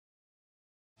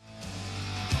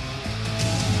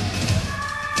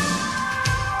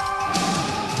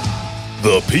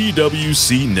The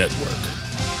PWC Network.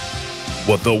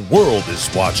 What the world is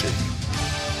watching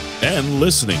and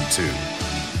listening to.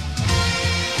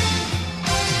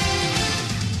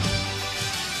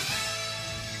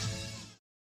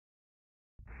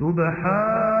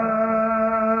 سبحان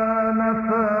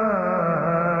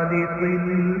فالق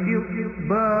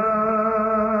الإصباح.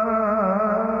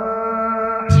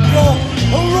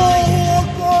 Allahu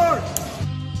Akbar!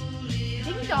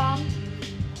 Ding dong.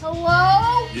 Hello?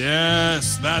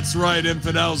 Yes, that's right,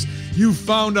 infidels. You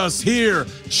found us here,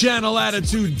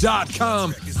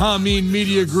 channelattitude.com, Hameen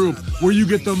Media Group, where you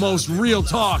get the most real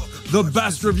talk, the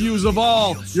best reviews of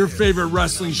all your favorite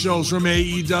wrestling shows from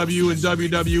AEW and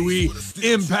WWE,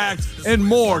 Impact, and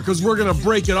more, because we're going to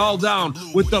break it all down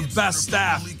with the best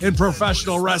staff in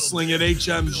professional wrestling at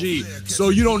HMG. So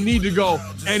you don't need to go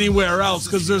anywhere else,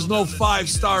 because there's no 5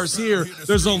 stars here.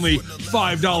 There's only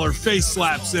 $5 face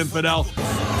slaps, infidel.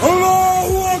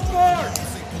 Allahu Akbar!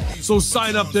 So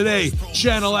sign up today,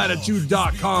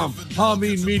 channelattitude.com,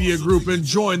 Hameen Media Group, and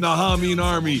join the Hameen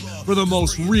Army for the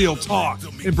most real talk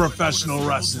in professional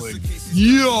wrestling.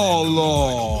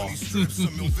 YOLO!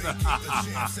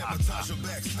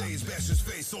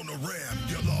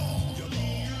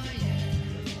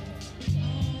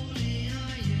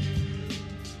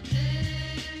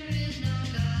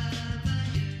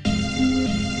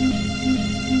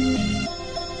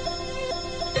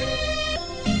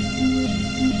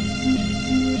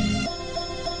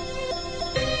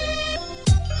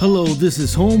 Hello, this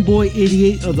is Homeboy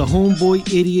 88 of the Homeboy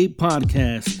 88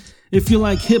 podcast. If you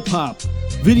like hip-hop,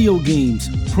 video games,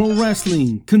 pro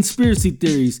wrestling, conspiracy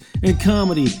theories, and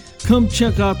comedy, come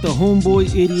check out the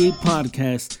Homeboy 88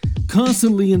 podcast,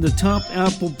 constantly in the top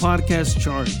Apple podcast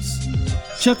charts.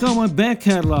 Check out my back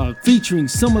catalog featuring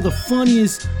some of the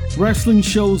funniest wrestling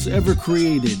shows ever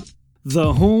created.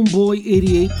 The Homeboy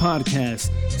 88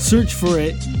 podcast. Search for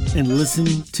it and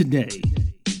listen today.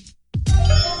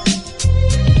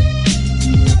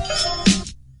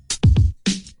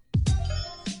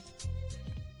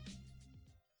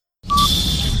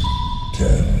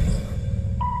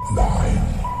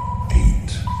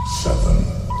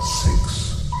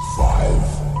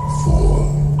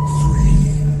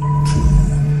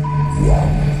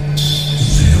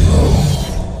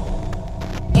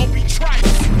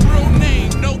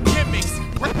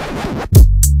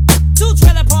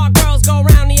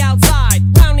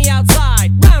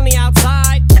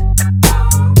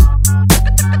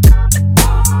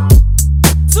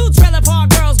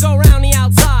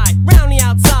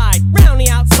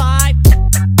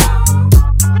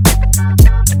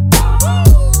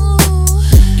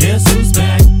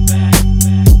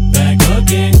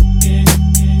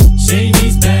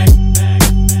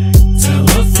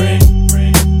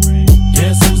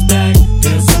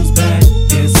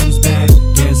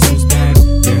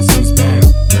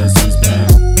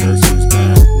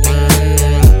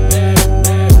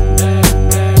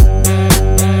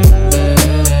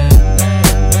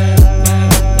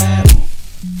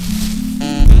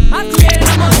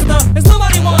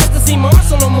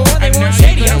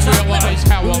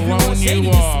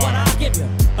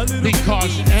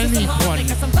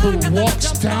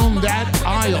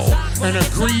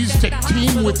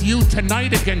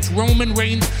 Against Roman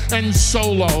Reigns and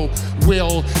Solo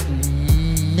will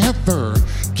never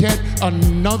get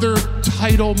another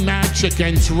title match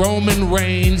against Roman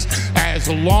Reigns as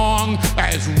long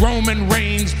as Roman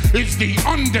Reigns is the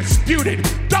undisputed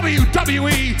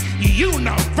WWE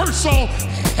Universal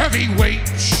Heavyweight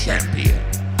Champion.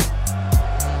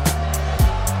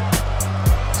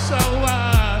 So,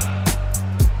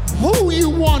 who you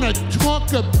want to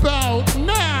talk about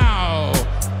now,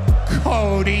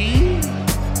 Cody?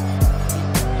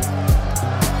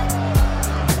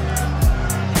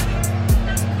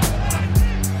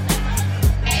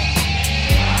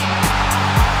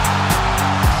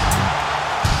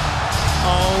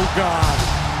 God.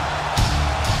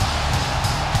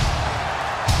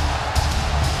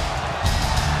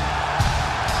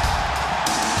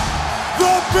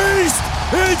 The Beast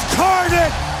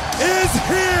Incarnate is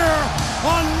here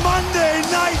on Monday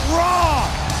Night Raw.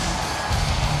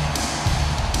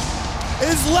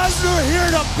 Is Lesnar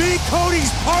here to be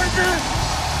Cody's partner?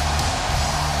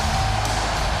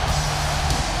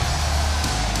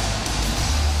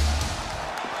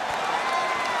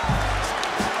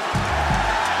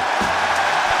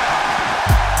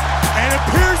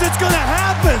 It's gonna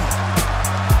happen.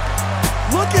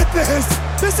 Look at this.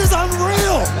 This is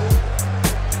unreal.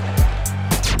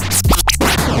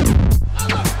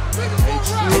 A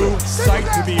true sight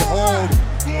to behold.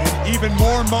 And even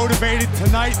more motivated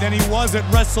tonight than he was at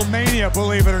WrestleMania,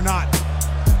 believe it or not.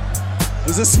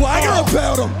 There's a swagger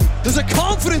about him. There's a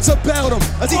confidence about him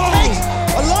as he takes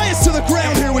Elias to the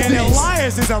ground here with and these.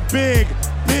 Elias is a big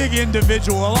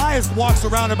individual. Elias walks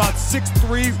around about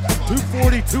 6'3",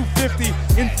 240,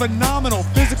 250 in phenomenal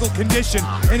physical condition.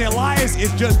 And Elias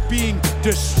is just being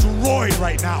destroyed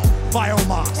right now by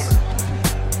Omos.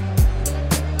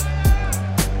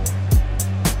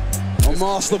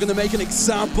 Omos looking to make an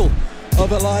example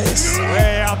of Elias.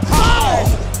 Way up high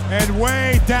and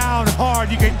way down hard.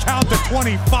 You can count to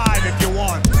 25 if you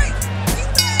want.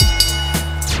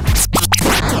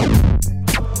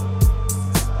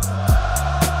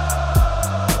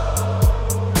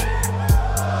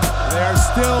 They are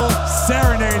still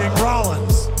serenading Rollins.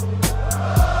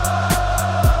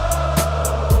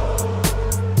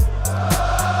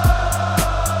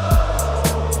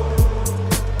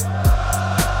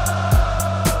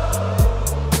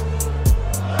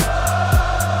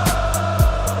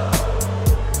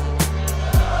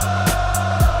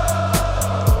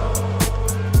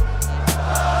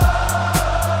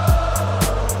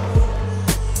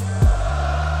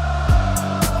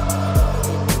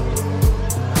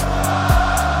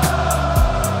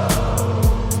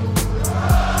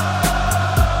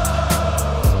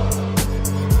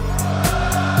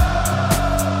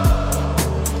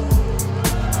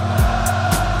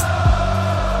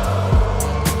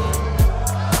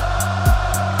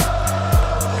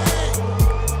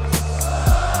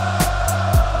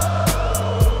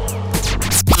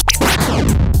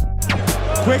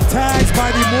 Quick tags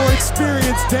by the more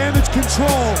experienced Damage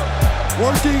Control,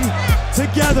 working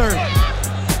together.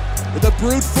 The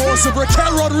brute force of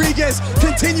Raquel Rodriguez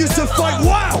continues to fight.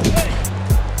 Wow!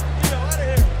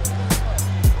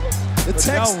 The text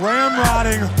now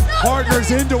ramrodding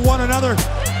partners into one another.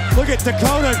 Look at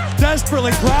Dakota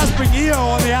desperately grasping Io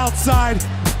on the outside.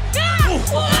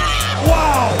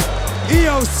 Wow!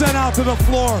 Io sent out to the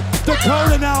floor.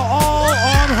 Dakota now all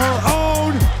on her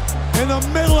own in the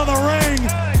middle of the ring.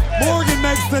 Morgan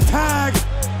makes the tag.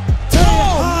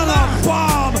 Tejana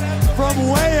bomb from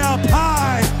way up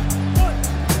high.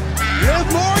 Liv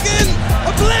Morgan,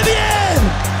 oblivion!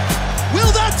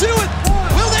 Will that do it?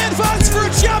 Will they advance for a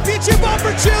championship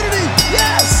opportunity?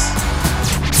 Yes!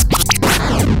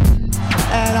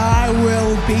 And I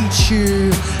will beat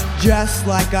you just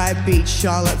like I beat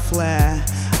Charlotte Flair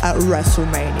at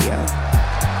WrestleMania.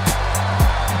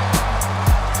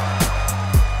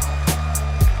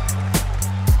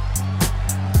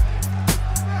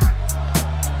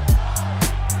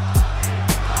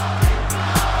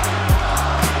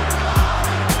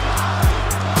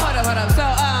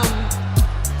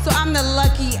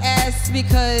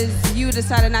 Because you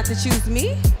decided not to choose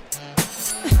me?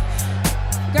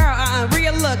 Girl,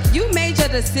 Rhea, look, you made your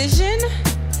decision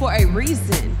for a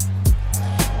reason.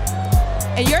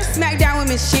 And you're SmackDown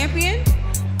Women's Champion,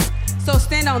 so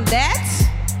stand on that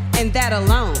and that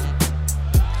alone.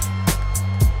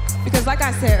 Because like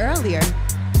I said earlier,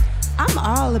 I'm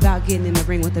all about getting in the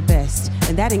ring with the best,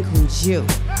 and that includes you.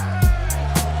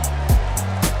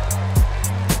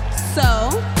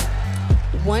 So,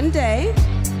 one day,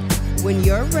 when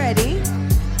you're ready,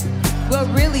 we'll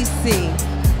really see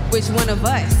which one of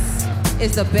us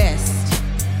is the best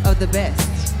of the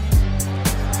best.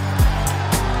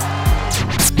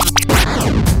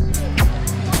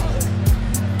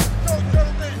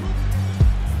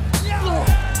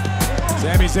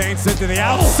 Sami Zayn sent to the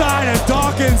outside, and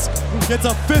Dawkins gets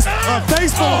a face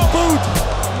full of boot.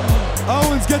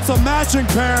 Owens gets a matching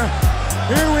pair.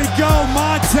 Here we go,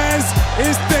 Montez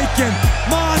is thinking.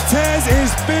 Montez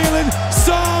is feeling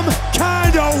some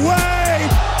kind of way.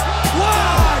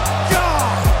 My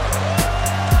God!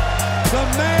 The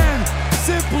man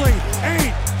simply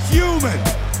ain't human.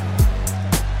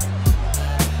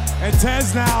 And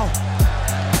Tez now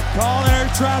calling air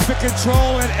traffic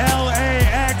control at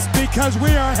LAX because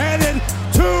we are headed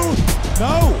to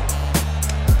no.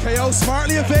 KO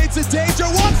smartly evades the danger,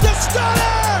 wants the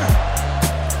stunner!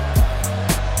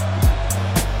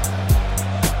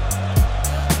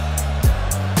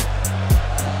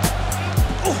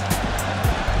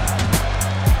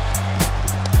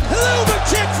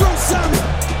 Kick from Sami.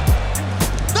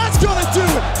 That's gonna do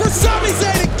it for Sami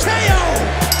Zayn and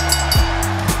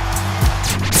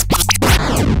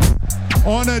KO.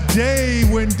 On a day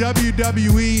when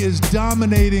WWE is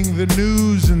dominating the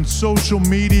news and social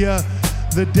media,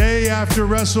 the day after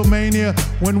WrestleMania,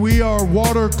 when we are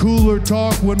water cooler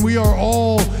talk, when we are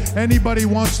all anybody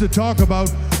wants to talk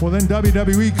about, well then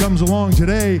WWE comes along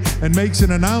today and makes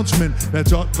an announcement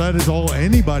that is all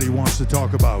anybody wants to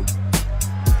talk about.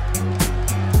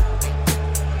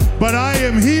 But I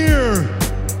am here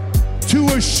to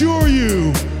assure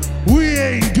you we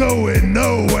ain't going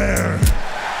nowhere.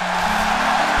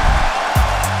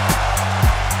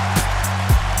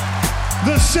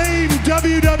 The same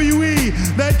WWE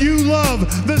that you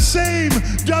love, the same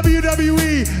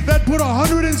WWE that put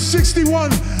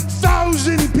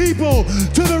 161,000 people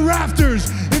to the rafters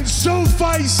in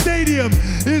SoFi Stadium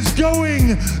is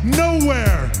going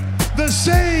nowhere. The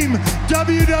same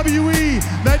WWE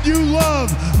that you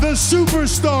love, the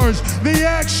superstars, the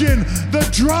action, the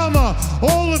drama,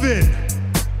 all of it.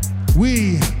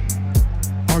 We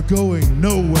are going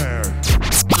nowhere.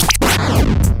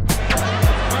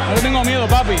 No tengo miedo,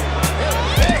 papi.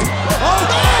 Oh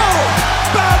no!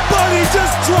 Bad Bunny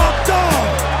just dropped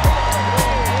off.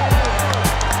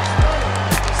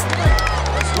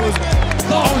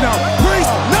 Oh no!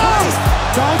 Priest! No!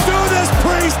 Don't do this,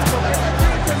 Priest!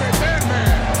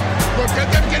 ¿Por qué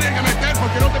te quieren meter? ¿Por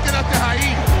qué no te quedaste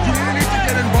ahí? You didn't need to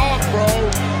get involved, bro.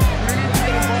 You didn't need to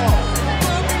get involved.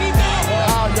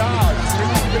 Oh, yeah. You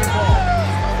didn't need to get involved.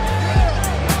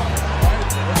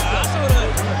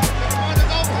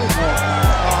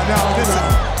 Oh no, this is...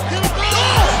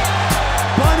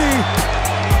 Bunny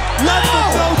left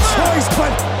with no choice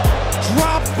but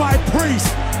dropped by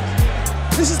Priest.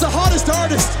 This is the hottest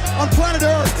artist on planet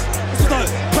Earth. This is the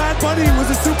Bad Bunny was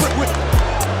a super... with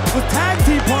tag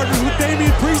team partners with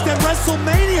Damian Priest at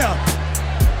WrestleMania.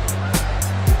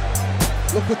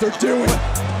 Look what they're doing.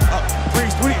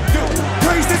 Priest, what do you do?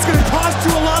 Priest, it's gonna cost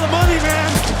you a lot of money, man.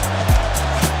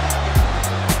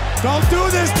 Don't do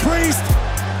this, Priest.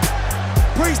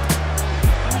 Priest.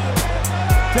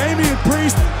 Damian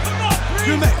Priest.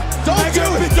 Don't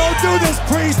do it. Don't do this,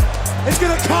 Priest. It's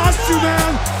gonna cost you,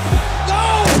 man.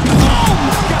 No! Oh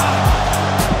my God!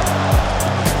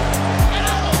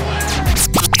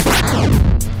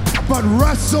 But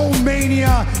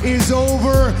WrestleMania is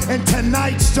over, and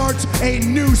tonight starts a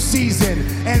new season.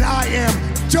 And I am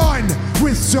done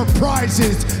with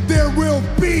surprises. There will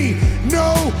be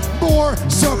no more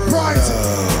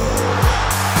surprises.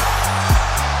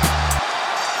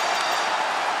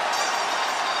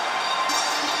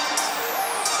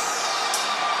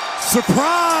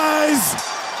 Surprise!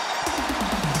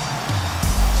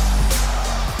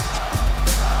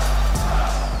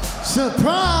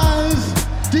 Surprise!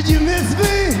 Did you miss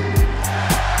me?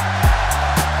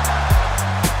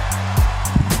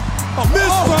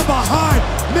 Miz from behind.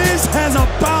 Miz has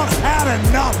about had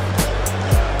enough.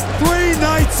 3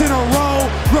 nights in a row,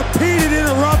 repeated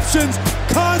interruptions,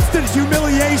 constant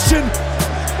humiliation.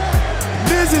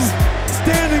 Miz is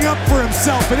standing up for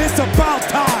himself, and it's about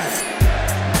time.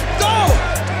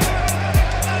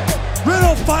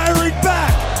 Riddle firing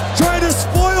back, trying to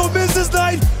spoil Miz's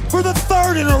night for the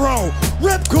 3rd in a row.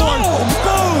 Ripcord,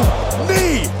 boom,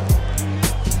 knee.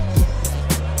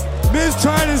 Miz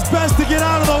trying his best to get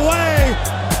out of the way.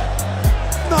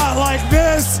 Not like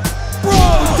this.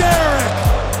 Bro Derek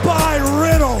by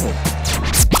Riddle.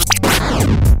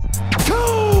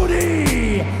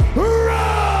 Cody Rhodes.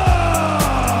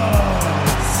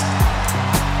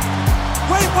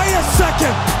 Wait a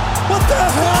second. What the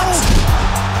hell?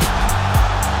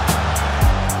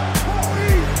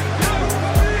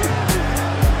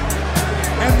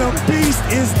 And the Beast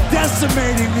is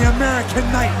decimating the American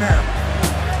Nightmare.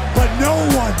 But no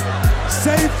one,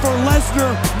 save for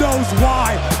Lesnar, knows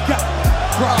why.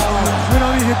 We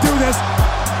don't need to do this.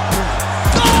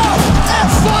 Oh!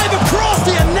 F5 across,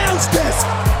 he announced this!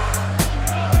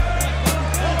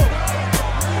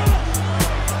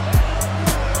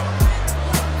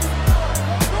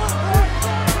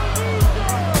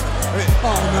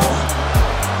 Oh no.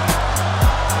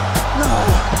 No.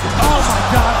 Oh my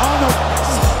God.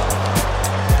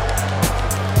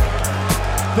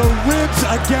 The ribs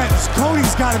again.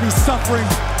 Cody's got to be suffering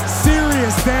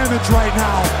serious damage right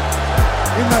now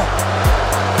in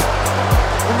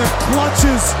the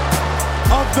clutches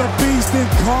of the Beast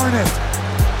incarnate.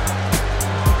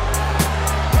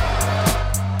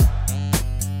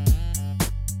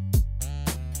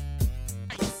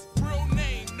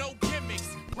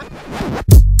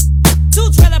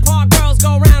 Two trailer park girls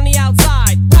go round the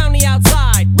outside, round the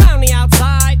outside, round the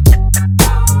outside.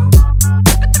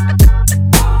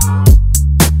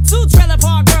 Two trailer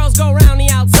park girls go round the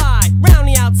outside, round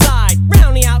the outside,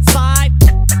 round the outside.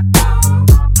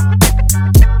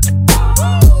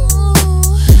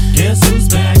 Guess who's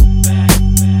back?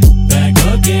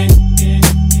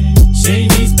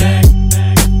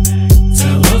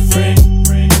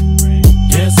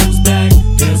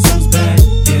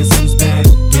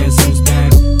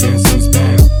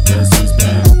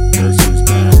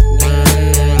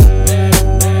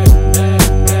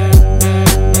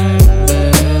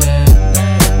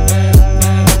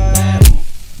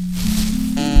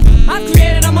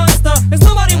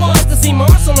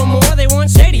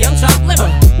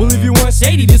 Well, if you want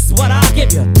shady, this is what I'll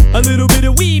give you. A little bit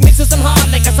of weed mixed with some hard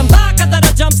liquor, some vodka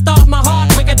that'll jumpstart my heart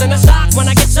quicker than a shock when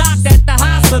I get shocked at the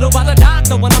hospital by the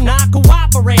doctor when I'm not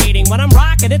cooperating, when I'm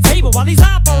rocking the table while he's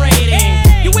operating.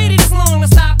 You waited this long to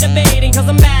stop debating, cause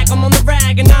I'm back, I'm on the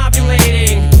rag and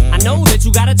ovulating. I know that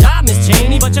you got a job, Miss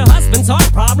Cheney, but your husband's heart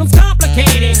problem's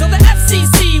complicating. So the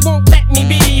FCC won't let me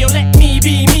be, or let me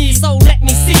be me, so let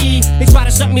me see. They try to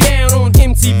shut me down on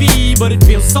MTV, but it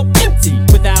feels so empty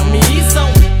without me. So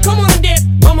come on and dip,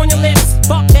 bum on your lips,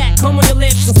 fuck that, come on your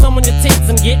lips, and some on your tits,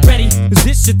 and get ready, cause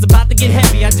this shit's about to get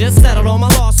heavy. I just settled all my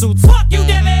lawsuits, fuck you,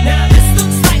 Devin. Now this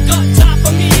looks like a job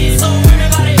for me, so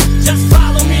everybody just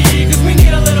follow me, cause we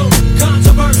need a little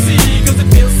controversy, cause it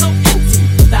feels so empty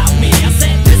without me. I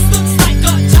said this looks like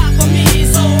a job for me,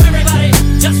 so everybody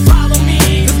just follow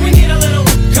me, cause we need a little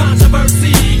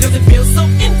controversy, cause it feels so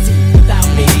empty without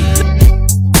me.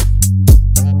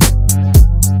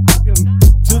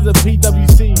 To the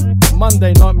PWC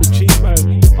Monday Night Machismo.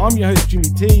 I'm your host Jimmy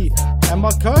T, and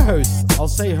my co-host, I'll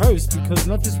say host because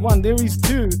not just one, there is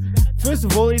two. First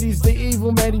of all, it is the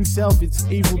evil man himself, it's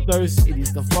Evil Dose, it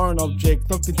is the foreign object,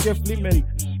 Dr. Jeff Lippman.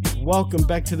 Welcome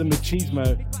back to the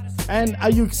Machismo. And are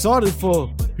you excited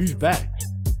for who's back?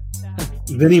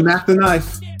 Vinny Mac the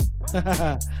Knife.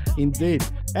 Indeed.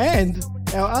 And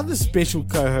our other special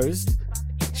co-host,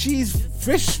 she's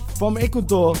fresh from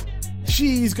Ecuador.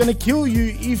 She is going to kill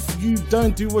you if you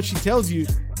don't do what she tells you.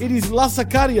 It is La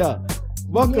Sacaria.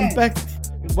 Welcome back.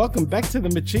 Welcome back to the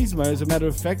Machismo, as a matter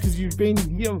of fact, because you've been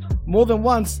here more than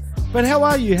once. But how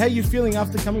are you? How are you feeling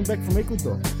after coming back from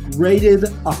Ecuador? Rated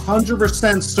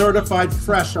 100% certified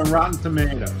fresh on Rotten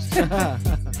Tomatoes.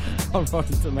 On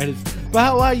Rotten Tomatoes. But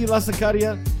how are you, La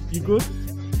Sacaria? You good?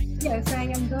 Yes, I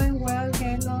am doing well.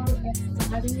 Hello,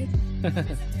 everybody.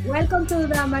 Welcome to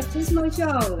the Machismo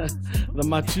Show. The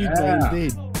Machismo,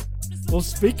 indeed. Well,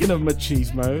 speaking of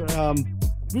Machismo,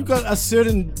 we've got a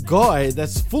certain guy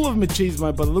that's full of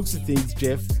Machismo by the looks of things,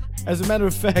 Jeff. As a matter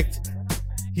of fact,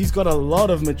 he's got a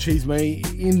lot of Machismo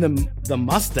in the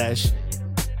mustache.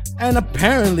 And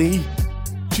apparently,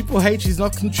 Triple H is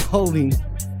not controlling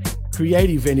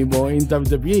creative anymore in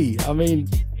WWE. I mean,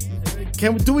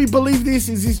 do we believe this?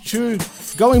 Is this true?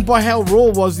 Going by how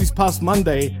Raw was this past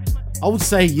Monday, I would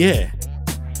say yeah.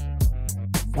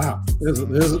 Wow, there's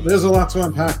a lot to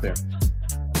unpack there.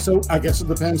 So I guess it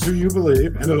depends who you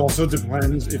believe, and it also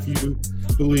depends if you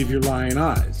believe your lying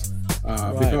eyes.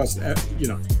 Because,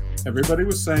 everybody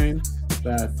was saying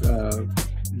that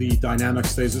the dynamic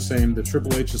stays the same, that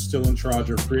Triple H is still in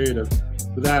charge of creative.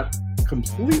 But that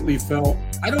completely felt,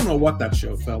 I don't know what that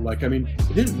show felt like. I mean,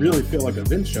 it didn't really feel like a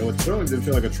Vince show. It certainly didn't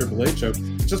feel like a Triple H show.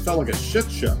 It just felt like a shit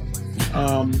show.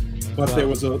 But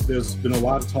there's been a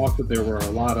lot of talk that there were a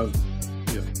lot of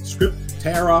script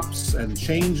tear-ups and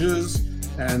changes.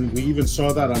 And we even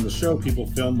saw that on the show. People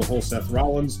filmed the whole Seth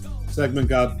Rollins segment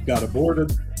got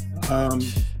aborted.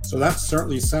 So that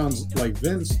certainly sounds like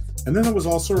Vince. And then it was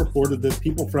also reported that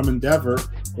people from Endeavor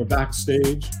were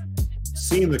backstage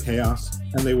seeing the chaos,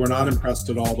 and they were not impressed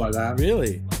at all by that.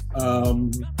 Really?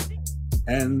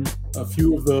 And a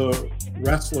few of the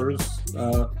wrestlers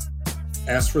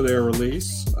asked for their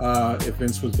release if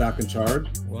Vince was back in charge.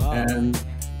 Wow. And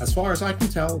as far as I can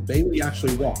tell, Bayley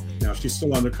actually walked. Now she's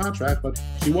still under contract, but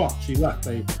she walked. She left.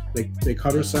 They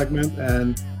cut her segment,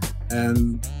 and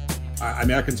I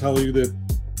mean I can tell you that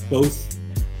both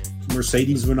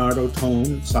Mercedes Bernardo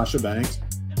Tone, Sasha Banks,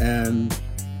 and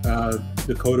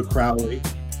Dakota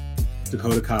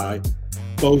Kai,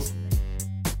 both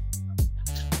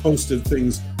posted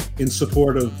things in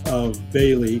support of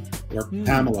Bayley or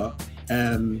Pamela,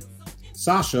 and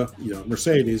Sasha,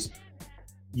 Mercedes,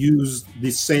 used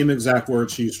the same exact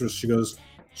words she used. She goes,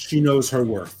 she knows her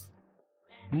worth.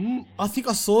 I think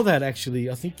I saw that, actually.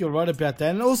 I think you're right about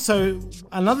that. And also,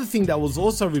 another thing that was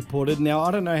also reported, now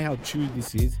I don't know how true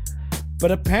this is,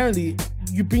 but apparently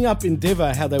you bring up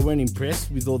Endeavor, how they weren't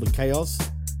impressed with all the chaos,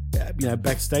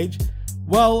 backstage.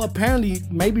 Well, apparently,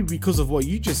 maybe because of what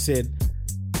you just said,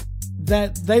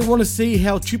 that they want to see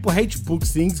how Triple H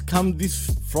books things come this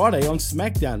Friday on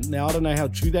SmackDown. Now, I don't know how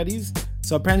true that is.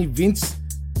 So apparently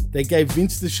they gave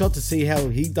Vince the shot to see how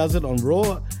he does it on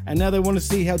Raw, and now they want to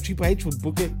see how Triple H would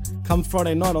book it come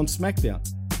Friday night on SmackDown.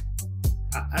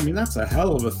 I mean, that's a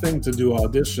hell of a thing to do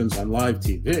auditions on live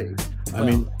TV. I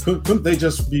mean, couldn't they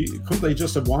just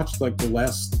have watched like the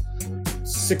last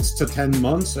 6 to 10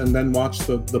 months and then watched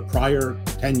the prior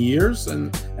 10 years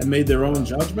and made their own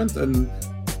judgment? And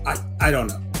I don't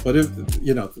know, but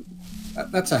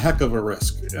that's a heck of a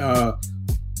risk.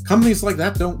 Companies like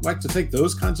that don't like to take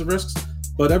those kinds of risks,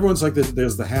 but everyone's like,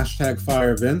 there's the hashtag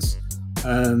Fire Vince,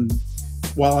 and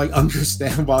while I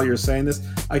understand while you're saying this,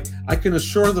 I can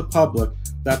assure the public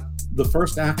that the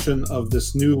first action of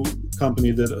this new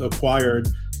company that acquired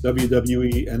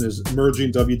WWE and is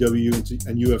merging WWE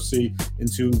and UFC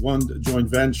into one joint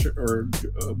venture or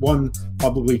one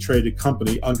publicly traded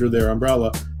company under their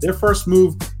umbrella, their first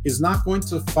move is not going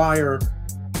to fire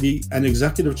an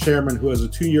executive chairman who has a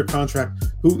 2-year contract,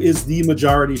 who is the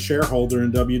majority shareholder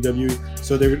in WWE.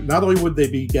 So they not only would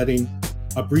they be getting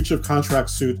a breach of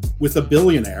contract suit with a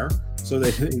billionaire, so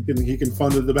he can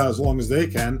fund it about as long as they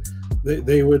can,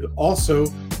 they would also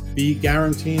be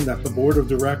guaranteeing that the board of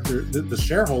directors, the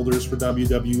shareholders for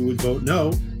WWE would vote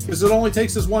no, because it only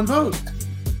takes this one vote.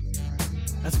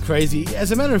 That's crazy.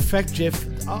 As a matter of fact, Jeff,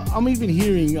 I'm even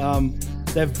hearing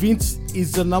that Vince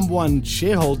is the number one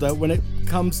shareholder when it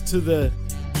comes to the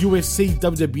UFC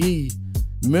WWE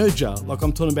merger. Like,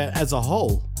 I'm talking about as a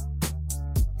whole.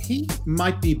 He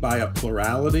might be by a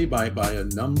plurality, by a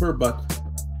number, but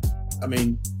I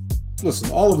mean, listen,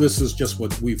 all of this is just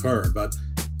what we've heard, but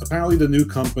apparently the new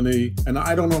company, and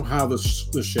I don't know how the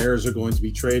shares are going to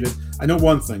be traded. I know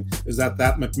one thing is that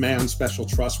McMahon special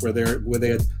trust where they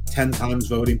had 10 times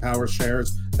voting power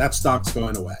shares, that stock's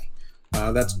going away.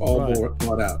 That's all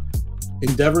bought out.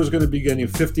 Endeavor is going to be getting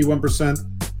 51%.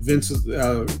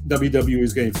 WWE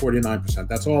is getting 49%.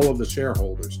 That's all of the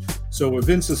shareholders. So if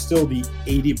Vince is still the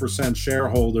 80%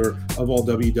 shareholder of all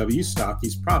WWE stock,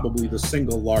 he's probably the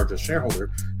single largest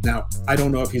shareholder. Now, I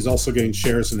don't know if he's also getting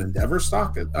shares in Endeavor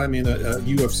stock. I mean, a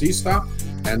UFC stock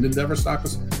and Endeavor stock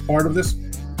is part of this.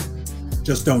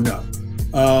 Just don't know.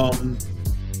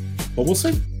 But we'll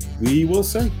see. We will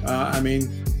see. I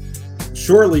mean,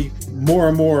 surely more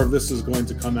and more of this is going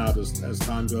to come out as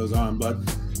time goes on. But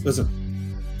listen,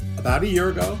 about a year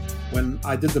ago, when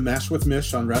I did the Match with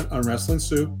Mish on Wrestling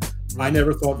Soup, I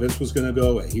never thought Vince was going to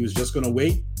go away. He was just going to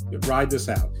wait, ride this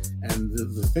out. And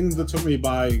the thing that took me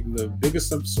by the biggest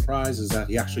surprise is that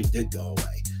he actually did go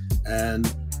away.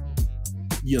 And,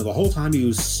 you know, the whole time he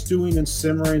was stewing and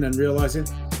simmering and realizing,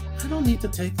 I don't need to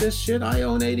take this shit. I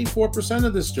own 84%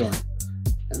 of this joint.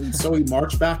 And so he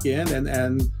marched back in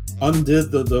and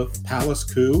undid the palace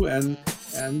coup. And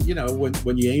you know,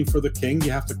 when you aim for the king,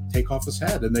 you have to take off his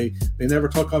head. And they never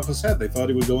took off his head. They thought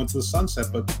he would go into the sunset,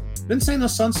 but Vince ain't a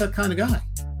sunset kind of guy.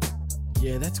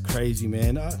 Yeah, that's crazy,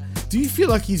 man. Do you feel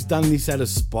like he's done this out of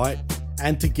spite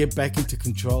and to get back into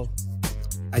control?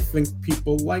 I think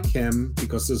people like him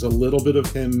because there's a little bit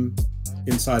of him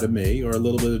inside of me, or a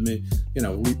little bit of me. You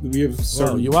know, we have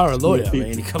certain. Well, you are a lawyer,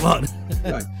 man. Come on.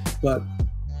 Right. But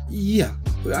yeah,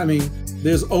 I mean,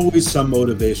 there's always some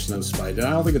motivation of spite, and I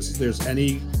don't think there's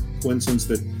any coincidence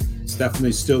that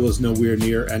Stephanie still is nowhere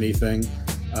near anything.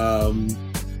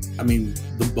 I mean,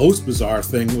 the most bizarre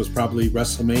thing was probably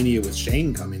WrestleMania with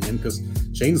Shane coming in, because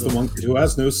Shane's the one who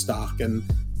has no stock and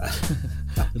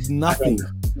nothing.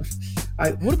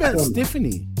 What about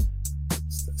Stephanie?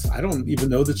 I don't even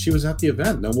know that she was at the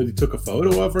event. Nobody took a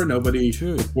photo of her. Nobody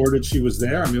reported she was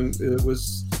there. I mean, it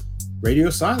was radio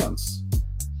silence.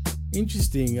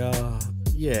 Interesting.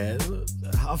 Yeah,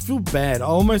 I feel bad. I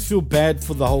almost feel bad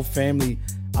for the whole family,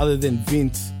 other than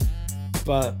Vince.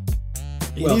 But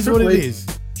it is what it is.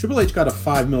 Triple H got a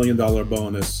 $5 million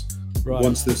bonus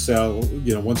once the sale,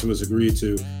 you know, once it was agreed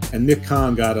to, and Nick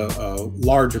Khan got a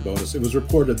larger bonus. It was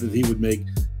reported that he would make.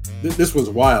 This was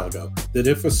a while ago. That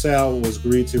if a sale was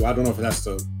agreed to, I don't know if it has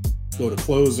to go to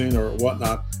closing or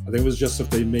whatnot. I think it was just if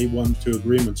they made one to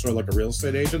agreement, sort of like a real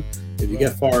estate agent. If you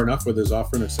get far enough with his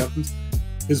offer and acceptance,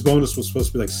 his bonus was supposed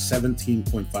to be like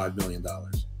 $17.5 million.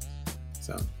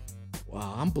 So,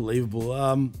 wow, unbelievable.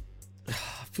 I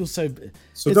feel so.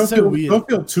 So don't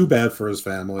feel too bad for his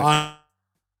family. I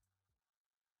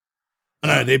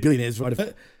know they're billionaires,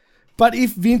 right? But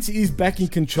if Vince is back in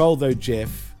control, though,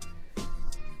 Jeff,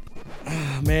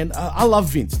 man, I love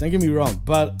Vince. Don't get me wrong,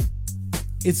 but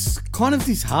it's kind of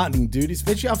disheartening, dude.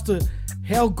 Especially after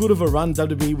how good of a run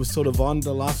WWE was sort of on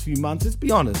the last few months. Let's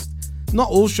be honest. Not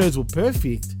all shows were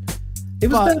perfect. It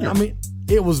was better. I mean,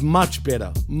 it was much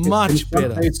better. Much better.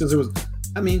 In some cases, it was.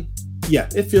 I mean, yeah,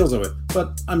 it feels that way.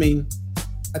 But I mean,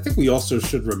 I think we also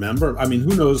should remember. I mean,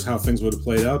 who knows how things would have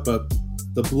played out? But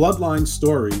the Bloodline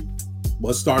story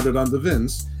was started under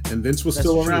Vince, and Vince was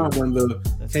still around when the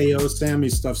KO Sammy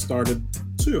stuff started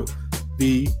too.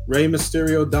 The Rey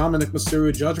Mysterio, Dominic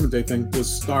Mysterio Judgment Day thing was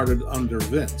started under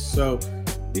Vince. So,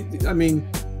 I mean,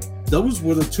 those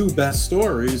were the two best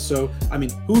stories. So, I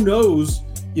mean, who knows?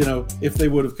 You know, if they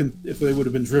would have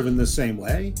been driven the same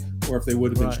way, or if they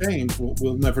would have been changed,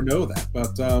 we'll never know that.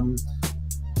 But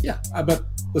yeah, but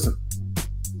listen,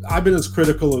 I've been as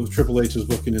critical of Triple H's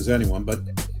booking as anyone.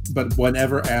 But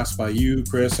whenever asked by you,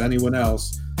 Chris, anyone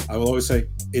else, I will always say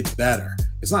it's better.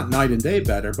 It's not night and day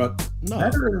better, but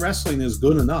better in wrestling is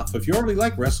good enough. If you already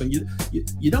like wrestling,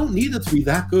 you don't need it to be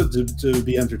that good to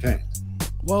be entertained.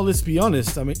 Well, let's be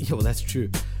honest. I mean, yeah, well, that's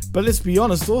true. But let's be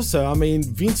honest also. I mean,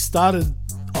 Vince started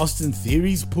Austin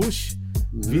Theory's push.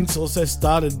 Vince also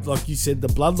started, like you said, the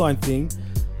Bloodline thing,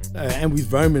 and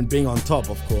with Roman being on top,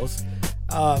 of course.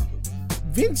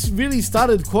 Vince really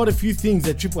started quite a few things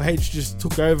that Triple H just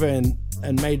took over and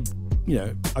made,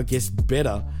 I guess,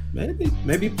 better.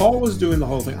 Maybe Paul was doing the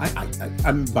whole thing.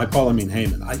 I'm by Paul I mean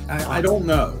Heyman. I don't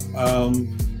know.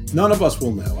 None of us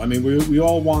will know. I mean, we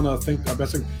all want to think our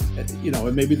best thing.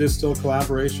 And maybe there's still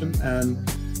collaboration, and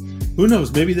who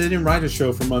knows? Maybe they didn't write a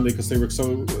show for Monday because they were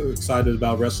so excited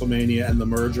about WrestleMania and the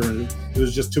merger, and it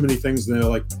was just too many things. And they're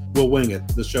like, "We'll wing it."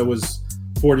 The show was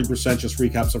 40% just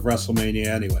recaps of WrestleMania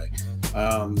anyway.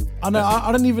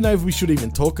 I don't even know if we should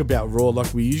even talk about Raw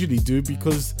like we usually do,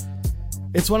 because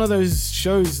it's one of those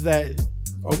shows that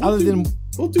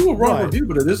we'll do a Raw review,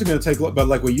 but it isn't going to take. But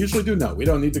like we usually do, no, we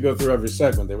don't need to go through every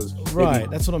segment. There was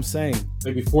that's what I'm saying.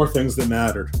 Maybe 4 things that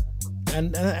mattered.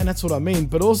 And that's what I mean.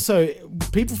 But also,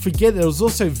 people forget that it was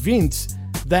also Vince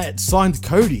that signed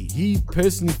Cody. He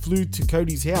personally flew to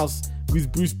Cody's house with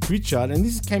Bruce Pritchard, and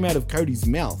this came out of Cody's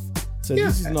mouth. So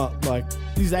this is not like,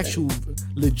 this is actual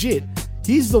legit.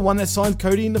 He's the one that signed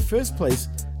Cody in the first place,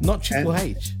 not Triple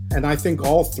H. And I think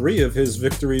all 3 of his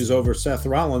victories over Seth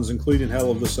Rollins, including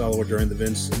Hell of the Cell or during the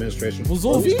Vince administration, was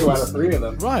all Vince. 2 out of 3 of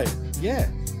them. Right, yeah.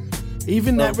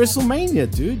 Even at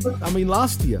WrestleMania, dude. I mean,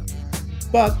 last year.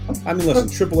 But, I mean, listen,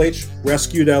 Triple H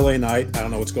rescued LA Knight. I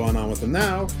don't know what's going on with him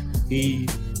now.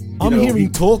 I'm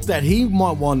hearing talk that he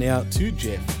might want out too,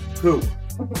 Jeff. Who?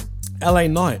 LA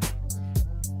Knight.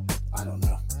 I don't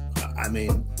know. I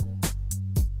mean,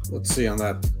 let's see on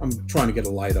that. I'm trying to get a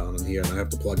light on in here and I have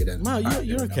to plug it in. No,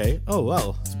 you're okay. Oh,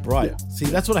 well, it's bright. Yeah. See,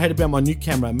 that's what I hate about my new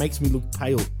camera. It makes me look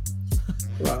pale.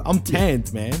 Well, I'm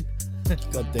tanned, man.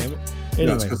 God damn it. Anyway.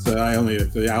 No, it's because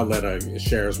the outlet I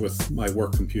shares with my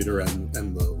work computer and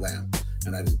the lamp,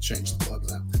 and I didn't change the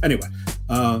plugs out. Anyway,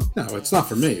 no, it's not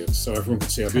for me. It's so everyone can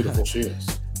see how beautiful she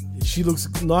is. She looks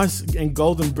nice and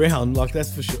golden brown, like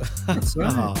that's for sure. That's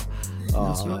right.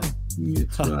 That's right.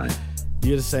 That's right.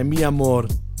 You gotta say mi amor.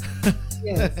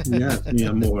 Yes, mi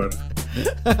amor.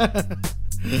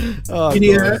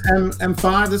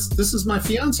 M5. This is my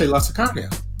fiance, La Sacaria.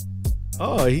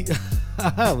 Oh,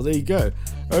 well, there you go.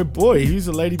 Oh boy, who's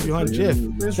the lady behind Jeff?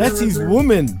 That's his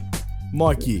woman,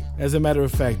 Mikey. As a matter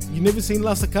of fact, you never seen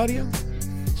La Sacaria?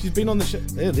 She's been on the show.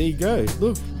 There you go.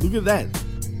 Look at that.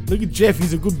 Look at Jeff.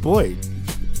 He's a good boy.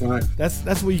 Right.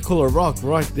 That's what you call a rock,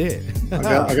 right there.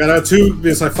 I got out 2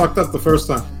 because I fucked up the first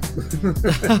time.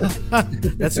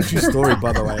 That's a true story,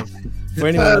 by the way. For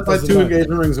anyone that doesn't 2 know.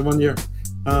 engagement rings in 1 year.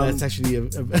 That's actually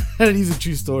that is a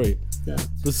true story. Yeah.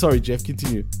 But sorry, Jeff.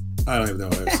 Continue. I don't even know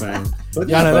what I was saying. But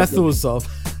that's the soft.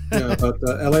 But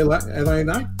LA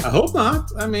Knight, I hope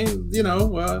not. I mean,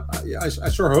 I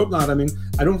sure hope not. I mean,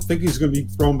 I don't think he's going to be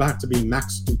thrown back to be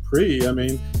Max Dupree. I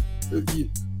mean,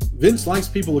 Vince likes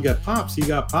people to get pops. He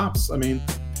got pops. I mean,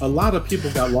 a lot of people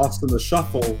got lost in the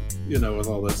shuffle, with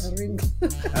all this.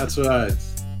 That's right.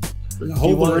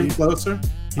 Hold the ring closer.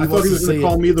 I thought he was going to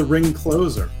call me the ring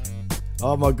closer.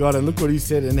 Oh my God, and look what he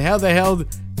said. And how the hell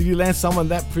did you land someone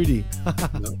that pretty?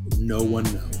 No one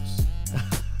knows.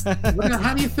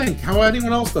 How do you think? How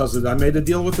anyone else does it? I made a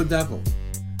deal with the devil.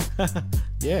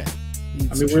 Yeah.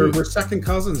 I mean, we're second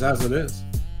cousins as it is.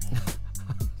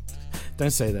 Don't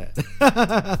say that.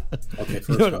 Okay,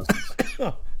 first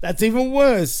cousins. That's even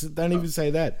worse. Don't even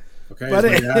say that. Okay,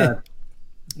 but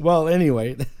well,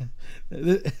 anyway,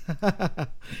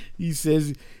 he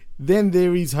says, then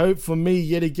there is hope for me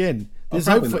yet again. There's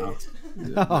hope for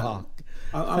not.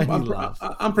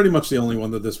 I'm pretty much the only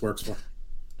one that this works for.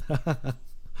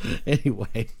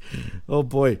 Anyway, oh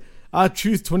boy,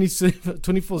 R-Truth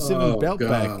 24/7 belt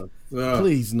back.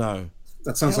 Please no.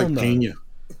 That sounds like Pena.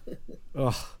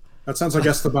 That sounds like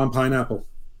Esteban Pineapple.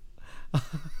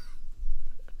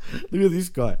 Look at this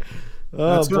guy.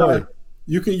 Oh, that's boy. Right.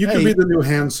 You can be the new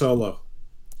Han Solo.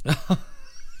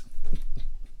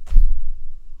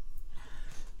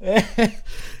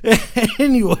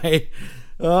 Anyway,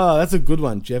 that's a good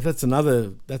one, Jeff. That's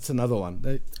another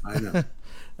one. I know.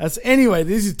 Anyway,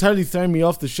 this is totally throwing me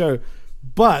off the show,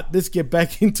 but let's get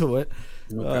back into it.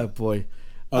 Okay. Oh boy.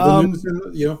 Other news,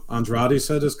 Andrade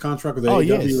said his contract with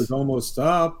AEW is almost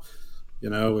up. We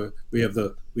have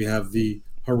the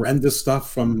horrendous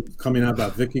stuff from coming out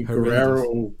about Vicky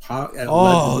Guerrero.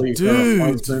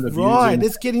 Dude, right.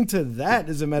 Let's get into that.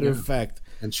 As a matter of fack.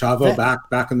 And Chavo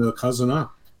back in the cousin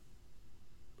up.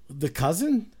 The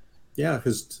cousin? Yeah,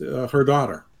 her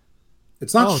daughter.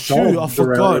 It's not true. I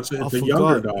forgot. It's the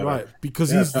younger daughter. Right,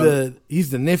 because Yeah, he's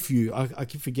the nephew. I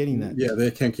keep forgetting that. Yeah,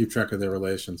 they can't keep track of their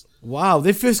relations. Wow,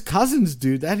 they're first cousins,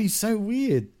 dude. That is so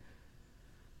weird.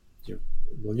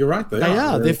 Well, you're right. They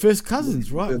are. They're first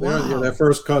cousins, right? They're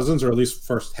first cousins, or at least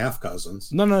first half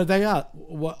cousins. No, they are.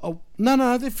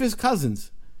 No, they're first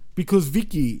cousins because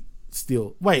Vicky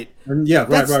still. Wait. Yeah,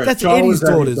 right. That's Charles Eddie's is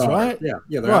Eddie's daughters, daughter. right? Yeah,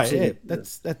 they're right. absolutely. Yeah,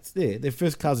 that's there. They're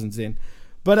first cousins then.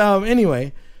 But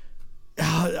anyway,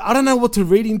 I don't know what to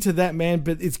read into that, man.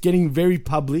 But it's getting very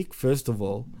public. First of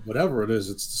all, whatever it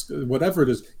is,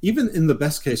 even in the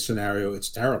best case scenario, it's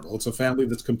terrible. It's a family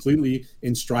that's completely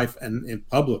in strife and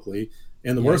publicly.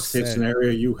 In the worst case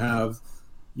scenario, you have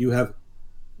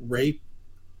rape,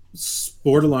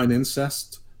 borderline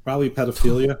incest, probably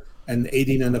pedophilia, and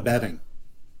aiding and abetting.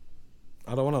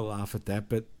 I don't want to laugh at that,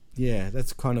 but yeah,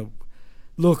 that's kind of.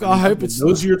 Look, I hope it's.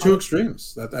 Those are your two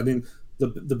extremes.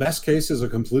 The best case is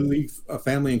a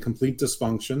family in complete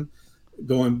dysfunction,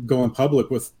 going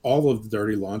public with all of the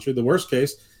dirty laundry. The worst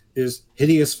case is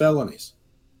hideous felonies.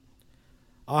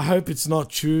 I hope it's not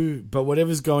true, but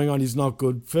whatever's going on is not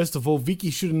good. First of all, Vicky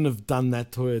shouldn't have done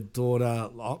that to her daughter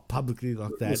publicly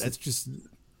like that. That's just.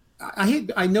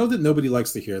 I know that nobody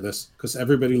likes to hear this because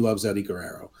everybody loves Eddie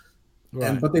Guerrero,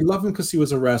 right. But they love him because he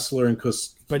was a wrestler and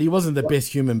because. But he wasn't the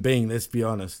best human being. Let's be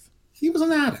honest. He was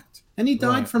an addict, and he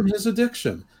died from his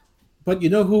addiction. But you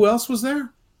know who else was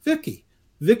there? Vicky.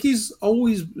 Vicky's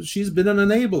she's been an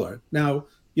enabler. Now,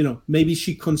 maybe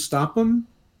she couldn't stop him.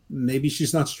 Maybe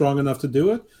she's not strong enough to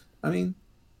do it. I mean,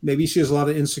 maybe she has a lot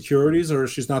of insecurities or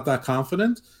she's not that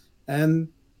confident. And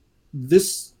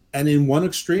in one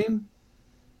extreme,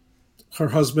 her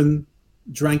husband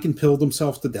drank and pilled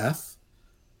himself to death.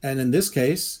 And in this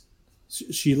case,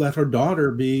 she let her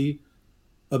daughter be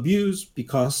abused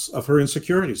because of her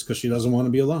insecurities, because she doesn't want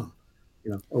to be alone,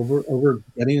 over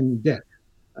getting in dick.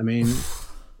 I mean,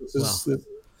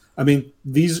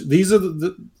 these are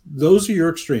those are your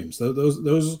extremes.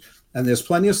 Those, and there's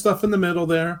plenty of stuff in the middle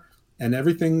there, and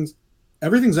everything's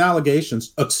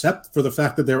allegations, except for the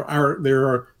fact that there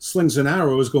are slings and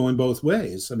arrows going both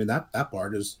ways. I mean, that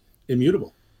part is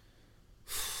immutable.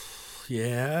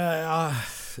 Yeah,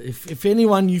 if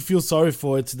anyone you feel sorry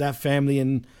for, it's that family,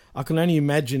 and I can only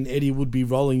imagine Eddie would be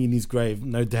rolling in his grave,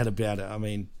 no doubt about it. I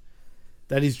mean,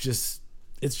 it's just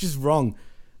wrong.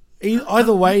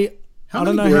 Either way. How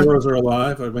many Guerreros are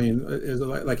alive? I mean, is it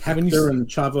like Hector and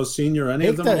Chavo Sr.? Of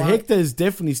them alive? Hector is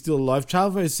definitely still alive.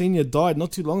 Chavo Sr. died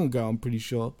not too long ago, I'm pretty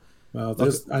sure. Well,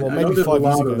 I know there's a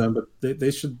lot of them, but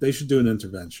they should do an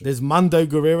intervention. There's Mando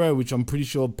Guerrero, which I'm pretty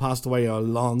sure passed away a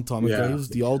long time ago. He was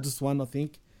the oldest one, I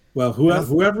think. Well,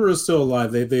 whoever is still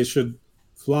alive, they should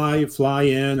fly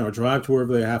in or drive to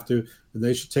wherever they have to, and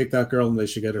they should take that girl and they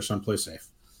should get her someplace safe.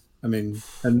 I mean,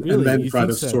 and then try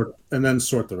to sort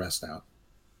the rest out.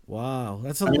 Wow,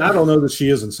 that's I don't know that she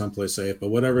isn't someplace safe, but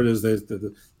whatever it is,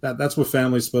 that's what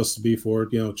family's supposed to be for.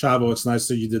 Chavo, it's nice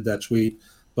that you did that tweet,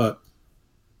 but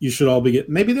you should all be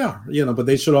maybe they are, but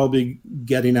they should all be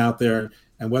getting out there,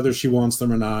 and whether she wants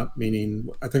them or not, meaning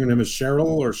I think her name is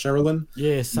Cheryl or Sherilyn.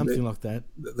 Yeah, something like that.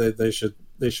 They should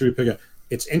be picking up.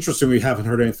 It's interesting we haven't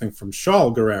heard anything from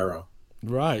Shaul Guerrero.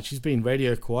 Right, she's been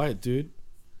radio quiet, dude.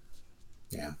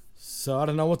 Yeah. So I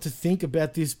don't know what to think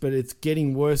about this, but it's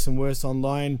getting worse and worse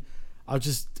online.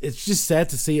 It's just sad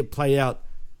to see it play out,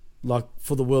 like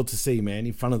for the world to see, man,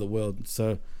 in front of the world.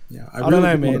 So yeah, I don't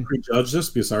know, man. Want to prejudge this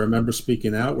because I remember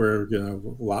speaking out where a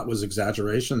lot was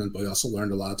exaggeration, and we also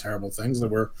learned a lot of terrible things that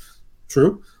were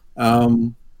true. But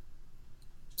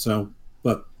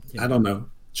I don't know.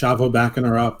 Chavo backing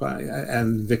her up,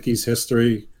 and Vicky's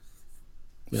history.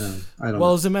 Yeah, I don't know.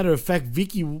 Well, as a matter of fact,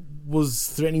 Vicky was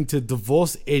threatening to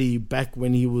divorce Eddie back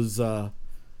when he was, on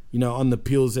the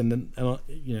pills and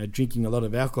drinking a lot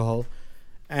of alcohol,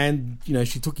 and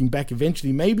she took him back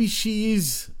eventually. Maybe she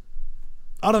is.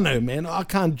 I don't know, man. I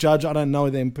can't judge. I don't know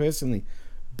them personally,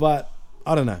 but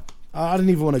I don't know. I don't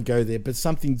even want to go there. But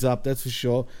something's up, that's for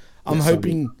sure. I hope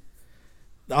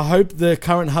the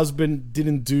current husband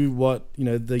didn't do what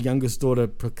the youngest daughter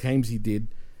proclaims he did.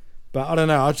 But I don't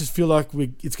know. I just feel like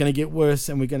it's going to get worse,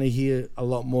 and we're going to hear a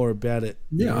lot more about it.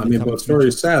 Yeah, I mean, but it's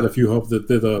very sad if you hope that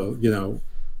the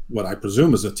what I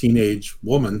presume is a teenage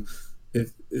woman,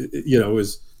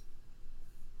 is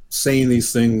saying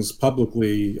these things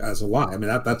publicly as a lie. I mean,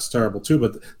 that's terrible too.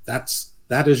 But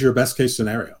that is your best case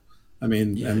scenario. I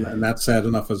mean, and that's sad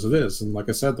enough as it is. And like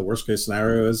I said, the worst case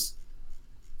scenario is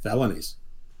felonies.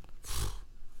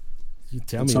 You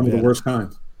tell me some of the worst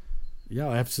kind. Yeah,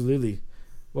 absolutely.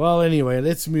 Well, anyway,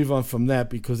 let's move on from that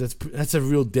because that's a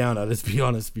real downer, let's be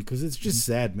honest, because it's just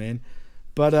sad, man.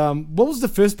 But what was the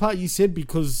first part you said?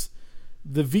 Because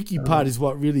The Vicky part is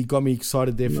what really got me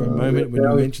excited there for a moment when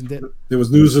you mentioned that. There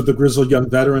was news of the grizzled young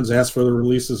veterans asked for the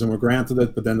releases and were granted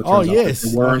it, but then it turns out that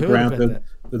they weren't granted.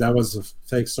 That was a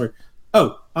fake story.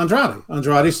 Oh, Andrade.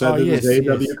 Andrade said that his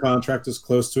AEW contract is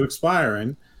close to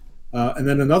expiring. And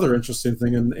then another interesting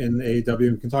thing in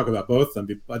AEW, we can talk about both of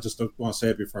them, I just don't want to say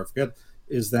it before I forget,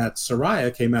 is that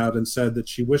Sacaria came out and said that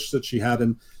she wished that she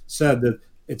hadn't said that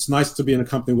it's nice to be in a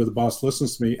company where the boss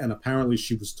listens to me, and apparently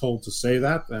she was told to say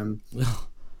that. And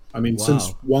I mean,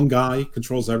 since one guy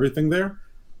controls everything there,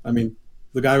 I mean,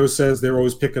 the guy who says they're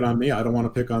always picking on me, I don't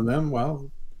want to pick on them. Well,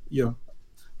 you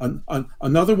know,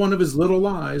 another one of his little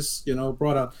lies, you know,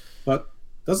 brought out. But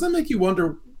doesn't that make you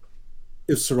wonder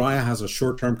if Sacaria has a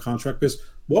short-term contract? Because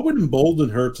what would embolden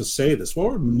her to say this?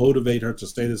 What would motivate her to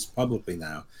say this publicly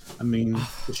now? I mean,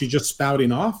 is she just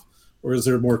spouting off, or is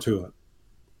there more to it?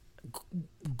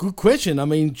 Good question. I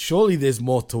mean, surely there's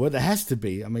more to it. There has to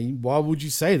be. I mean, why would you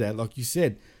say that? Like you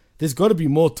said, there's got to be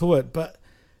more to it. But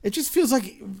it just feels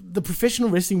like the professional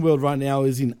wrestling world right now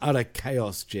is in utter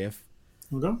chaos, Jeff.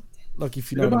 Okay. Like,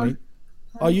 if you know what I mean.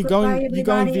 Oh, you going,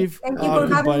 Viv? Thank you for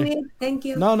having me. Thank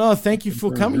you. No, thank you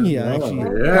for coming here, actually.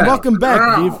 Yeah. And welcome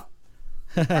back,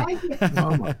 Viv. Thank you.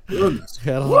 Oh, my goodness.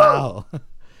 Wow.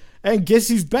 And guess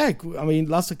who's back? I mean,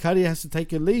 La Sacaria has to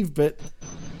take a leave, but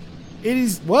it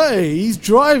is, he's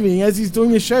driving as he's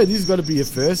doing a show. This has got to be a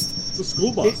first. It's a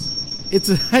school bus. It's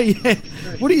a, yeah.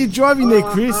 What are you driving there,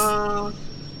 Chris?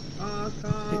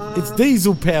 It's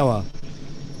diesel power.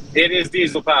 It is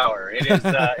diesel power. It is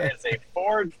it's a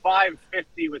Ford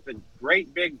 550 with a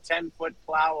great big 10-foot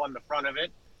plow on the front of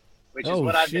it, which is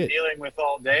what I've been dealing with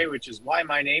all day, which is why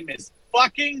my name is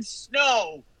fucking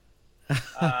Snow.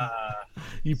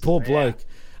 You poor bloke.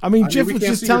 I mean, Jeff was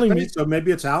just telling me. So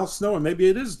maybe it's Al Snow, or maybe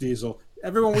it is Diesel.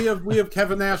 Everyone, we have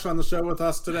Kevin Nash on the show with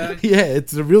us today. Yeah,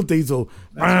 it's a real Diesel.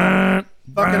 Fucking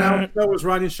Al Snow was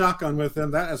riding shotgun with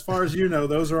him. That, as far as you know,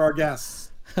 those are our guests.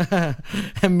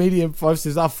 And Medium 5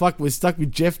 says, "Oh fuck, we're stuck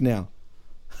with Jeff now."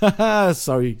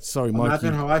 sorry, Mikey.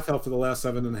 Imagine how I felt for the last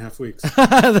 7.5 weeks.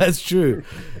 That's true.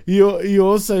 He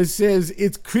also says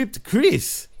it's Crypt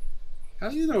Chris. How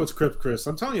do you know it's Crypt Chris?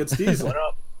 I'm telling you, it's Diesel. What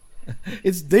up?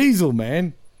 It's Diesel,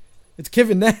 man. It's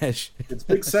Kevin Nash. It's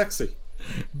Big Sexy.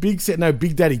 Big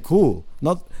Daddy Cool.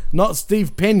 Not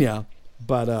Steve Pena,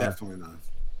 but definitely not.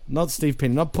 Not Steve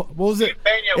Pena. Not what was it?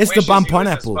 It's the Bum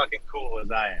Pineapple. As fucking cool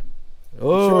as I am.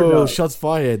 Oh, sure shots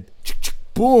fired!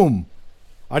 Boom!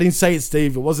 I didn't say it,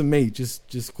 Steve. It wasn't me.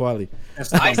 Just quietly.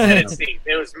 I said it, Steve.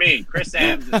 It was me. Chris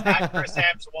Ambs. It's at Chris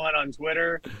Ambs1 on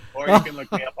Twitter, or you can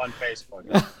look me up on Facebook.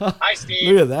 Hi, Steve.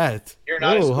 Look at that. You're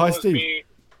not as cool hi, as Steve. me.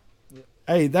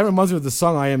 Hey, that reminds me of the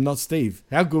song "I Am Not Steve."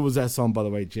 How good was that song, by the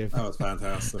way, Jeff? That was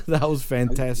fantastic. That was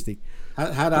fantastic.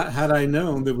 Had I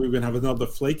known that we were going to have another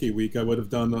flaky week, I would have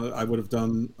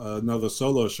done another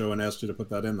solo show and asked you to put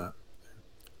that in that.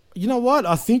 You know what?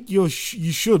 I think you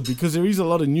should, because there is a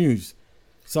lot of news.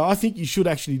 So I think you should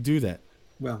actually do that.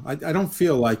 Well, I don't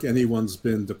feel like anyone's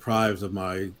been deprived of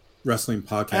my wrestling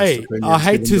podcast. Hey, I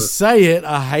hate to say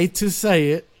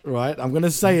it, right? I'm going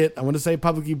to say it. I'm going to say it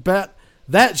publicly, but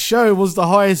that show was the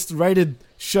highest rated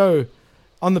show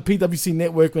on the PWC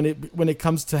network when it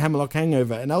comes to Hammerlock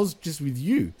Hangover, and that was just with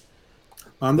you.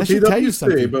 On the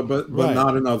PWC, but right.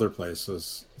 Not in other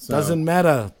places. So. Doesn't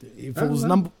matter if it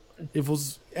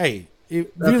was Hey,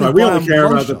 that's right. We only care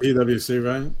about the PWC,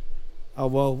 right? Oh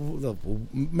well,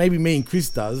 maybe me and Chris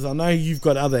does. I know you've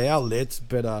got other outlets,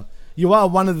 but you are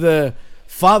one of the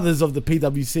fathers of the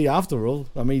PWC after all.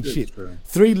 I mean, it's shit. True.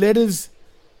 3 letters,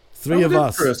 3 of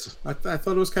us. Chris. I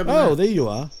thought it was Kevin. Oh, there you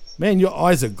are. Man, your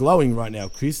eyes are glowing right now,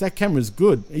 Chris. That camera's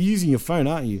good. You're using your phone,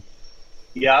 aren't you?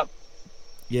 Yep.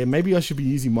 Yeah, maybe I should be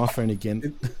using my phone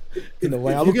again. In a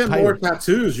way, if you get more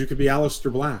tattoos, you could be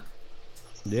Aleister Black.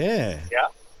 Yeah. Yeah.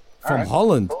 From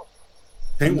Holland. Cool.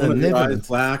 Paint one of the eyes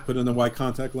black, put in a white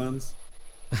contact lens.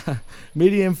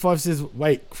 Medium 5 says,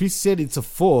 wait, Chris said it's a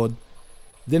Ford,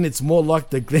 then it's more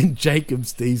like the Glenn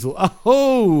Jacobs diesel.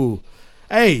 Oh,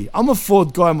 hey, I'm a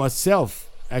Ford guy myself,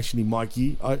 actually,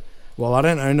 Mikey. I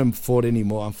don't own a Ford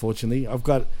anymore, unfortunately. I've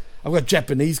got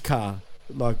Japanese car,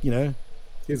 like, you know,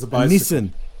 here's a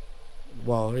Nissan.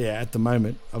 Well, yeah, at the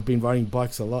moment. I've been riding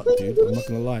bikes a lot, dude. I'm not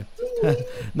going to lie.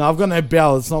 No, I've got no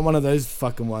bell. It's not one of those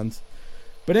fucking ones.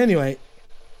 But anyway,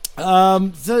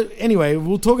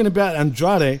 we're talking about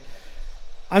Andrade.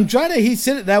 Andrade, he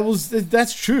said it.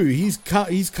 That's true. He's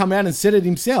come out and said it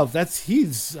himself. That's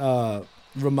his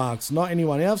remarks, not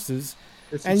anyone else's.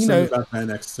 It's and you know, about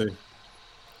NXT.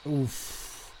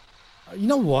 Oof. You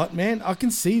know what, man? I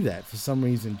can see that for some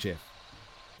reason, Jeff.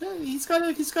 Yeah, he's got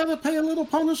to pay a little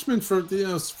punishment for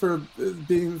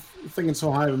being thinking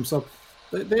so high of himself.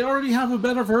 They already have a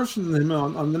better version of him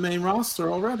on the main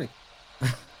roster already.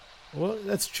 Well,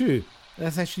 that's true.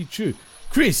 That's actually true.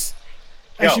 Chris,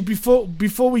 actually, before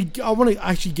I want to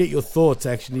actually get your thoughts,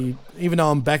 actually, even though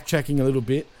I'm backtracking a little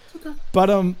bit. Okay. But,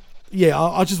 I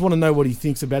just want to know what he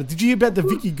thinks about it. Did you hear about the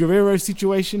Vicky Guerrero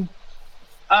situation?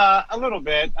 A little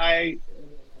bit.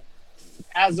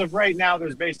 As of right now,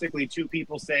 there's basically two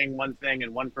people saying one thing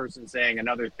and one person saying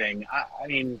another thing. I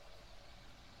mean,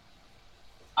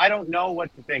 I don't know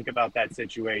what to think about that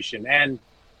situation. And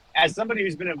as somebody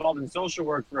who's been involved in social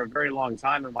work for a very long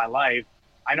time in my life,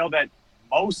 I know that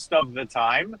most of the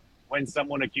time when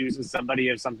someone accuses somebody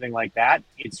of something like that,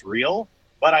 it's real.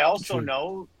 But I also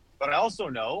know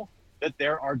that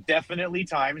there are definitely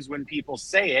times when people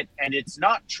say it and it's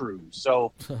not true.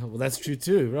 So well, that's true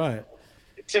too, right?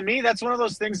 To me, that's one of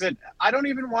those things that I don't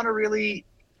even really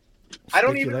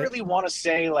want to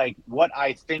say like what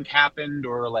I think happened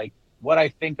or like what I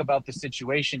think about the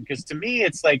situation. Because to me,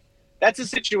 it's like, that's a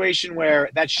situation where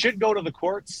that should go to the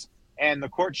courts and the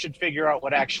court should figure out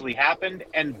what actually happened.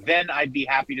 And then I'd be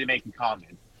happy to make a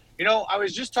comment. You know, I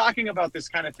was just talking about this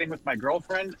kind of thing with my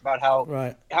girlfriend about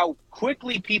how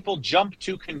quickly people jump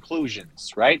to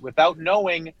conclusions, right? Without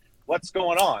knowing what's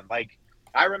going on. Like,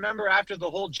 I remember after the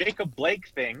whole Jacob Blake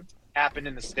thing happened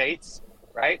in the States,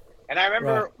 right? And I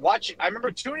remember I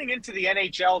remember tuning into the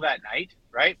NHL that night,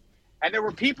 right? And there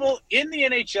were people in the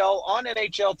NHL, on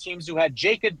NHL teams, who had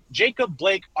Jacob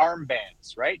Blake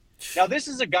armbands, right? Now, this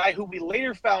is a guy who we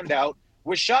later found out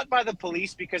was shot by the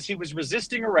police because he was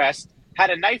resisting arrest, had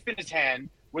a knife in his hand,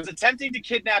 was attempting to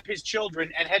kidnap his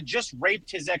children, and had just raped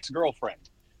his ex-girlfriend.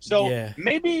 So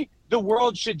maybe the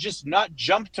world should just not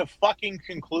jump to fucking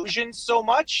conclusions so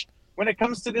much when it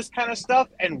comes to this kind of stuff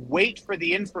and wait for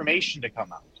the information to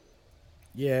come out.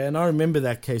 Yeah, and I remember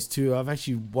that case too. I've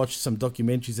actually watched some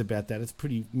documentaries about that. It's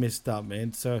pretty messed up,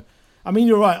 man. So, I mean,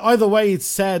 you're right. Either way, it's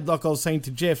sad, like I was saying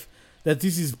to Jeff, that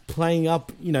this is playing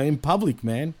up, in public,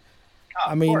 man.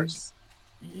 I mean,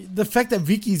 the fact that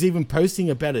Vicky's even posting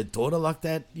about her daughter like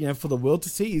that, for the world to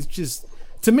see is just,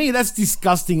 to me, that's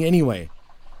disgusting anyway.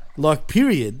 Like,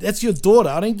 period. That's your daughter.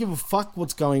 I don't give a fuck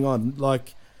what's going on.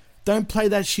 Like, don't play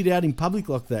that shit out in public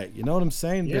like that. You know what I'm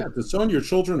saying? Yeah, disown your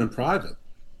children in private.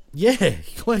 Yeah,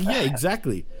 well, yeah,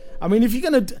 exactly. I mean, if you're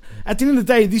going to, at the end of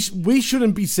the day, we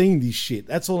shouldn't be seeing this shit.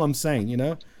 That's all I'm saying,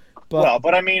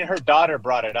 But I mean, her daughter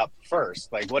brought it up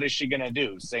first. Like, what is she going to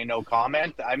do? Say no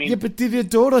comment? I mean, yeah, but did your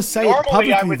daughter say it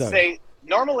publicly,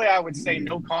 Normally, I would say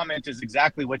no comment is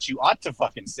exactly what you ought to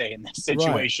fucking say in this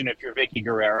situation if you're Vicky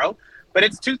Guerrero. But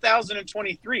it's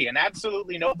 2023, and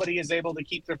absolutely nobody is able to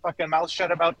keep their fucking mouth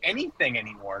shut about anything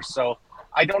anymore. So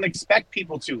I don't expect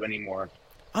people to anymore.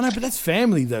 I know, but that's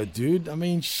family, though, dude. I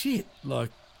mean, shit. Like,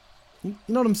 you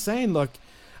know what I'm saying? Like,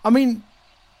 I mean,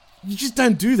 you just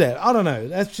don't do that. I don't know.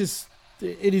 That's just,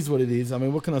 it is what it is. I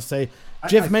mean, what can I say?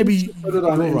 Jeff, maybe she put it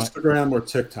on Instagram or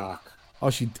TikTok.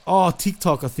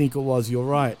 TikTok, I think it was. You're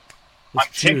right. On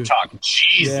TikTok,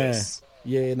 Jesus.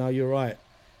 Yeah, no, you're right.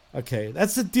 Okay,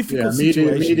 that's a difficult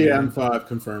situation. Media M5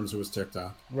 confirms it was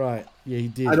TikTok. Right, yeah, he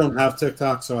did. I don't have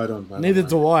TikTok, so I don't. Neither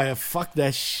do I. Fuck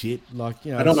that shit. Like,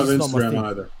 I don't have Instagram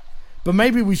either. But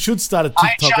maybe we should start a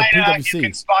TikTok at China, PWC. You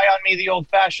can spy on me the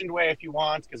old-fashioned way if you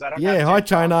want, because I don't. Yeah, hi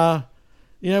China.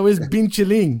 Where's Bin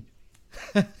Chiling?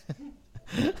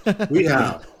 We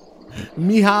have.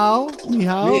 Meow.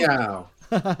 Meow.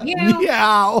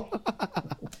 Meow.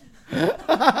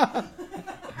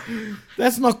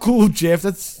 That's not cool, Jeff.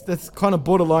 That's kind of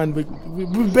borderline. We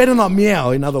better not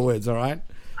meow, in other words, all right?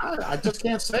 I just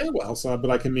can't say it well, but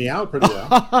I can meow pretty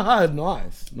well.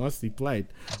 Nice. Nicely played.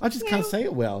 I just can't say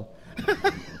it well.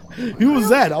 Who was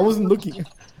that? I wasn't looking.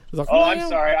 Like, I'm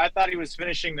sorry. I thought he was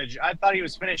finishing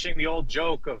the old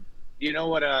joke of, you know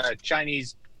what a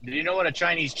Chinese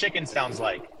chicken sounds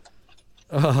like?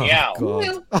 Meow.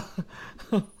 God.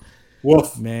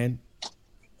 Woof. Man.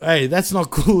 Hey, that's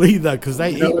not cool either, because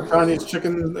they eat. What Chinese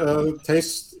chicken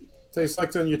tastes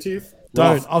like in your teeth?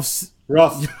 Don't.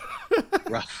 Rough.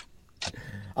 Rough.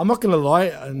 I'm not going to lie,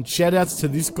 and shout outs to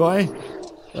this guy.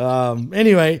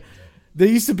 Anyway, there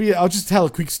used to be, I'll just tell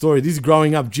a quick story. This is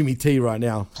growing up Jimmy T right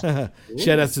now.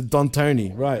 Shout outs to Don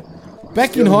Tony, right.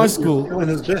 Back in high school.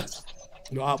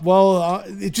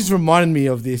 It just reminded me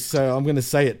of this, so I'm going to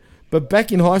say it. But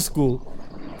back in high school,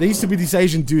 there used to be this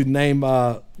Asian dude named,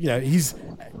 his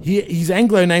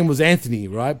Anglo name was Anthony,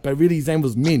 right? But really his name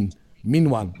was Min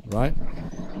Wan, right?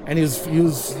 And he was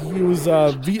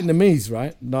Vietnamese,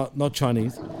 right? Not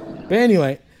Chinese. But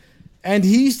anyway, and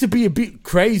he used to be a bit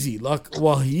crazy.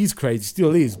 He is crazy,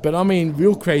 still is. But I mean,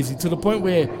 real crazy, to the point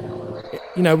where,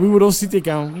 we would all sit there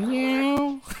going,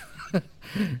 meow.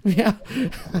 Yeah,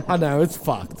 I know, it's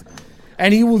fucked.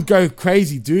 And he would go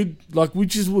crazy, dude. Like, we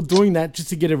just were doing that just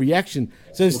to get a reaction.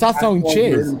 So they start throwing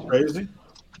chairs. Crazy?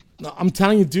 No, I'm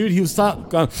telling you, dude, he'll start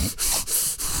going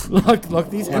like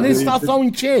this, and then start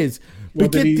throwing chairs.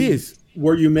 But get this.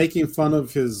 Were you making fun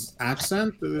of his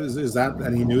accent? Is that,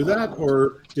 and he knew that?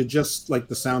 Or did just like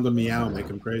the sound of meow make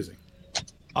him crazy?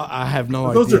 I have no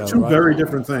idea. Those are two very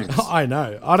different things. I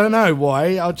know. I don't know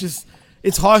why.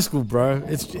 It's high school, bro.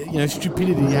 It's,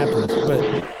 stupidity happens.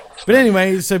 But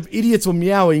anyway, so idiots were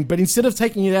meowing, but instead of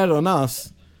taking it out on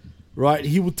us, right,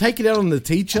 he would take it out on the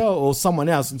teacher or someone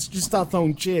else and just start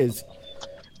throwing chairs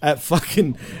at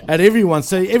everyone.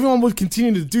 So everyone would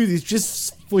continue to do this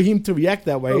just for him to react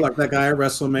that way. Like that guy at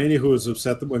WrestleMania who was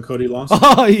upset when Cody lost.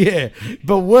 Oh, yeah.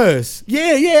 But worse.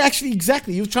 Yeah, actually,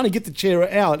 exactly. He was trying to get the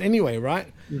chair out anyway, right?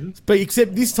 Mm-hmm. But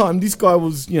except this time, this guy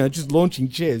was, just launching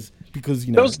chairs because,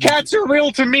 Those cats are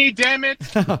real to me, damn it.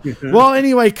 Well,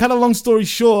 anyway, cut a long story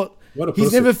short, what a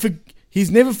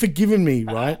he's never forgiven me,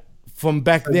 right? From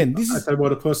back then. I said,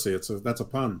 what a pussy. That's a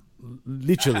pun.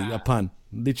 Literally a pun.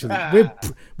 Literally.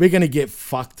 We're going to get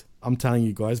fucked. I'm telling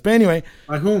you guys. But anyway.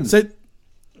 By whom? So,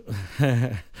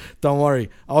 don't worry.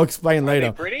 I'll explain later.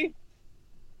 Are they pretty?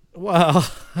 Well,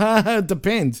 it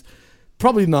depends.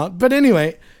 Probably not. But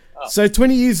anyway, so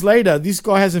 20 years later, this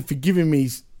guy hasn't forgiven me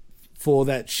for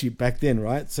that shit back then,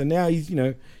 right? So now he's,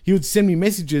 he would send me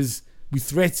messages with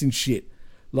threats and shit.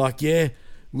 Like,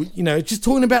 just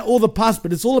talking about all the past,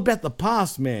 but it's all about the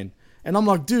past, man. And I'm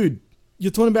like, dude,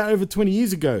 you're talking about over 20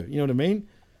 years ago. You know what I mean?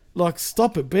 Like,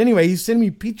 stop it. But anyway, he's sending me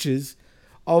pictures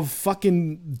of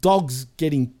fucking dogs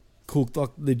getting cooked, like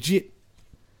legit.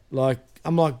 Like,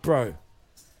 I'm like, bro,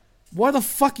 why the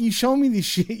fuck are you showing me this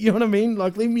shit? You know what I mean?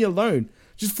 Like, leave me alone.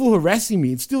 Just for harassing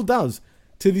me. It still does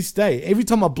to this day. Every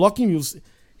time I block him,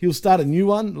 he'll start a new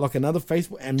one, like another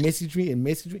Facebook, and message me. And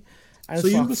so it's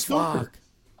you like, the stalker. fuck.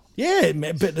 Yeah,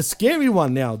 man, but the scary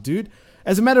one now, dude.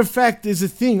 As a matter of fact, there's a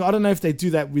thing. I don't know if they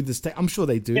do that with the state. I'm sure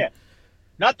they do. Yeah.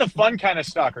 Not the fun kind of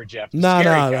stalker, Jeff.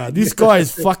 No. This guy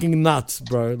is fucking nuts,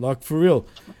 bro. Like, for real.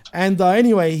 And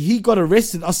anyway, he got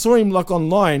arrested. I saw him, like,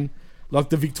 online, like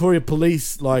the Victoria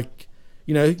Police, like,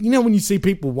 you know when you see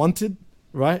people wanted,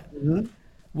 right? Mm-hmm.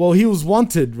 Well, he was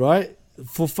wanted, right,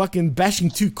 for fucking bashing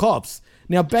 2 cops.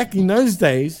 Now, back in those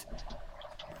days,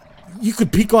 you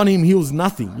could pick on him, he was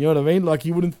nothing. You know what I mean? Like,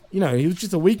 he wouldn't, he was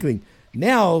just a weakling.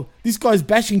 Now, this guy's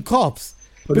bashing cops.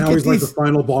 But now he's like the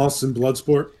final boss in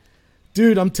Bloodsport.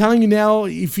 Dude, I'm telling you now,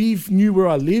 if he knew where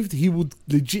I lived, he would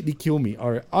legitimately kill me.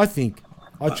 I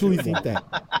truly think that.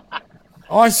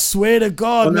 I swear to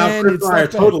God, well, now man. Chris it's and I are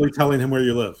like totally telling him where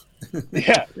you live.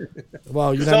 Yeah.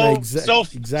 Well, you don't know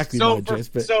exactly my address.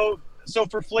 But so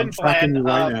for Flynn I'm tracking you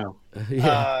right now.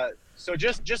 Yeah. So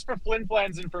just for Flynn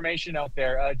Flan's information out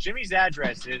there, Jimmy's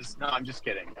address is... No, I'm just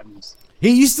kidding. He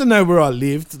used to know where I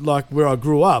lived, like where I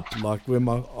grew up, like where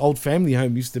my old family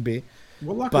home used to be.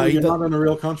 Well, luckily you're not in a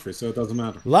real country, so it doesn't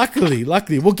matter. Luckily.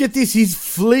 Well, get this, he's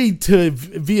fled to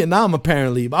Vietnam,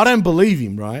 apparently. I don't believe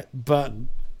him, right? But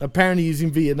apparently he's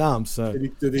in Vietnam, so...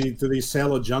 Did he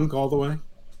sail a junk all the way?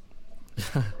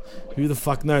 Who the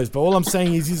fuck knows? But all I'm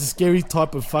saying is he's a scary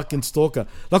type of fucking stalker.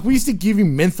 Like, we used to give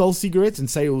him menthol cigarettes and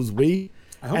say it was weed.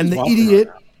 And the idiot...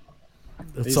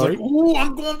 He's Sorry? like, ooh,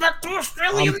 I'm going back to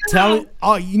Australia now.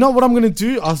 Oh, you know what I'm going to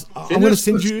do? I'm going to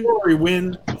send you... Story,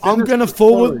 Win. I'm going to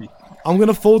forward... I'm going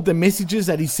to forward the messages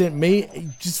that he sent me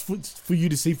just for you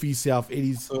to see for yourself. It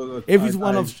is every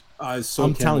one of... I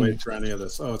can't wait for any of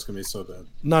this. Oh, it's going to be so good.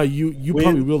 No, you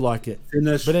probably will like it.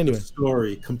 But anyway, the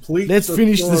story. Let's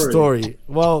finish the story.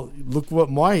 Well, look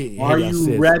what my... Are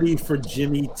you ready for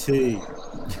Jimmy T?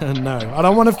 No, I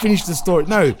don't want to finish the story.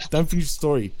 No, don't finish the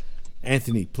story.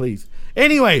 Anthony, please.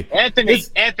 Anyway.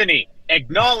 Anthony,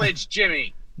 acknowledge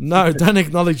Jimmy. No, don't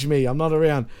acknowledge me. I'm not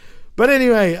around. But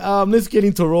anyway, let's get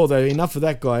into Raw, though. Enough of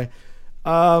that guy.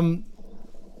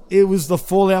 It was the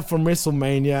fallout from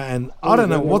WrestleMania, and I don't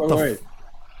know what the...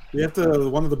 We have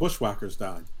one of the Bushwhackers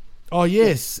died. Oh,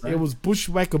 yes. Right? It was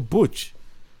Bushwhacker Butch,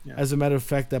 yeah. As a matter of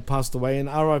fact, that passed away. And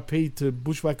RIP to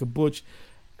Bushwhacker Butch.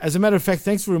 As a matter of fact,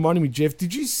 thanks for reminding me, Jeff.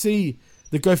 Did you see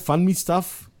the GoFundMe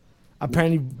stuff?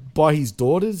 Apparently by his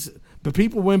daughters. But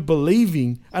people weren't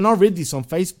believing, and I read this on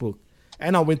Facebook,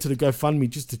 and I went to the GoFundMe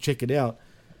just to check it out.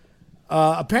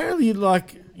 Apparently,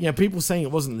 people saying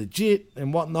it wasn't legit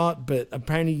and whatnot, but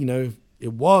apparently,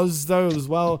 it was, though, as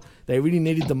well. They really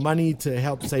needed the money to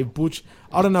help save Butch.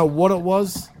 I don't know what it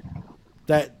was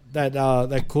that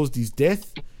caused his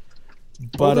death,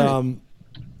 but how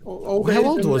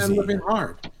old was he? Living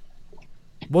hard.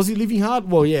 Was he living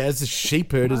hard? Well, yeah, as the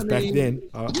sheep herders back then.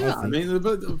 I mean,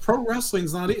 but pro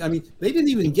wrestling's not. I mean, they didn't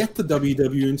even get the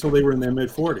WWE until they were in their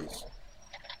mid-40s.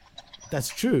 That's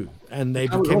true, and they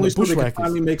became the bushwhackers. They could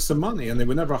bushwhackers. make some money, and they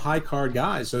were never high card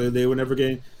guys, so they were never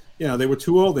getting. They were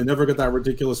too old. They never got that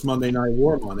ridiculous Monday Night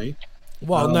War money.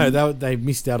 Well, no, they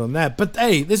missed out on that. But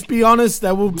hey, let's be honest,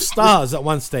 they were stars at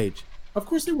one stage. Of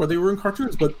course they were. They were in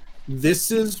cartoons, but this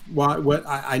is what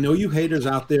I know you haters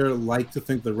out there like to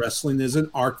think that wrestling is an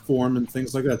art form and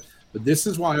things like that. But this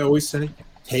is why I always say,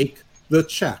 take the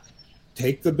check.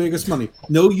 Take the biggest money.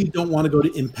 No, you don't want to go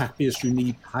to Impact because you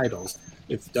need titles.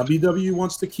 If WWE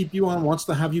wants to keep you on, wants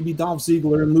to have you be Dolph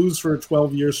Ziggler and lose for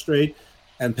 12 years straight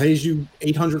and pays you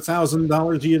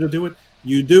 $800,000 a year to do it,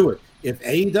 you do it. If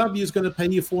AEW is going to pay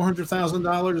you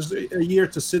 $400,000 a year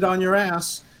to sit on your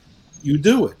ass, you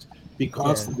do it.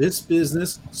 Because this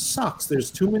business sucks.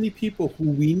 There's too many people who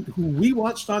we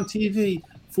watched on TV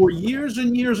for years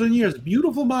and years and years.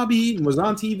 Beautiful Bobby Eaton was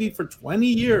on TV for 20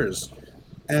 years,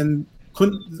 and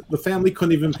the family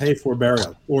couldn't even pay for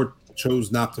burial or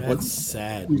chose not to put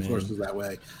resources that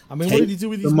way. I mean, what did he do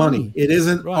with his money? It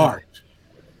isn't art,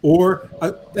 or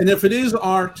and if it is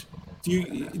art,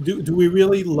 do we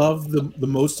really love the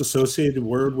most associated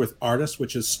word with artists,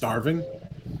 which is starving?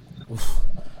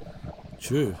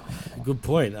 True. Good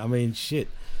point. I mean, shit.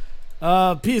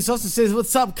 Pierce also says,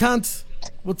 "What's up, cunt?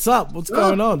 What's up? What's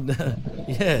going on?"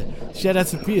 Yeah. Shout out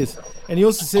to Pierce. And he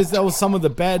also says that was some of the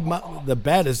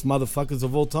baddest motherfuckers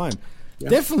of all time. Yeah.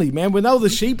 Definitely, man. When they were the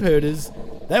sheep herders,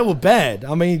 they were bad.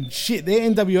 I mean, shit. Their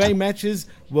NWA matches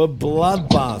were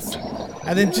bloodbaths.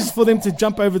 And then just for them to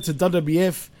jump over to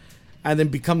WWF and then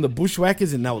become the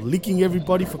bushwhackers and they were licking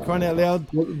everybody for crying out loud.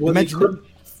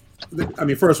 I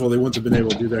mean, first of all, they wouldn't have been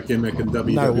able to do that gimmick in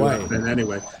WWF then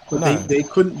anyway. But they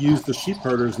couldn't use the sheep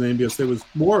herders name because there was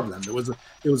more of them. There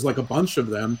was like a bunch of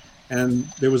them, and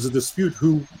there was a dispute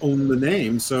who owned the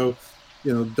name. So,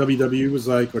 WWE was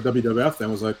like, or WWF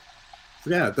then was like,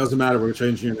 yeah, it doesn't matter. We're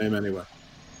changing your name anyway.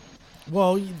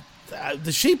 Well,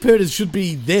 the sheep herders should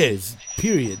be theirs.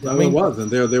 Period. Well, it was, and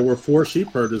there were 4 sheep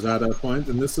herders at that point,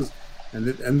 and this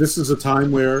is a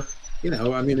time where.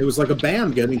 I mean, it was like a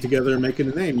band getting together and making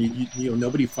a name.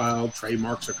 Nobody filed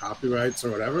trademarks or copyrights or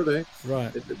whatever.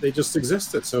 They just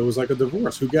existed. So it was like a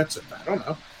divorce. Who gets it? I don't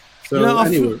know. So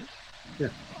anyway,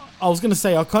 I was going to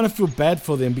say, I kind of feel bad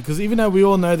for them because even though we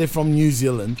all know they're from New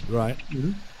Zealand, right?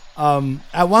 Mm-hmm.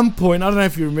 At one point, I don't know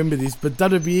if you remember this, but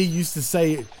WWE used to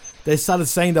say, they started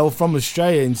saying they were from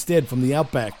Australia instead, from the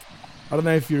Outback. I don't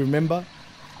know if you remember.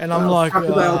 And I'm like...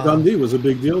 Crocodile Dundee was a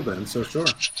big deal then, so sure.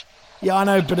 Yeah, I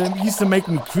know, but it used to make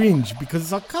me cringe because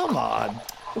it's like, come on.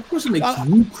 Of course it makes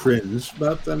you cringe,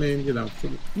 but I mean,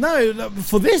 No,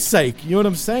 for their sake, you know what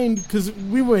I'm saying? Because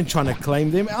we weren't trying to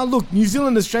claim them. Look, New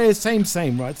Zealand, Australia,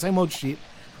 same, right? Same old shit.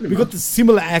 We got the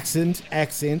similar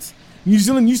accents. New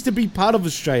Zealand used to be part of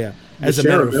Australia, as a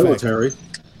matter of military.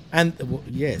 fact. And,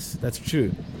 yes, that's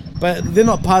true. But they're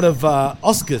not part of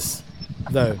AUKUS,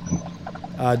 though,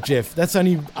 Jeff. That's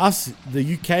only us,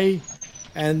 the UK...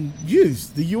 and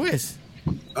the US.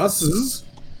 Us's?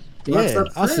 Yeah,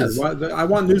 us's. I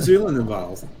want New Zealand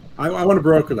involved. I want to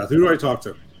broker that. Who do I talk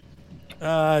to?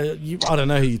 I don't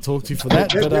know who you talk to for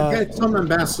that. Get some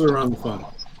ambassador on the phone.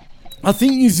 I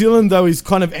think New Zealand, though, is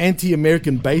kind of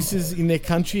anti-American bases in their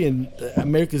country, and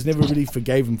America's never really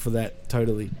forgave them for that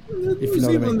totally. If you know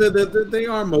what I mean. They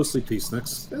are mostly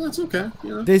peaceniks. That's okay.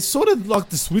 They're sort of like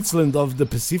the Switzerland of the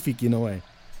Pacific in a way.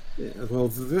 Yeah, well,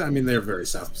 I mean, they're very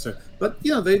South Pacific, but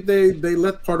they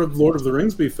let part of Lord of the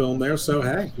Rings be filmed there. So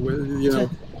hey,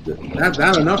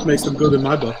 that enough makes them good in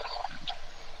my book.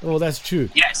 Well, that's true.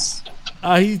 Yes.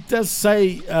 He does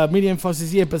say, Medium Fox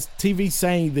says, yeah, but TV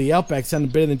saying the Outback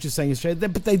sounded better than just saying Australia.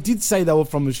 But they did say they were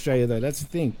from Australia, though. That's the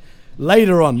thing.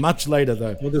 Later on, much later,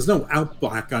 though. Well, there's no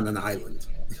Outback on an island.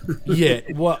 Yeah,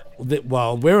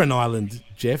 well, we're an island,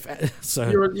 Jeff. So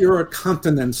you're a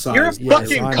continent size. You're a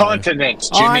fucking continent,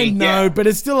 Jimmy. I know, but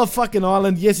it's still a fucking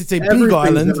island. Yes, it's a big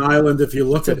island. An island if you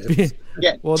look at it.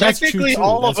 Yeah, well, technically,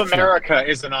 all of America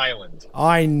is an island.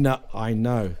 I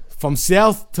know. From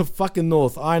south to fucking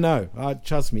north, I know.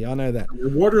 Trust me, I know that. The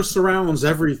water surrounds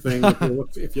everything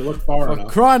if you look far enough.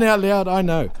 Crying out loud, I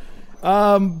know.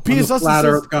 Pierce also flat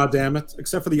Earth, goddammit,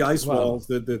 except for the ice walls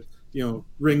that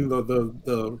ring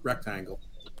the rectangle.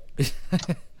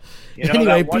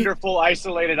 That wonderful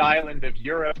isolated island of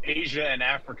Europe, Asia, and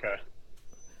Africa.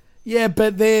 Yeah,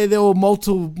 but there were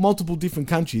multiple different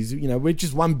countries. We're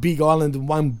just one big island and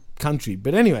one country.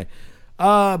 But anyway,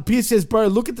 Pierce says, bro,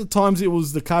 look at the times it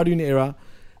was the cartoon era.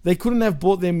 They couldn't have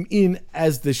brought them in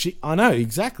as the I know,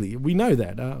 exactly. We know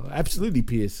that. Absolutely,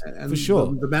 Pierce. And for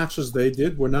sure. The matches they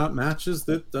did were not matches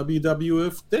that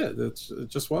WWF did. It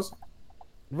just wasn't.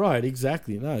 Right,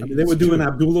 exactly. No, I mean, they were doing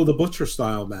Abdullah the Butcher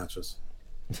style matches.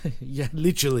 Yeah,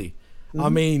 literally. I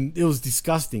mean, it was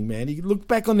disgusting, man. You look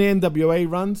back on the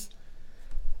NWA runs.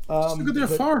 Just look at their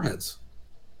foreheads.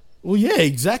 Well, yeah,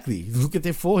 exactly. Look at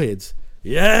their foreheads.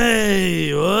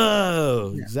 Yay!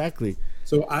 Whoa! Yeah. Exactly.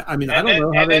 So I mean, I don't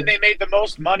know how then they made the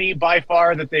most money by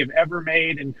far that they've ever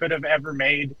made and could have ever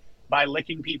made by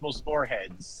licking people's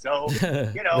foreheads. So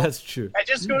that's true. That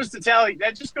just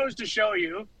goes to show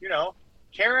you,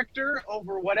 character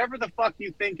over whatever the fuck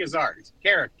you think is art.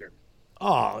 Character.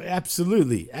 Oh,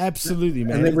 absolutely,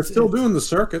 man. And they were still doing the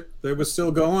circuit. They were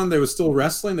still going. They were still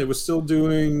wrestling. They were still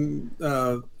doing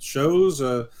shows,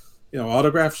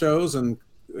 autograph shows and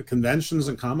conventions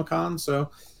and Comic-Con.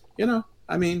 So,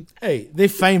 I mean, hey, they're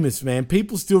famous, man.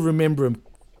 People still remember them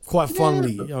quite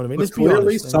fondly. You know what I mean? But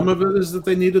clearly, some of it is that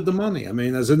they needed the money. I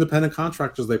mean, as independent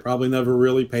contractors, they probably never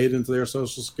really paid into their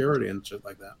Social Security and shit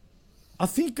like that. I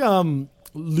think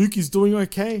Luke is doing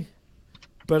okay,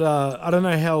 but I don't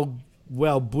know how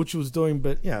well Butch was doing.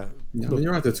 But yeah, I mean,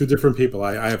 you're right. They're two different people.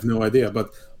 I have no idea.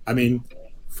 But I mean,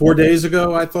 4 days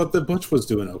ago, I thought that Butch was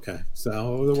doing okay.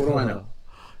 So what do I know?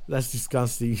 That's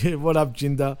disgusting. What up,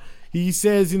 Jinder? He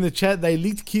says in the chat they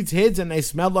licked kids' heads and they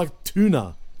smelled like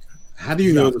tuna. How do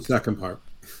you know the second part?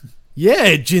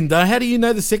 Yeah, Jinder. How do you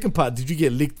know the second part? Did you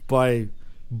get licked by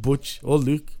Butch or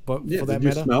Luke? For that matter,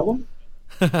 you smell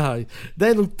them?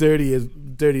 They look dirty as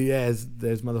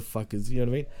those motherfuckers. You know what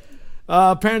I mean?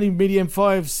 Apparently, Medium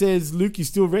 5 says Luke is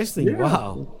still wrestling. Yeah,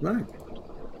 wow, right.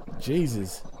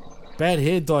 Jesus, bad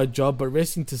hair dye job, but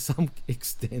wrestling to some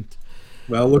extent.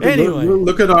 Well, look at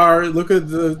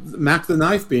the Mac the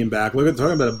Knife being back. Look at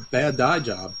talking about a bad dye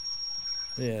job.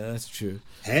 Yeah, that's true.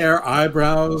 Hair,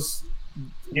 eyebrows.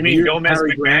 You mean Gomez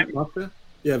McMahon?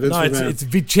 Yeah, Vince McMahon. It's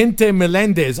Vicente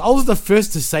Melendez. I was the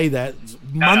first to say that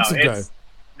months ago.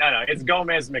 It's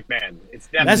Gomez McMahon. It's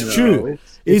definitely that's true.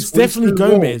 It's definitely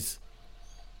Gomez.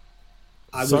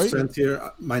 I was sent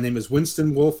here. My name is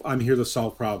Winston Wolf. I'm here to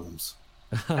solve problems.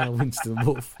 Winston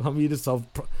Wolf. I'm here to solve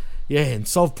and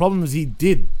solve problems he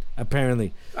did,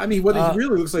 apparently. I mean, what he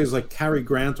really looks like is like Cary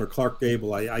Grant or Clark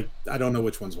Gable. I don't know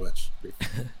which one's which.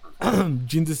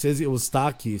 Jinder says it was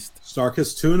Starkist.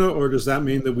 Starkist tuna, or does that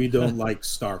mean that we don't like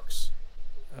Starks?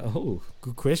 Oh,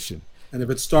 good question. And if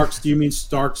it's Starks, do you mean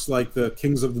Starks like the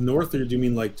Kings of the North, or do you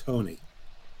mean like Tony?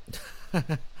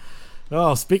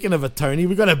 Oh, speaking of a Tony,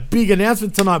 we got a big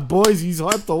announcement tonight, boys. He's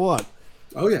hyped or what?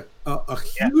 Oh, yeah. A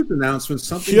huge announcement,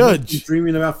 something you've been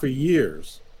dreaming about for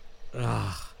years.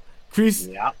 Chris,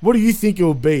 what do you think it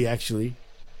will be, actually?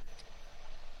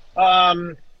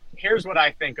 Here's what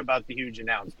I think about the huge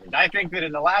announcement. I think that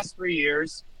in the last 3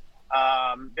 years,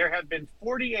 there have been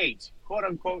 48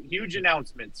 quote-unquote huge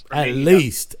announcements. At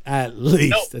least, at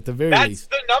the very least.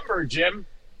 That's the number, Jim.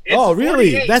 It's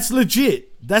really? 48. That's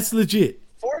legit.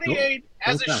 48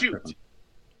 as a shoot.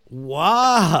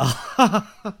 Wow.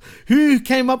 Who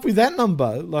came up with that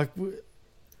number?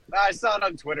 I saw it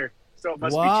on Twitter, so it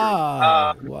must be true.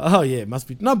 Wow, yeah, it must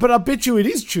be. No, but I bet you it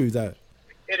is true, though.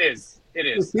 It is.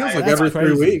 It feels like every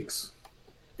 3 weeks.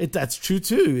 That's true,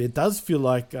 too. It does feel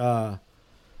like,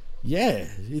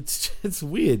 it's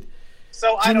weird.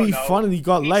 So I don't know. Finally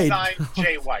got laid. Signed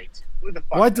Jay White. Who the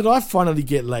fuck? Why did I finally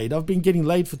get laid? I've been getting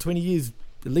laid for 20 years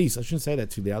at least. I shouldn't say that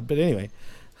too loud, but anyway.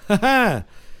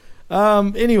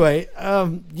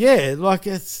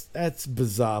 That's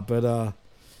bizarre, but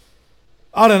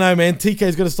I don't know, man.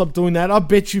 TK's got to stop doing that. I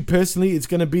bet you personally it's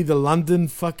going to be the London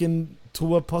fucking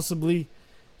tour, possibly.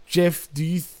 Jeff,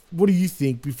 what do you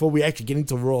think before we actually get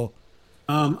into Raw?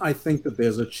 I think that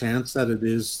there's a chance that it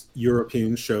is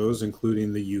European shows,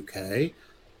 including the UK.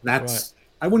 That's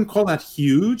I wouldn't call that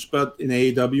huge, but in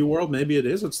AEW world, maybe it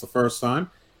is. It's the first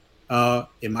time.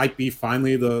 It might be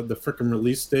finally the freaking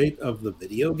release date of the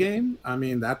video game. I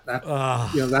mean that's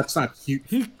not huge.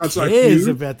 Who cares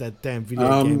about that damn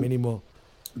video game anymore?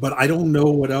 But I don't know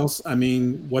what else. I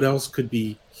mean, what else could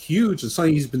be huge? It's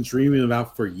something he's been dreaming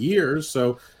about for years.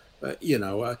 So,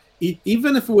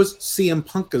 even if it was CM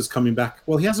Punk is coming back,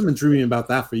 well, he hasn't been dreaming about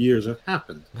that for years. It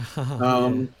happened.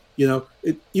 Even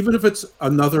if it's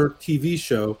another TV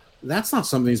show, that's not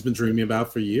something he's been dreaming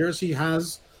about for years. He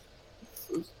has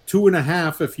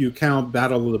 2.5 if you count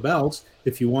Battle of the Belts.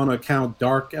 If you want to count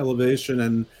Dark Elevation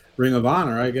and Ring of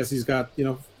Honor, I guess he's got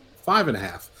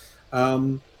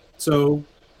 5.5. So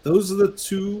those are the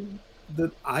two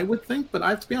that I would think. But I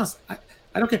have to be honest, I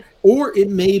don't care. Or it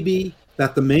may be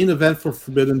that the main event for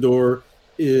Forbidden Door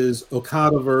is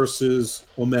Okada versus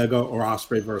Omega or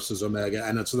Ospreay versus Omega,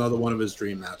 and it's another one of his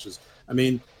dream matches. I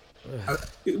mean,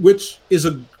 which is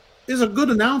a good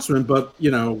announcement, but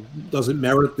does it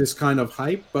merit this kind of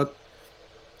hype? But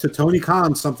to Tony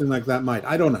Khan, something like that might.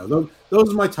 I don't know.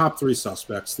 Those are my top three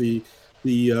suspects: the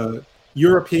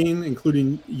European,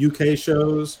 including UK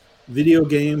shows, video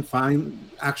game,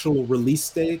 actual release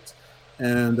date,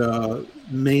 and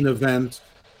main event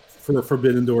for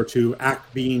Forbidden Door 2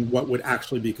 being what would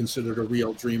actually be considered a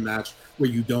real dream match where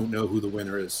you don't know who the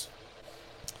winner is.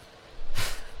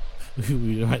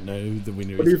 We don't know who the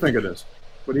winner is. What do you think of this?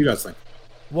 What do you guys think?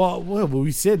 Well,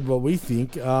 we said what we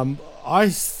think. I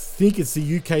think it's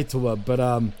the UK tour, but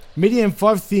Media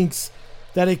M5 thinks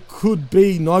that it could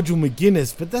be Nigel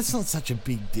McGuinness, but that's not such a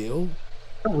big deal.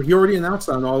 No, he already announced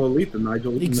on All Elite that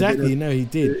Nigel. Exactly, no, he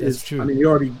did. That's true. I mean, he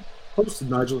already posted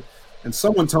Nigel, and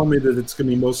someone told me that it's going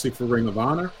to be mostly for Ring of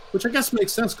Honor, which I guess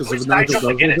makes sense because if Nigel does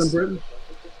live in Britain.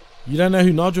 You don't know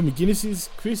who Nigel McGuinness is,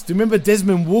 Chris? Do you remember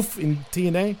Desmond Wolfe in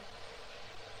TNA?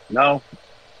 No.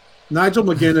 Nigel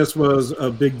McGuinness was a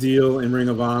big deal in Ring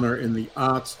of Honor in the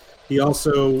aughts. He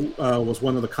also was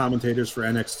one of the commentators for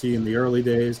NXT in the early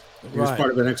days. He was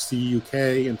part of NXT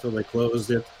UK until they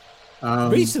closed it.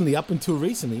 Recently, up until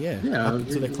recently, yeah. Yeah, up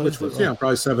until they closed which was, it,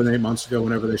 probably 7-8 months ago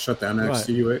whenever they shut down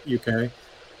NXT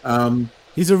UK.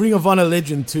 He's a Ring of Honor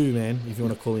legend too, man, if you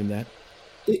want to call him that.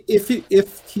 If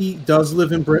he does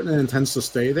live in Britain and intends to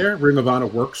stay there, Ring of Honor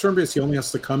works for him because he only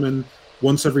has to come in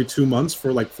once every 2 months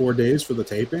for like 4 days for the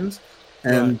tapings,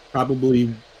 and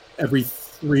probably every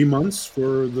 3 months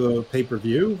for the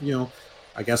pay-per-view.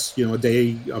 I guess a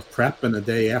day of prep and a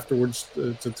day afterwards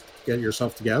to get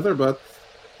yourself together, but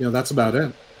that's about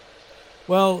it.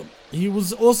 Well,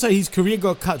 his career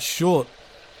got cut short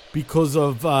because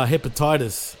of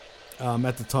hepatitis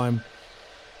at the time,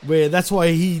 where that's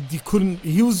why he couldn't.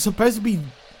 He was supposed to be in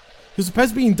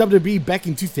WWE back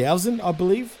in 2000, I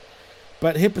believe.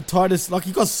 But hepatitis,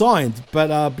 he got signed,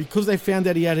 but because they found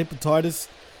out he had hepatitis,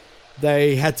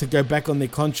 they had to go back on their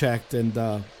contract, and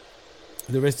the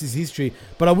rest is history.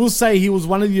 But I will say he was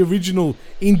one of the original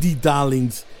indie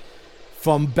darlings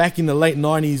from back in the late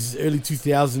 90s, early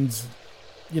 2000s,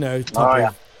 type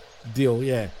of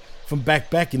deal, from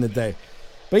back in the day.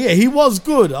 But yeah, he was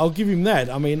good. I'll give him that.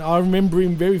 I mean, I remember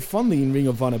him very fondly in Ring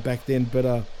of Honor back then,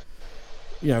 but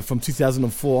from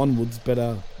 2004 onwards,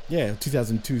 but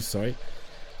 2002, sorry.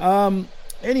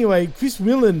 Anyway, Chris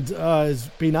Willand has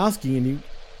been asking, and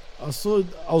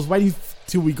I was waiting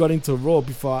till we got into Raw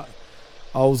before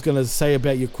I was going to say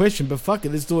about your question, but fuck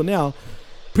it, let's do it now.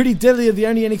 Pretty Deadly are the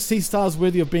only NXT stars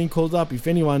worthy of being called up. If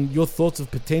anyone, your thoughts of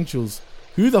potentials.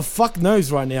 Who the fuck knows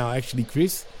right now, actually,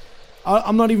 Chris?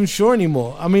 I'm not even sure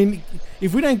anymore. I mean,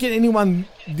 if we don't get anyone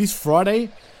this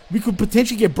Friday, we could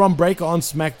potentially get Bron Breakker on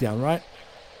SmackDown, right?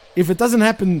 If it doesn't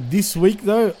happen this week,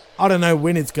 though, I don't know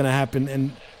when it's going to happen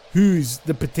and who's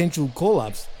the potential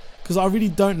call-ups. Because I really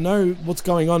don't know what's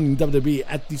going on in WWE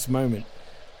at this moment.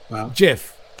 Wow.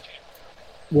 Jeff.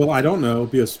 Well, I don't know,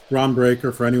 because Bron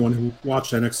Breakker, for anyone who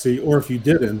watched NXT, or if you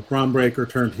didn't, Bron Breakker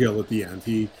turned heel at the end.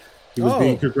 He was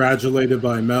being congratulated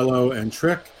by Mello and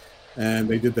Trick, and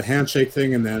they did the handshake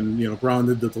thing, and then, Bron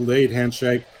did the delayed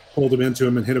handshake, pulled him into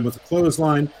him and hit him with a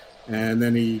clothesline, and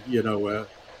then he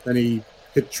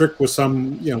hit Trick with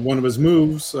one of his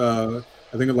moves, I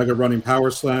think like a running power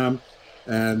slam,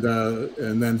 and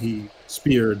then he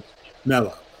speared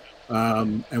Mello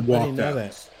and walked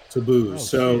out to booze.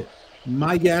 Shit.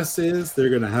 My guess is they're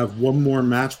going to have one more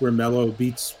match where Mello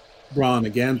beats Braun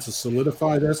again to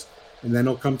solidify this, and then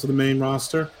he'll come to the main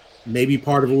roster. Maybe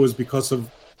part of it was because of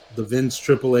the Vince,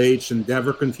 Triple H,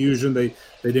 Endeavor confusion. They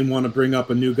didn't want to bring up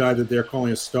a new guy that they're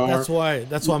calling a star. That's why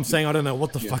I'm saying I don't know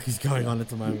what the fuck is going on at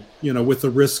the moment. With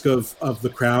the risk of the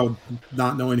crowd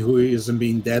not knowing who he is and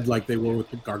being dead like they were with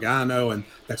Gargano and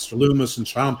Dexter Lumis and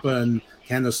Ciampa and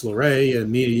Candice LeRae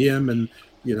and Mia Yim, and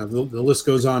the list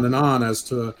goes on and on as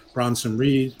to Bronson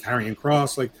Reed, Karrion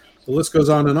Kross. Like, the list goes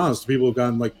on and on as to people who've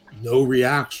gotten no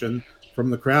reaction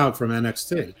from the crowd from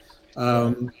NXT.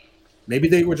 Maybe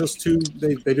they were just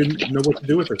they didn't know what to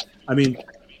do with it. I mean,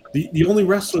 the only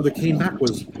wrestler that came back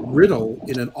was Riddle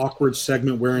in an awkward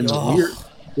segment wearing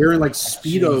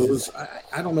Speedos.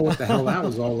 I don't know what the hell that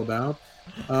was all about.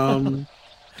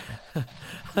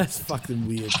 That's fucking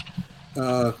weird.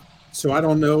 So I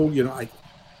don't know.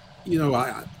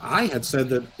 I had said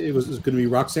that it was going to be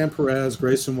Roxanne Perez,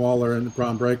 Grayson Waller, and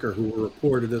Bron Breakker who were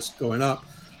reported as going up.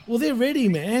 Well, they're ready,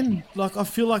 man. Like, I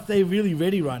feel like they're really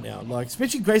ready right now. Like,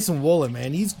 especially Grayson Waller,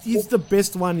 man. He's the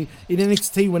best one in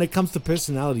NXT when it comes to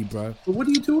personality, bro. But what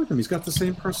do you do with him? He's got the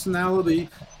same personality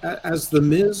as The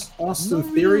Miz, Austin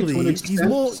Theory, to an extent, He's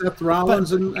more, Seth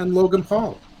Rollins, and Logan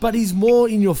Paul. But he's more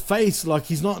in your face. Like,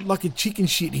 he's not like a chicken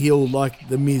shit heel like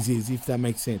The Miz is, if that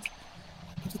makes sense.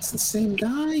 But it's the same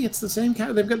guy. It's the same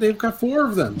guy. They've got 4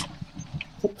 of them.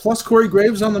 Plus Corey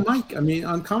Graves on the mic. I mean,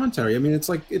 on commentary. I mean, it's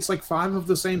like 5 of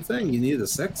the same thing. You need a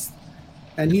 6th,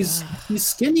 and he's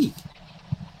skinny.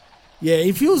 Yeah,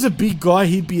 if he was a big guy,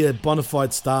 he'd be a bona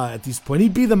fide star at this point.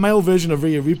 He'd be the male version of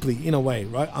Rhea Ripley in a way,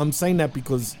 right? I'm saying that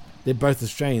because they're both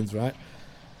Australians, right?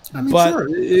 I mean, sure.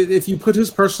 If you put his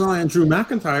personality on Drew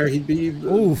McIntyre, he'd be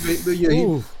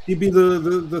he'd be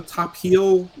the top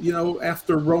heel,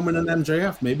 after Roman and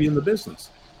MJF, maybe in the business.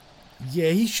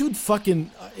 Yeah, he should fucking.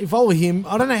 If I were him,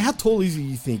 I don't know, how tall is he?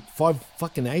 You think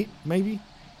 5'8", maybe?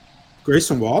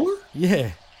 Grayson Waller? Yeah.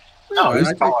 No,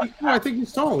 I think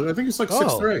he's tall. I think he's like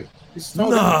 6'3". He's tall.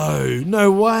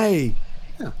 No way.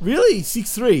 Yeah. Really,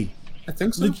 6'3"? I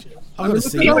think so.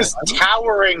 He was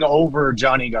towering over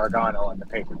Johnny Gargano on the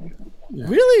pay-per-view. Yeah.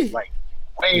 Really? Like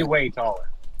way taller.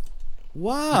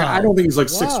 Wow. I don't think he's like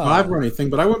 6'5" or anything,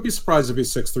 but I wouldn't be surprised if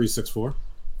he's 6'3", 6'4".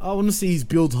 I want to see his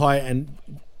build height and.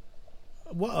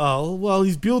 Well,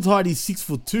 his build height is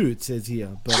 6'2", it says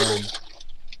here, but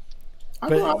I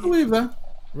believe that.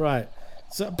 Right.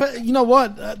 So, but you know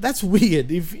what? That's weird.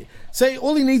 If say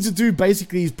all he needs to do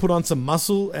basically is put on some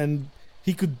muscle, and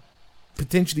he could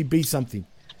potentially be something.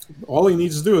 All he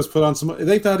needs to do is put on some. It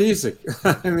ain't that easy.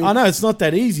 I know it's not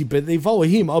that easy, but if I were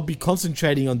him, I'll be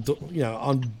concentrating on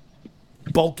on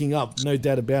bulking up, no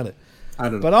doubt about it. I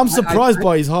don't know. But I'm surprised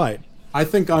by his height. I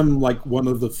think I'm like one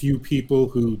of the few people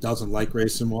who doesn't like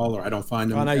Grayson Waller. I don't find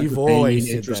him you've always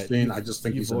interesting. I just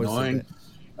think he's annoying.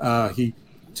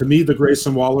 To me, the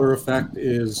Grayson Waller effect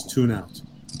is tune out.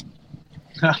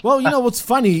 Well, you know what's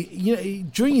funny?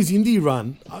 During his indie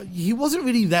run, he wasn't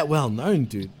really that well known,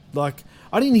 dude. Like,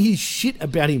 I didn't hear shit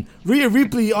about him. Rhea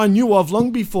Ripley, I knew of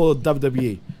long before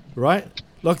WWE, right?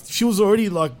 Like, she was already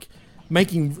like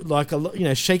making like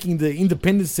shaking the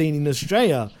independent scene in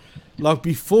Australia. Like,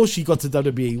 before she got to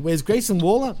WWE. Whereas Grayson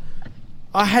Waller,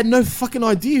 I had no fucking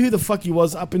idea who the fuck he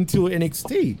was up until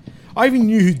NXT. I even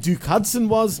knew who Duke Hudson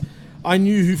was. I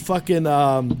knew who fucking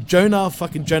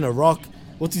Jonah Rock.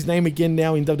 What's his name again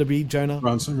now in WWE, Jonah?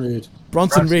 Bronson Reed.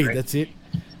 Bronson Reed, that's it.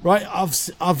 Right,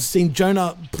 I've seen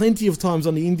Jonah plenty of times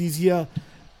on the indies here.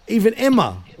 Even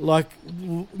Emma,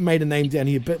 made a name down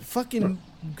here. But fucking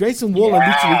Grayson Waller,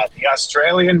 literally, the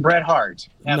Australian Bret Hart.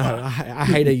 Emma. No, I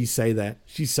hate how you say that.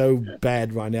 She's so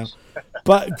bad right now.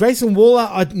 But Grayson Waller,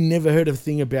 I'd never heard a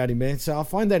thing about him, man. So I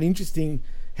find that interesting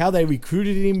how they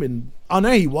recruited him. And I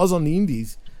know he was on the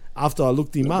indies after I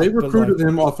looked him up. They recruited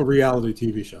him off a reality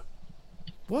TV show.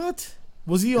 What?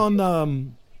 Was he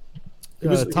on... He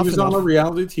was on a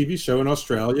reality TV show in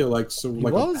Australia, a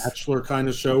Bachelor kind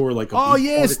of show, or like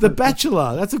The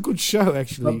Bachelor. That's a good show,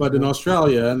 actually. But in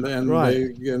Australia, and right.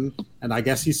 and I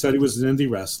guess he said he was an indie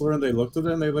wrestler, and they looked at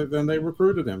it, and then they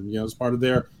recruited him, as part of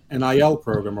their NIL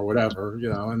program or whatever,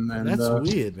 and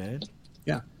that's weird, man.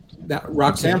 Yeah. Now,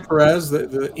 Roxanne Perez,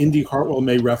 the Indy Hartwell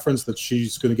may reference that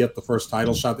she's going to get the first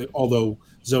title shot, although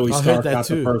Zoe Stark got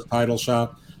the first title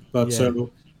shot, but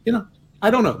I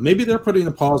don't know. Maybe they're putting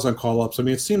a pause on call-ups. I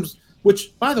mean, it seems,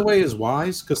 which, by the way, is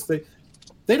wise, because they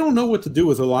don't know what to do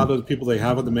with a lot of the people they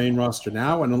have on the main roster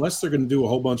now, and unless they're going to do a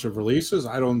whole bunch of releases,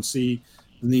 I don't see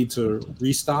the need to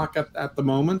restock at the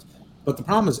moment. But the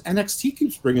problem is NXT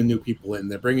keeps bringing new people in.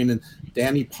 They're bringing in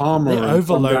Danny Palmer, and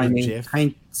some guy named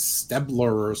Hank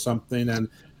Stebler or something, and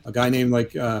a guy named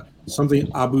something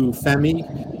Abu Femi.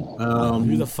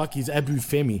 Who the fuck is Abu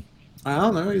Femi? I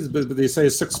don't know. But they say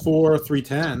 6'4",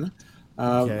 310.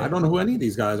 I don't know who any of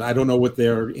these guys. I don't know what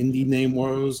their indie name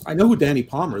was. I know who Danny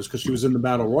Palmer is because she was in the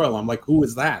Battle Royal. I'm like, who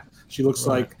is that? She looks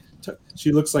like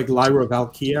Lyra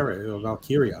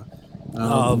Valkyria.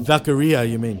 Valkyria,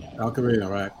 you mean? Valkyria,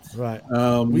 right? Right.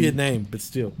 Weird name, but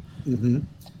still. Mm-hmm.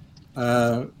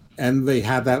 And they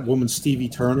had that woman Stevie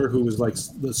Turner, who was like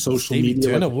the social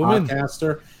media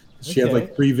podcaster. She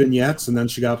had 3 vignettes, and then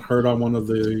she got hurt on one of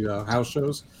the house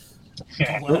shows.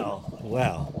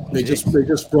 Wow. They just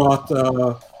brought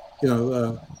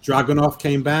Dragunov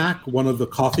came back, one of the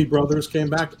Coffee brothers came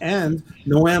back, and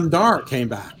Noam Dar came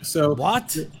back. So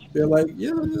what? They're like,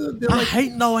 I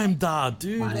hate Noam Dar,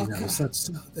 dude. I know.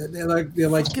 They're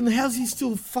like fucking, how's he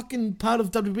still fucking part of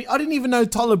WWE? I didn't even know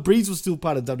Tyler Breeze was still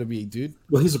part of WWE, dude.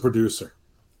 Well, he's a producer.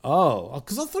 Oh,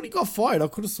 because I thought he got fired. I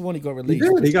could have sworn he got released.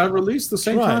 He got released the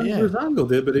same time Rizando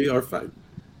did, but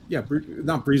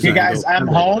not breeze. Hey guys, I'm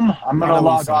home. I'm gonna Not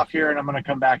log Lisa. off here and I'm gonna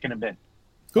come back in a bit.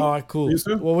 Cool. All right, cool.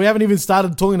 Well, we haven't even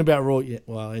started talking about Raw yet.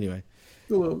 Well, anyway.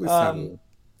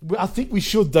 I think we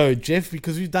should though, Jeff,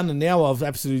 because we've done an hour of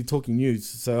absolutely talking news.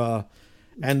 So,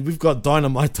 and we've got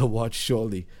Dynamite to watch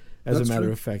shortly, as That's a matter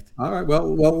true. of fact. All right.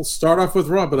 Well, we'll start off with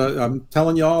Raw, but I'm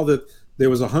telling you all that there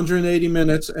was 180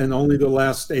 minutes and only the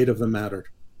last 8 of them mattered.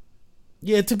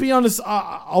 Yeah, to be honest,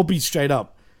 I'll be straight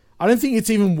up. I don't think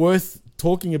it's even worth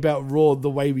talking about Raw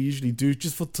the way we usually do,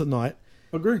 just for tonight.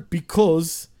 Agree.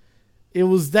 Because it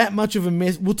was that much of a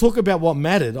mess. We'll talk about what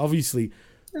mattered, obviously.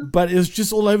 Yeah. But it was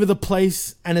just all over the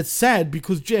place. And it's sad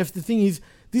because, Jeff, the thing is,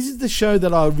 this is the show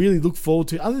that I really look forward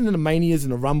to. Other than the Manias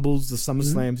and the Rumbles, the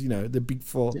SummerSlams, you know, the Big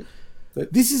Four. Yeah.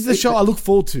 This is the show I look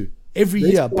forward to every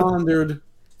year. They squandered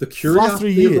the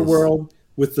curiosity of the world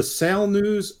with the sale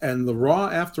news and the Raw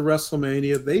after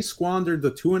WrestleMania. They squandered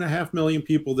the 2.5 million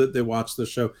people that they watched the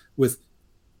show with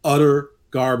utter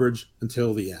garbage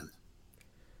until the end.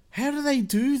 How do they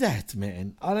do that,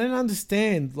 man? I don't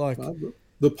understand. Like,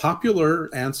 the popular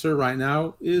answer right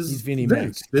now is Vinny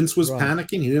Vince. Mac. Vince was Right.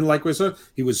 panicking. He didn't like what he saw.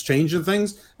 He was changing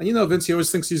things. And you know, Vince, he always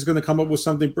thinks he's going to come up with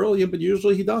something brilliant, but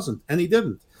usually he doesn't. And he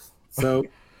didn't. So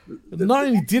not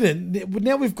only didn't,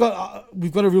 now we've got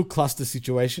a real cluster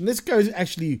situation. Let's go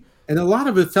actually. And a lot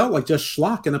of it felt like just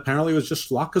schlock, and apparently it was just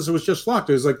schlock because it was just schlock.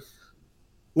 It was like,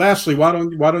 Lashley, why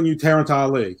don't you tear into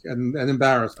Ali and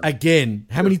embarrass him? Again,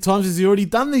 how many times has he already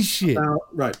done this shit?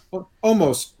 Right.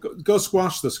 Almost. Go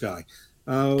squash this guy.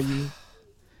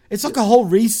 It's like a whole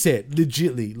reset,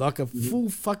 legitly. Like a full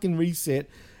fucking reset.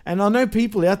 And I know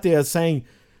people out there are saying,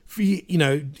 you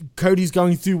know, Cody's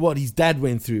going through what his dad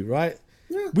went through, right?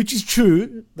 Yeah. Which is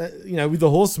true, that, you know, with the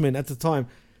Horsemen at the time.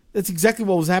 That's exactly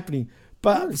what was happening.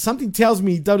 But something tells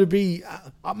me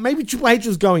WWE, maybe Triple H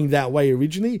was going that way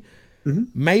originally. Mm-hmm.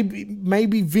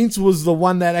 Maybe Vince was the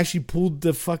one that actually pulled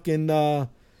the fucking,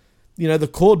 you know, the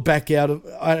cord back out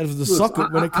of the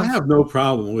socket when it comes. I have no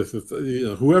problem with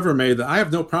whoever made that. I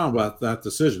have no problem about that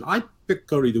decision. I picked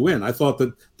Cody to win. I thought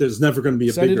that there's never going to be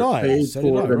a bigger fade for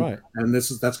him, right. and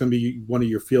that's going to be one of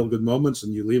your feel good moments,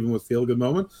 and you leave him with feel good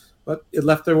moment. But it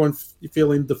left everyone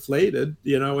feeling deflated,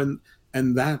 you know,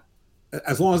 and that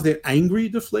as long as they're angry,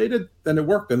 deflated, then it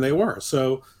worked, and they were.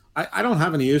 So I don't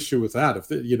have any issue with that. If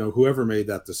whoever made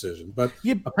that decision, but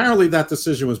apparently that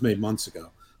decision was made months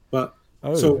ago. But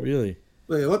really?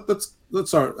 Let's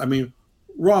start. I mean,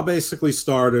 Raw basically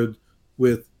started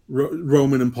with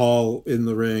Roman and Paul in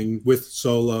the ring with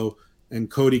Solo,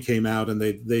 and Cody came out, and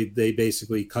they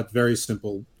basically cut very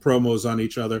simple promos on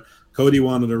each other. Cody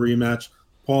wanted a rematch.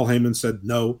 Paul Heyman said,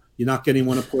 no, you're not getting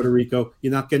one at Puerto Rico.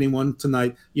 You're not getting one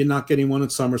tonight. You're not getting one at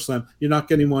SummerSlam. You're not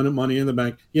getting one at Money in the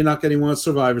Bank. You're not getting one at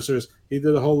Survivor Series. He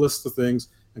did a whole list of things.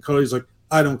 And Cody's like,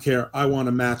 I don't care. I want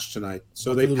a match tonight.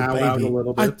 So they pow out a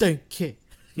little bit. I don't care.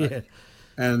 Yeah.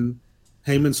 And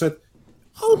Heyman said,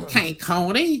 okay,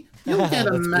 Cody, you'll get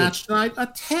a match tonight, a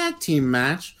tag team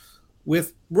match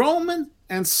with Roman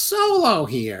and Solo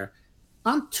here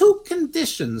on 2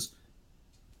 conditions.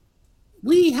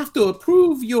 We have to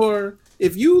approve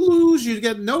if you lose, you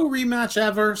get no rematch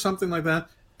ever, something like that.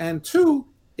 And 2,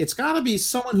 it's got to be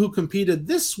someone who competed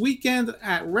this weekend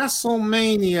at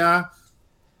WrestleMania.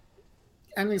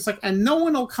 And he's like, and no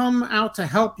one will come out to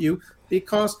help you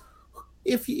because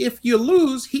if you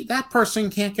lose, that person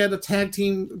can't get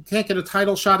a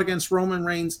title shot against Roman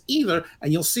Reigns either.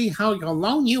 And you'll see how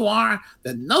alone you are,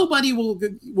 that nobody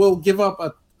will give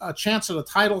up a chance at a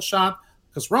title shot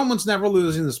because Roman's never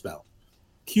losing this belt.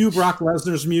 Cue Brock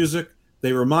Lesnar's music.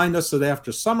 They remind us that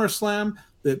after SummerSlam,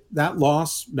 that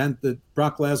loss meant that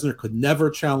Brock Lesnar could never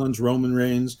challenge Roman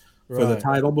Reigns for the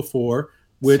title before,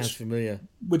 which,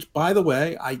 by the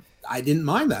way, I didn't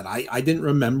mind that. I didn't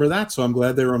remember that, so I'm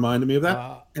glad they reminded me of that.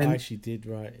 I actually did,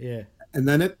 right, yeah. And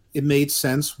then it made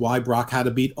sense why Brock had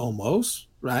to beat Omos,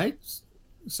 right?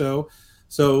 So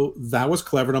that was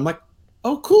clever. And I'm like,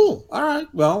 oh, cool. All right.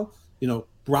 Well,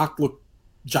 Brock looked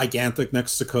gigantic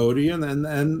next to Cody, and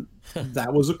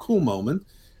that was a cool moment.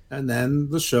 And then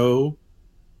the show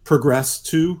progressed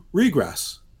to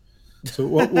regress. So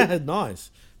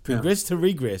nice. Progress to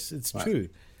regress. It's true.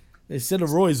 Instead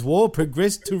of Roy's War,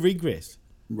 progress to regress.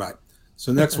 Right.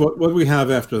 So next, what do we have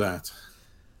after that?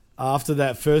 After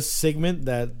that first segment,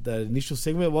 that initial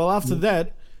segment, well, after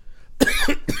that,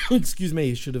 excuse me,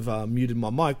 you should have muted my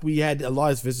mic. We had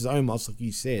Elias versus Omos, like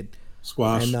you said.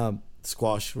 Squash. And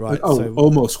squash, right.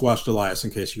 Omos squashed Elias,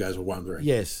 in case you guys were wondering.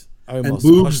 Yes. Omos and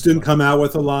Boobs didn't come out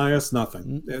with Elias,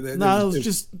 nothing. No, it was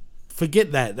just,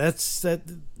 forget that.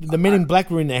 The Men in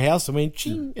Black were in the house. I mean,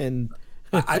 ching, and...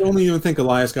 I don't even think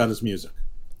Elias got his music.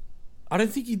 I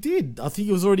don't think he did. I think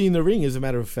he was already in the ring, as a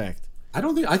matter of fact. I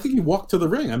think he walked to the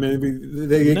ring. I mean,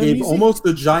 they No gave music? almost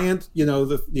the giant,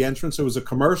 the entrance. It was a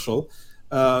commercial.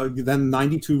 Then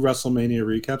 92 WrestleMania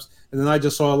recaps, and then I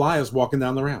just saw Elias walking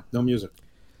down the ramp. No music.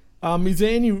 Is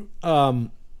there any?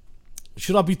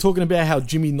 Should I be talking about how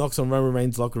Jimmy knocks on Roman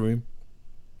Reigns' locker room?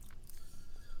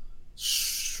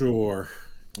 Sure.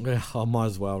 Yeah, I might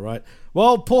as well, right?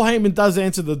 Well, Paul Heyman does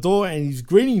answer the door, and he's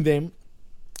greeting them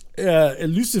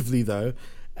elusively, though,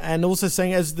 and also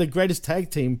saying, as the greatest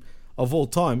tag team of all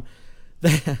time,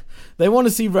 they want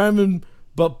to see Roman,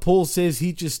 but Paul says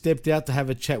he just stepped out to have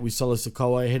a chat with Solo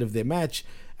Sikoa ahead of their match,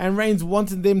 and Reigns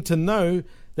wanted them to know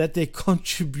that their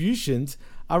contributions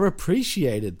are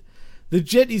appreciated. The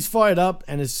Jet is fired up,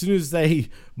 and as soon as they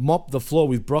mop the floor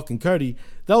with Brock and Cody,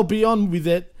 they'll be on with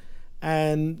it,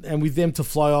 and with them to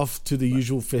fly off to the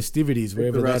usual festivities,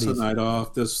 wherever the that rest is. of the night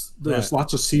off. There's Right.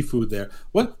 lots of seafood there.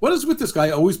 What is with this guy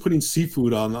always putting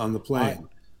seafood on the plane?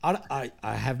 I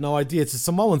have no idea. It's a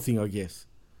Samoan thing, I guess.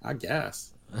 I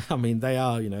guess. I mean, they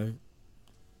are,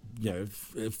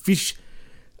 fish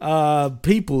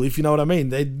people, if you know what I mean.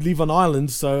 They live on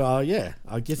islands, so yeah,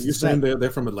 I guess. Are you it's saying that.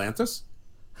 they're from Atlantis?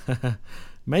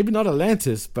 Maybe not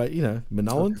Atlantis, but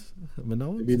Minoans.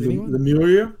 Minoans. Maybe Anyone?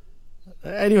 Lemuria?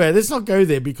 Anyway, let's not go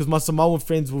there because my Samoan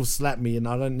friends will slap me, and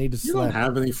I don't need to You slap. don't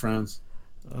have any friends.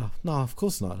 No, of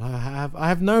course not. I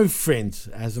have no friends,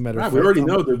 as a matter of Right, fact. we already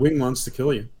know that Wing wants to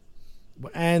kill you.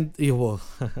 And yeah, well,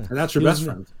 and that's your best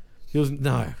friend. He was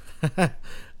no.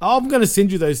 I'm going to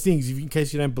send you those things in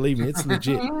case you don't believe me. It's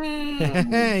legit.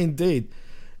 Indeed.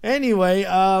 Anyway,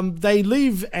 they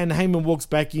leave and Heyman walks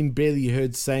back in, barely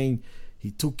heard, saying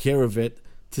he took care of it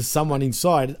to someone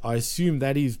inside. I assume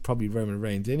that is probably Roman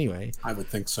Reigns anyway. I would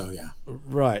think so, yeah.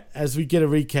 Right. As we get a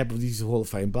recap of this Hall of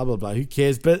Fame, blah, blah, blah. Who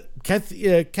cares? But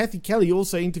Kathy Kelly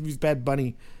also interviews Bad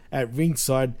Bunny at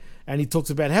ringside, and he talks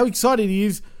about how excited he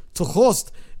is to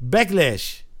host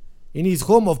Backlash in his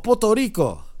home of Puerto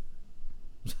Rico.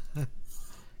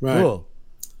 Right. Cool.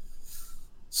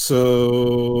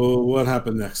 So what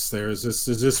happened next there? Is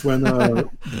this when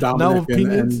Dominic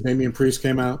and Damian Priest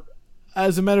came out?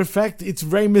 As a matter of fact, it's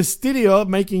Rey Mysterio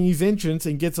making his entrance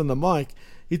and gets on the mic.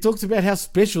 He talks about how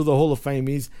special the Hall of Fame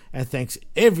is and thanks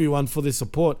everyone for their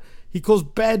support. He calls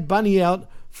Bad Bunny out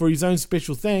for his own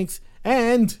special thanks.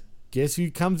 And guess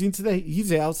who comes into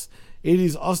his house? It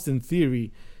is Austin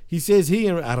Theory. He says he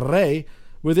and Rey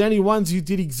were the only ones who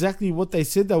did exactly what they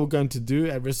said they were going to do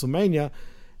at WrestleMania,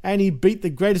 and he beat the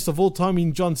greatest of all time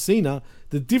in John Cena.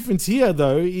 The difference here,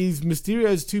 though, is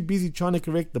Mysterio's too busy trying to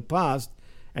correct the past,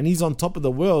 and he's on top of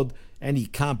the world, and he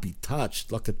can't be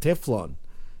touched like a Teflon.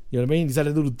 You know what I mean? Is that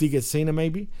a little dig at Cena,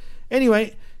 maybe?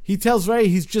 Anyway, he tells Rey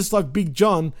he's just like Big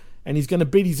John, and he's going to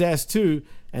beat his ass too,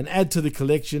 and add to the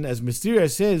collection. As Mysterio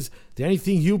says, the only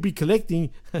thing he'll be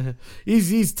collecting is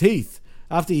his teeth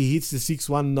after he hits the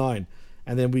 619.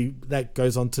 And then that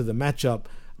goes on to the matchup.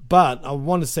 But I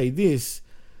want to say this.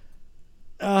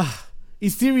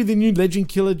 Is Theory the new legend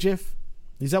killer, Jeff?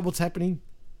 Is that what's happening?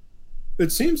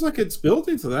 It seems like it's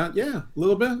building to that, yeah, a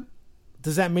little bit.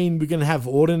 Does that mean we're going to have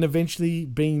Orton eventually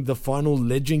being the final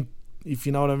legend, if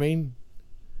you know what I mean?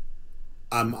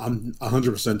 I'm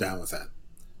 100% down with that.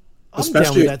 I'm Especially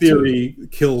down with if that Theory too.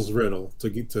 kills Riddle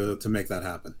to make that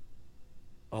happen.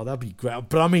 Oh, that'd be great.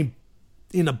 But I mean,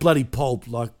 in a bloody pulp,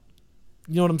 like,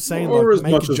 you know what I'm saying? Or like, as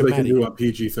make much it as dramatic. they can do on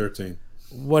PG-13.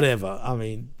 Whatever. I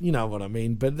mean, you know what I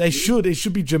mean. But it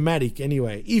should be dramatic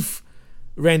anyway. If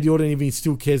Randy Orton even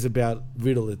still cares about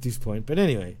Riddle at this point. But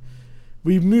anyway,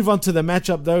 we move on to the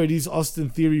matchup though. It is Austin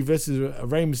Theory versus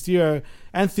Rey Mysterio,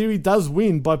 and Theory does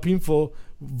win by pinfall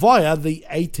via the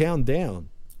A-Town Down.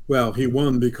 Well, he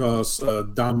won because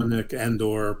Dominic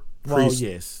and/or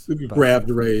Priest grabbed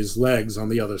Rey's legs on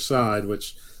the other side,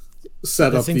 which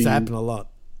set that up seems to happen a lot.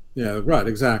 Yeah, right,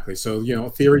 exactly. So,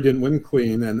 Theory didn't win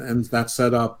clean, and that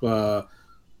set up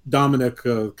Dominic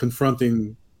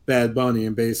confronting Bad Bunny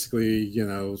and basically,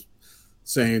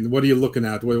 saying, "What are you looking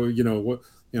at? Why are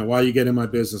you getting in my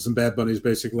business?" And Bad Bunny's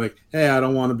basically like, "Hey, I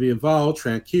don't want to be involved.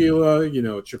 Tranquila,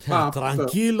 it's your pop.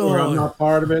 Tranquilo. Or I'm not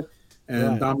part of it." And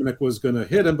Right. Dominic was going to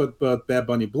hit him, but Bad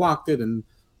Bunny blocked it and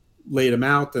laid him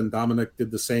out. And Dominic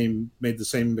did the same, made the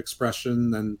same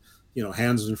expression, and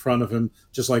hands in front of him,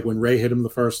 just like when Ray hit him the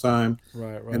first time.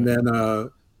 Right. And then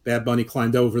Bad Bunny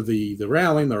climbed over the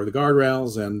railing or the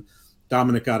guardrails, and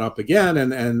Dominic got up again,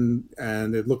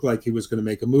 and it looked like he was going to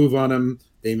make a move on him.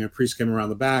 Damian Priest came around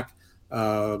the back.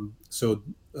 So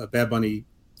Bad Bunny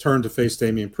turned to face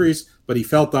Damian Priest, but he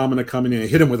felt Dominic coming in and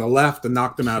hit him with a left and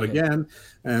knocked him out again.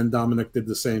 And Dominic did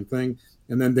the same thing.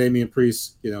 And then Damian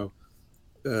Priest,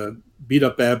 beat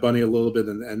up Bad Bunny a little bit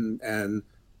and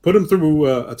put him through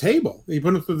a table. He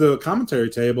put him through the commentary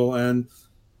table, and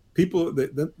people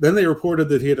then they reported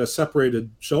that he had a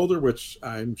separated shoulder, which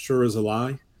I'm sure is a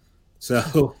lie.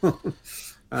 So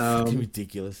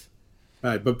ridiculous.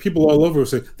 Right, but people all over were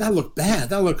saying that looked bad,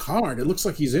 that looked hard. It looks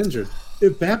like he's injured.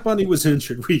 If Bad Bunny was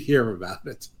injured, we hear about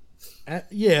it.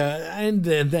 Yeah, and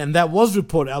then that was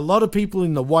reported. A lot of people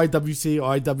in the YWC,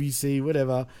 IWC,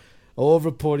 whatever, all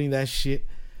reporting that shit.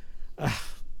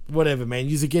 Whatever, man.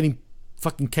 You're getting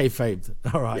fucking kayfabed.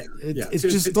 All right, it's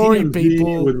just story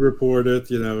people would report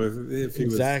it. If he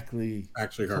was actually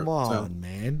hurt. Come on,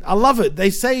 man. I love it.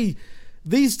 They say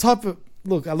these type of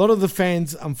look. A lot of the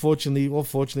fans, unfortunately or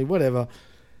fortunately, whatever.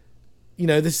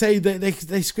 They say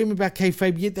they scream about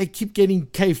kayfabe, yet they keep getting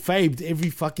kayfabed every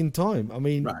fucking time. I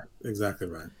mean, right, exactly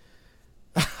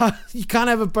right. You can't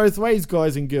have it both ways,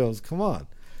 guys and girls. Come on.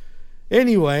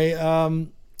 Anyway,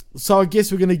 so I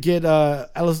guess we're gonna get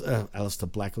Alistair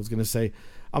Black. I was gonna say,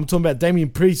 I'm talking about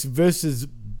Damian Priest versus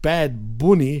Bad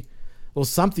Bunny, or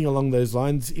something along those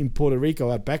lines in Puerto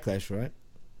Rico at Backlash, right?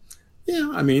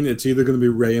 Yeah, I mean, it's either going to be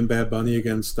Ray and Bad Bunny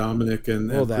against Dominic and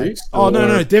Priest. Oh,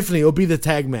 no, definitely. It'll be the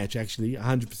tag match, actually,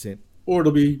 100%. Or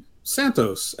it'll be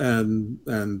Santos and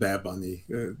Bad Bunny,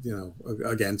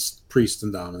 against Priest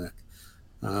and Dominic.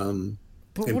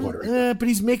 But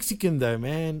he's Mexican, though,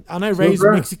 man. I know Ray's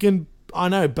Mexican. I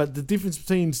know, but the difference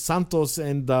between Santos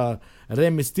and Rey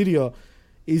Mysterio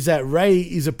is that Ray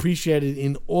is appreciated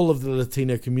in all of the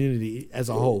Latino community as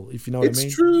a whole, if you know what I mean.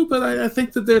 It's true, but I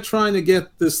think that they're trying to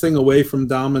get this thing away from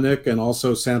Dominic and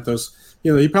also Santos.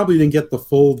 He probably didn't get the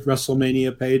full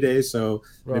WrestleMania payday, so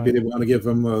maybe they want to give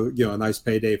him a nice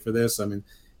payday for this. I mean,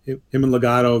 him and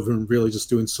Legado have been really just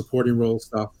doing supporting role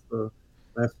stuff.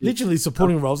 Literally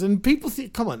supporting roles, and people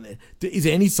think, come on, is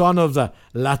there any sign of the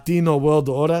Latino world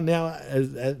order now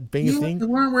as being a thing? They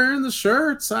weren't wearing the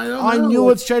shirts. I knew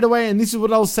it straight away, and this is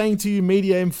what I was saying to you,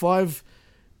 Media M5.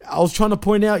 I was trying to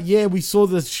point out, we saw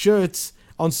the shirts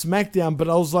on SmackDown, but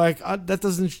I was like, that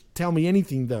doesn't tell me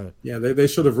anything, though. Yeah, they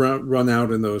should have run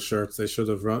out in those shirts. They should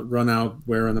have run out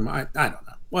wearing them. I don't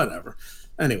know. Whatever.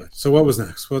 Anyway, so what was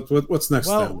next? What's next?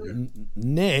 Well,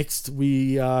 next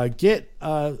we get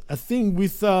a thing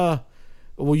with.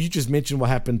 You just mentioned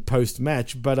what happened post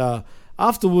match, but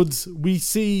afterwards we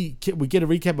get a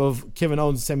recap of Kevin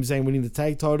Owens and Sami Zayn winning the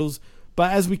tag titles.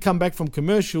 But as we come back from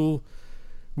commercial,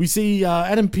 we see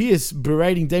Adam Pearce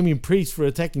berating Damian Priest for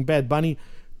attacking Bad Bunny.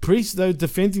 Priest, though,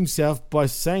 defends himself by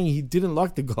saying he didn't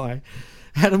like the guy.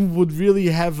 Adam would really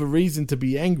have a reason to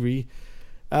be angry.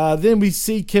 Then we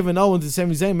see Kevin Owens and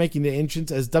Sami Zayn making their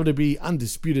entrance as WWE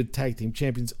Undisputed Tag Team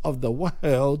Champions of the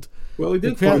world. Well, he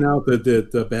did point out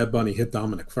that Bad Bunny hit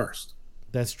Dominic first.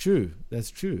 That's true.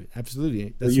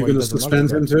 Absolutely. Are you going to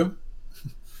suspend him too?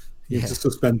 You have to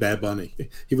suspend Bad Bunny.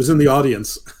 He was in the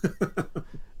audience.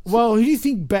 Well, who do you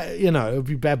think? It would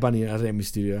be Bad Bunny at Rey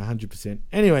Mysterio, 100%.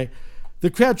 Anyway,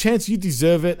 the crowd chants, "You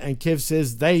deserve it," and Kev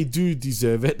says they do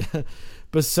deserve it,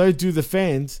 but so do the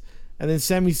fans. And then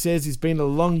Sammy says it's been a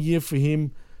long year for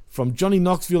him, from Johnny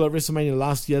Knoxville at WrestleMania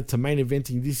last year to main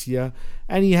eventing this year,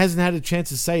 and he hasn't had a chance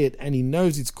to say it, and he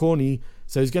knows it's corny,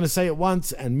 so he's going to say it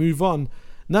once and move on.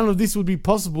 None of this would be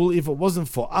possible if it wasn't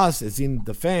for us, as in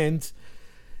the fans.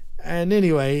 And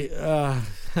anyway,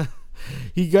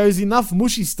 he goes, enough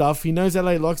mushy stuff. He knows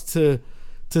LA likes to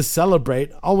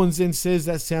celebrate. Owens then says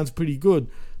that sounds pretty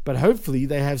good, but hopefully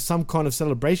they have some kind of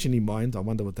celebration in mind. I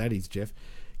wonder what that is, Jeff.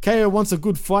 KO wants a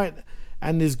good fight,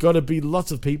 and there's got to be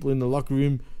lots of people in the locker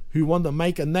room who want to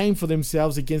make a name for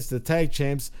themselves against the tag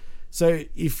champs. So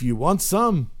if you want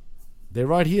some, they're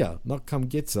right here. Not come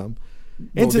get some.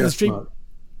 Enter the street.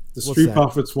 The Street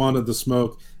Profits wanted the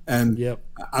smoke, and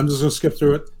I'm just going to skip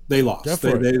through it. They lost.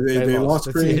 They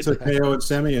lost Green to KO and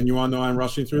Sammy, and you want to know I'm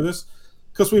rushing through this?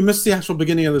 Because we missed the actual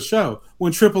beginning of the show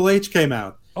when Triple H came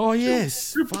out. Oh,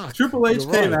 yes. Triple H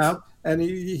came out. And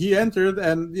he entered,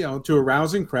 and to a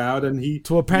rousing crowd, and he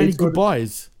apparently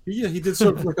goodbyes. He did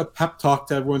sort of like a pep talk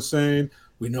to everyone, saying,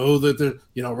 "We know that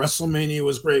WrestleMania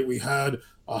was great. We had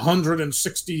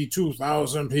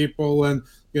 162,000 people, and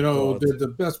did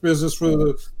the best business for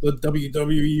the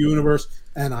WWE universe.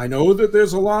 And I know that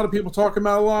there's a lot of people talking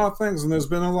about a lot of things, and there's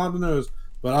been a lot of news.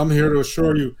 But I'm here to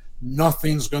assure you,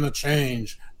 nothing's going to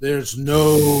change. There's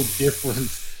no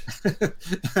difference."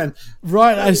 And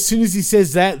as soon as he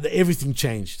says that, everything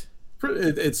changed.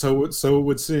 So it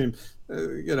would seem,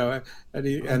 but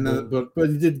he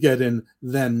did get in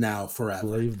then, now, forever.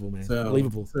 Unbelievable, man.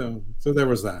 Unbelievable. So there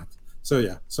was that.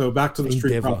 So back to the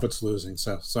Street Profits losing.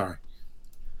 So sorry.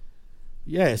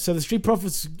 Yeah, so the Street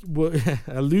Profits were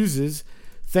losers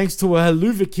thanks to a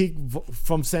haluva kick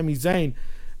from Sami Zayn.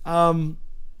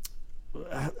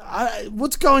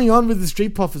 What's going on with the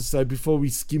Street Profits though? Before we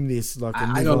skim this,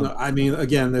 I don't know. I mean,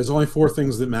 again, there's only 4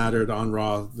 things that mattered on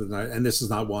Raw tonight, and this is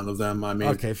not one of them. I mean,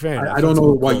 okay, fair enough. I don't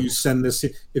know why you send this.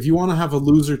 If you want to have a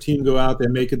loser team go out there,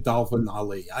 make it Dolph and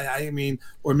Ali. I mean,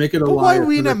 or make it a. But why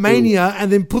win at Mania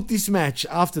and then put this match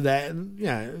after that?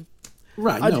 And,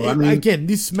 right. No, I mean, again,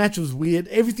 this match was weird.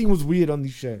 Everything was weird on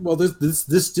this show. Well,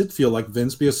 this did feel like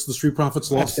Vince because the Street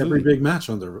Profits lost every big match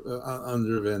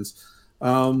under Vince.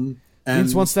 And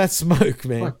Vince wants that smoke,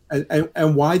 man.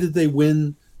 And why did they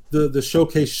win the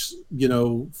showcase,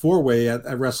 4-way at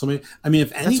WrestleMania? I mean,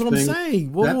 if anything, that's what I'm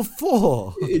saying. What were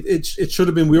for? It should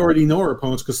have been. We already know our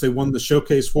opponents because they won the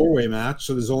showcase 4-way match.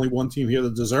 So there's only one team here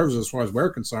that deserves it, as far as we're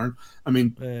concerned. I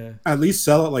mean, at least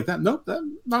sell it like that. Nope,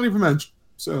 not even mentioned.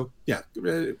 So yeah,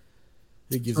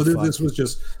 this was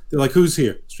just they're like, who's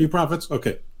here? Street Profits.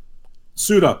 Okay,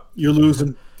 suit up. You're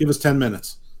losing. Give us 10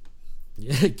 minutes.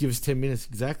 Yeah, give us 10 minutes.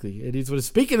 Exactly. It is what it is.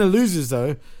 Speaking of losers,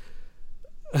 though,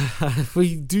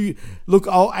 we do look.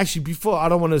 Before I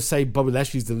don't want to say Bobby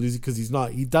Lashley's the loser because he's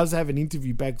not. He does have an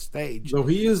interview backstage. So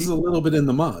he is a little bit in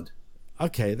the mud.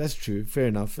 Okay, that's true. Fair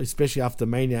enough, especially after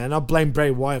Mania, and I blame Bray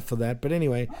Wyatt for that. But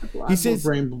anyway, he says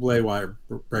blame Bray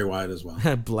Wyatt as well.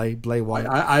 Bray Wyatt.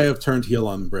 I have turned heel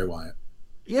on Bray Wyatt.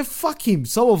 Yeah, fuck him.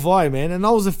 So have I, man. And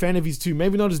I was a fan of his too.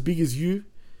 Maybe not as big as you.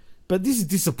 But this is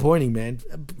disappointing, man.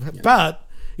 Yeah. But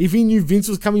if he knew Vince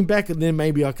was coming back, then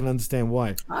maybe I can understand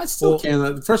why. I still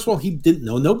can't. First of all, he didn't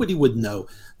know. Nobody would know.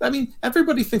 I mean,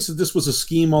 everybody thinks that this was a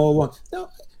scheme all along. No,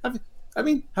 have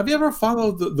you ever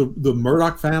followed the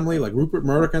Murdoch family, like Rupert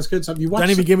Murdoch and his kids? Have you watched?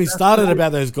 Don't even get me started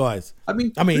about those guys. I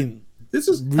mean, this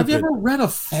is. Rupert. Have you ever read a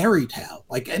fairy tale,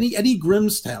 like any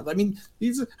Grimm's tale? I mean,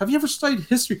 have you ever studied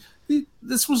history?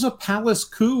 This was a palace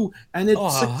coup, and it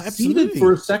succeeded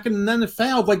for a second, and then it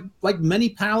failed, like many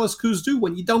palace coups do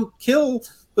when you don't kill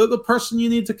the person you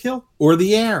need to kill or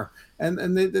the heir, and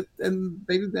they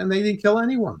didn't kill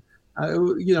anyone.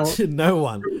 No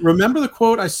one. Remember the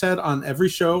quote I said on every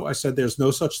show? I said, "There's no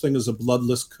such thing as a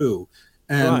bloodless coup,"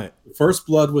 and first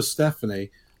blood was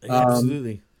Stephanie.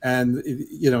 Absolutely. And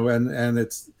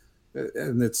it's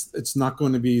not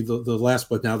going to be the last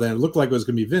blood. Now, then it looked like it was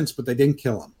going to be Vince, but they didn't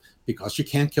kill him. Because you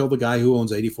can't kill the guy who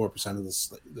owns 84% of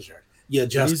the share.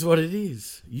 It is what it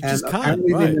is. You just can't.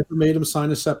 Apparently they never made him sign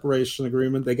a separation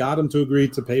agreement. They got him to agree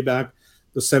to pay back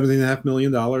the $17.5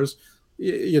 million,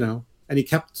 and he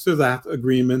kept to that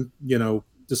agreement,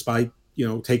 despite,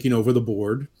 taking over the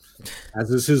board.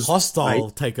 As is his hostile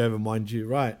takeover, mind you,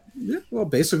 right? Yeah, well,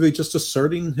 basically just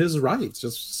asserting his rights,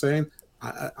 just saying,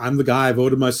 I'm the guy I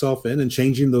voted myself in, and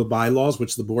changing the bylaws,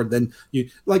 which the board then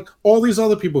like all these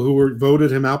other people who were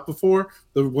voted him out before,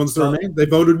 the ones that remained, they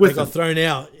voted with him. Got thrown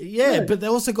out. Yeah, but they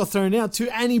also got thrown out too,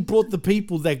 and he brought the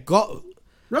people that got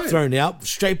thrown out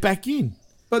straight back in.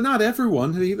 But not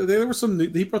everyone. There were some.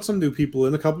 He brought some new people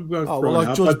in. A couple people got thrown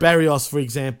out. George Barrios, for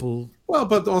example. Well,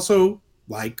 but also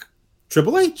like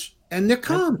Triple H and Nick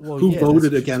Khan, who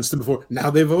voted against him before. Now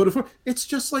they voted for. It's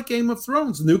just like Game of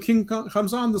Thrones. The new king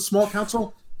comes on, the small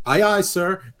council. Aye, aye,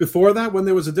 sir. Before that, when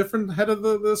there was a different head of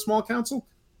the small council,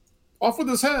 off with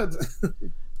his head.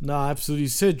 No, absolutely.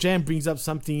 Sir Jam brings up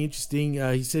something interesting.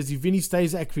 He says, if Vinny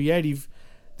stays at creative,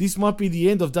 this might be the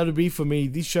end of WWE for me.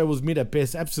 This show was mid at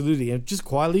best. Absolutely. And just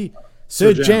quietly,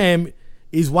 Sir Jam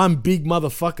is one big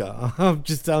motherfucker. I'm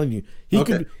just telling you.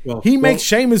 He makes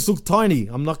Sheamus look tiny.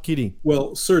 I'm not kidding.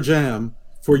 Well, Sir Jam,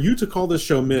 for you to call this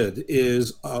show mid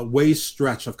is a way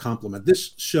stretch of compliment.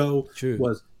 This show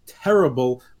was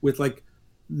terrible with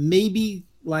maybe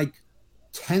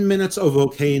 10 minutes of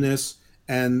okayness,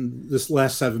 and this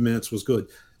last 7 minutes was good.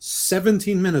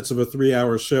 17 minutes of a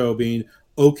 3-hour show being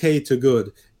okay to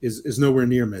good is nowhere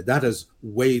near mid. That's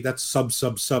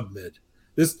sub mid.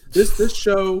 This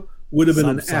show would have been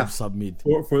an F sub mid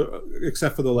for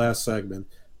except for the last segment.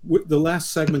 The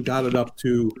last segment got it up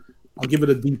to, I'll give it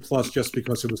a D+ just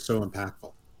because it was so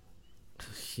impactful.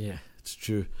 Yeah, it's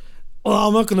true. Well,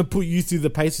 I'm not going to put you through the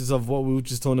paces of what we were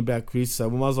just talking about, Chris, so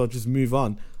we might as well just move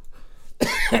on.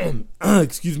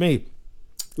 Excuse me.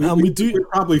 We're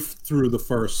probably through the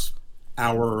first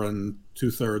hour and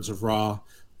 2/3 of Raw.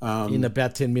 In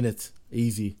about 10 minutes.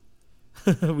 Easy.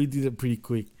 We did it pretty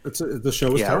quick. The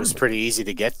show was it was pretty easy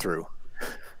to get through.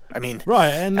 I mean, right,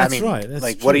 and that's right.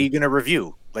 That's what are you going to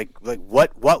review?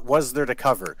 What was there to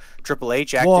cover? Triple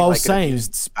H acting like an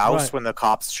abused spouse when the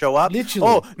cops show up. Literally.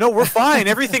 Oh no, we're fine.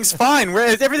 Everything's fine.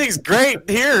 Everything's great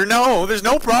here. No, there's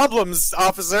no problems,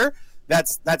 officer.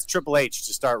 That's Triple H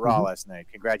to start Raw last night.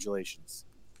 Congratulations.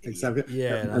 Exactly.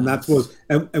 Yeah, and that was,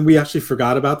 and we actually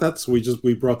forgot about that, so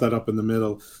we brought that up in the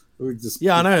middle.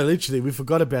 I know. Literally, we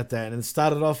forgot about that, and it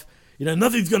started off.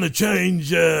 nothing's going to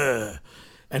change. And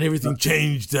everything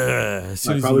changed as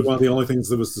soon as probably one of the only things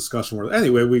that was discussion worth.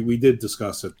 Anyway, we did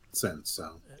discuss it since. So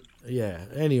yeah.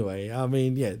 Anyway, I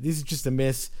mean, yeah, this is just a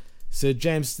mess. So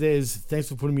James says, "Thanks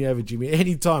for putting me over, Jimmy.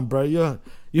 Anytime, bro.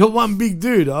 You're one big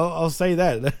dude. I'll say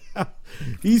that.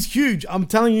 He's huge. I'm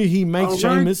telling you, he makes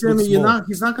Sheamus look small.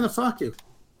 He's not going to fuck you.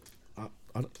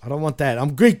 I don't want that.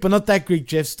 I'm Greek, but not that Greek,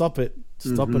 Jeff. Stop it.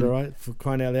 Stop it, all right? For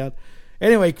crying out loud.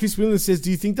 Anyway, Chris Williams says,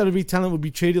 do you think WWE talent would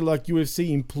be treated like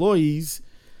UFC employees,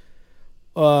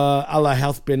 a la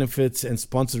health benefits and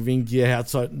sponsored ring gear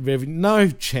outside revenue? No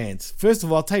chance. First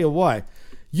of all, I'll tell you why.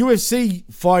 UFC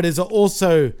fighters are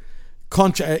also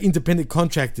independent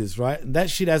contractors, right? And that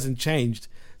shit hasn't changed.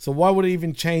 So why would it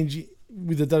even change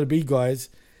with the WWE guys?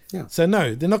 Yeah. So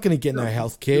no, they're not going to get no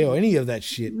health care or any of that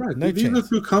shit. Right. No These chance. are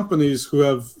two companies who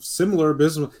have similar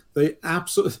business. They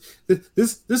absolutely.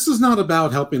 This is not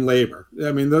about helping labor.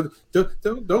 I mean, don't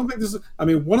think this is. I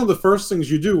mean, one of the first things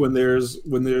you do when there's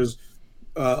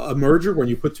a merger, when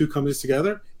you put two companies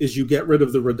together, is you get rid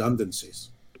of the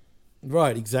redundancies.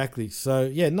 Right. Exactly. So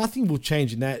yeah, nothing will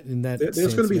change in that.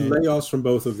 There's going to be layoffs from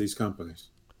both of these companies.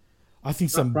 I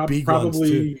think some big ones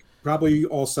too. Probably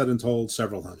all said and told,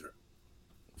 several hundred.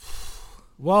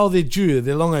 Well, they're due.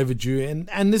 They're long overdue.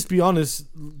 And let's be honest,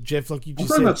 Jeff, like you just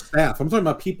said. I'm talking about staff. I'm talking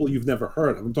about people you've never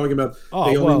heard of. I'm talking about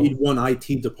they only need one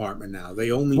IT department now.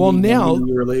 They only need one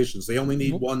relations. They only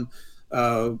need one,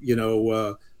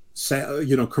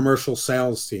 commercial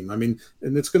sales team. I mean,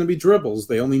 and it's going to be dribbles.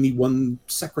 They only need one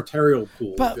secretarial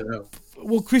pool. But,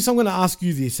 well, Chris, I'm going to ask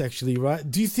you this actually,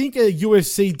 right? Do you think a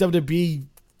UFC, WWE,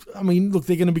 I mean, look,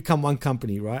 they're going to become one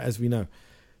company, right, as we know.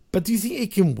 But do you think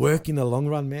it can work in the long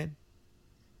run, man?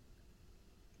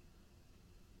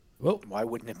 Well, why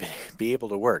wouldn't it be able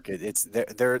to work?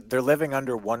 They're living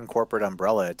under one corporate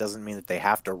umbrella. It doesn't mean that they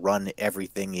have to run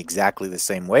everything exactly the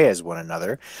same way as one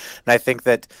another. And I think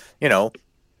that,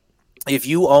 if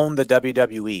you own the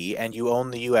WWE and you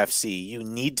own the UFC, you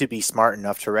need to be smart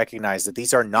enough to recognize that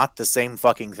these are not the same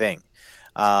fucking thing.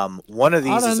 One of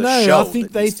these is a show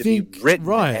that needs to be written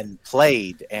and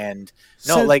played, and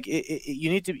you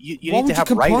need to you need to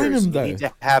have writers. You need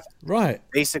to have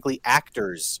basically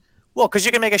actors. Well, because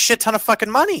you can make a shit ton of fucking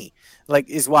money.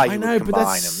 Is why you would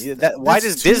combine them. Why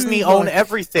does Disney own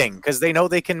everything? Because they know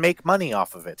they can make money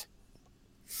off of it.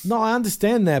 No, I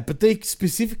understand that, but they're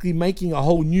specifically making a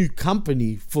whole new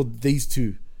company for these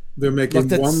two. They're making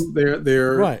one.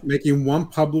 They're making one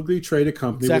publicly traded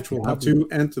company, which will have two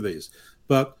entities.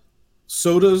 But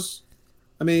so does,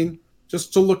 I mean,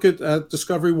 just to look at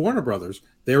Discovery Warner Brothers,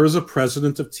 there is a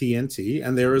president of TNT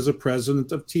and there is a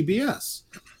president of TBS.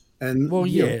 And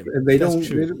and they don't.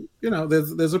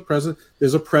 There's a president.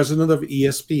 There's a president of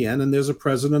ESPN, and there's a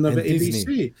president of ABC,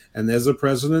 Disney. And there's a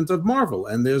president of Marvel,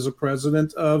 and there's a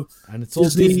president of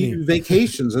Disney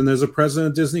Vacations, and there's a president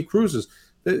of Disney Cruises.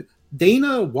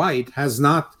 Dana White has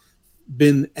not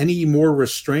been any more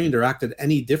restrained or acted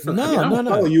any differently. I don't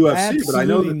follow UFC, absolutely but I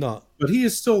know that, not. But he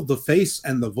is still the face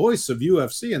and the voice of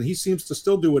UFC, and he seems to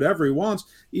still do whatever he wants,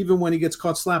 even when he gets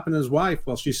caught slapping his wife.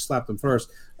 Well, she slapped him first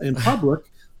in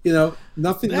public.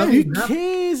 Nothing. Who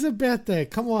cares about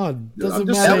that? Come on, doesn't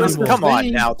matter anymore. Come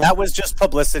on now, that was just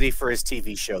publicity for his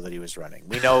TV show that he was running.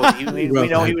 We know, we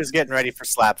know he was getting ready for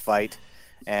Slap Fight,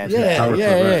 and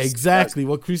exactly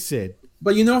what Chris said.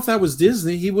 But if that was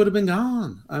Disney, he would have been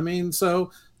gone. I mean,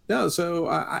 so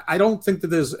I don't think that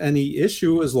there's any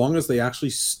issue as long as they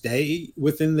actually stay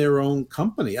within their own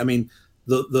company. I mean,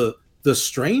 the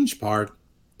strange part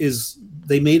is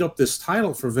they made up this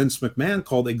title for Vince McMahon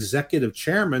called Executive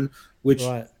Chairman, which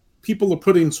people are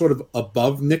putting sort of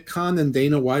above Nick Khan and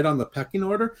Dana White on the pecking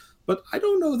order. But I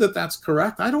don't know that that's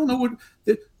correct. I don't know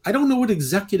what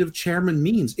Executive Chairman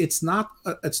means. It's not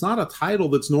a title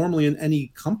that's normally in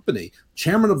any company.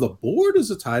 Chairman of the board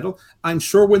is a title. I'm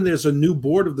sure when there's a new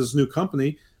board of this new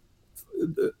company,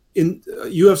 in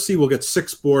UFC will get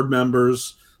 6 board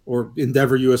members. Or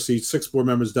Endeavor UFC, 6 board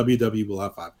members, WWE will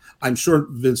have 5. I'm sure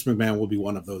Vince McMahon will be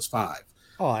one of those 5.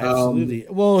 Oh,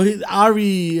 absolutely.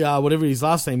 Ari, whatever his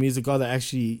last name is, the guy that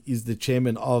actually is the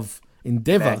chairman of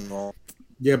Endeavor.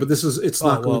 Yeah, but it's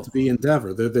not going to be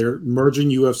Endeavor. They're merging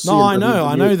UFC. No, I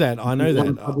know that.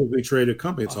 One publicly traded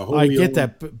company. It's a whole. I get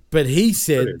that, but he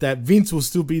said that Vince will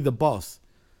still be the boss.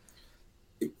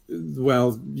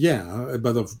 Well, yeah,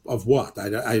 but of what?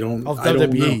 I don't. Of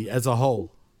WWE as a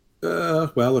whole.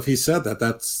 Well, if he said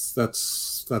that's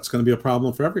going to be a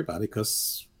problem for everybody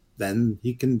because then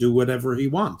he can do whatever he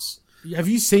wants. Have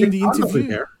you seen the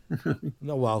interview?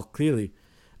 No, well, clearly.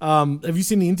 Have you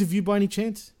seen the interview by any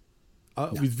chance?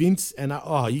 with Vince, and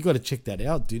you got to check that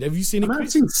out, dude. Have you seen it?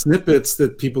 I've seen snippets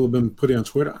that people have been putting on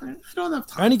Twitter. I don't have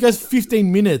time. It only goes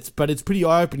 15 minutes, but it's pretty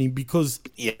eye-opening because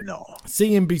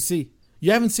CNBC.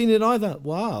 You haven't seen it either.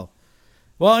 Wow.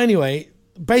 Well, anyway,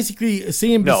 basically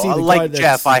CNBC. No, like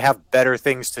Jeff, I have better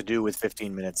things to do with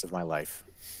 15 minutes of my life.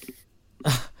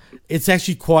 It's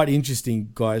actually quite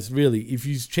interesting, guys. Really, if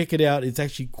you check it out, it's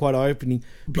actually quite eye-opening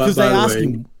because But they by the ask way,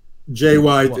 him. Jay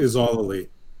White is All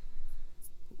Elite.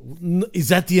 Is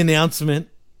that the announcement?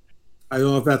 I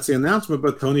don't know if that's the announcement,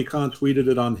 but Tony Khan tweeted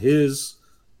it on his,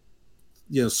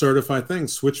 certified thing.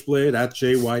 Switchblade at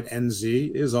Jay White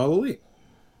NZ is All Elite.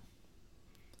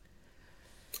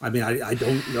 I mean, I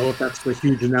don't know if that's a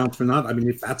huge announcement or not. I mean,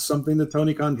 if that's something that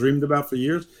Tony Khan dreamed about for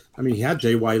years, I mean, he had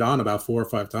Jay White on about 4 or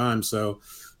 5 times. So,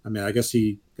 I mean, I guess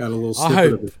he got a little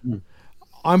snippet of it.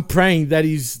 I'm praying that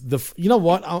he's the. You know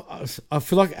what? I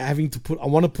feel like having to put. I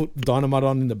want to put Dynamite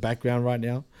on in the background right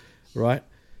now, right?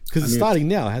 Because it's starting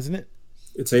now, hasn't it?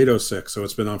 It's 8:06, so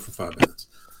it's been on for 5 minutes.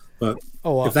 But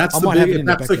if that's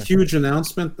the huge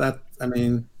announcement,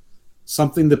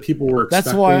 something that people were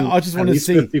expecting. That's why I just want to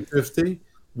see 50-50,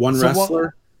 one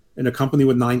wrestler in a company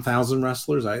with 9,000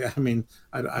 wrestlers. I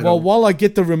don't. While I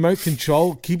get the remote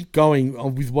control, keep going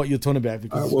with what you're talking about.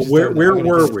 Because where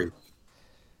were we?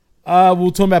 We're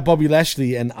talking about Bobby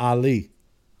Lashley and Ali.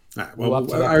 All right,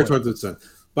 well, I already talked about this.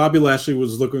 Bobby Lashley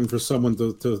was looking for someone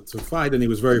to fight, and he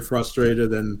was very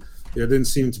frustrated, and there didn't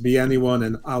seem to be anyone,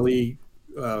 and Ali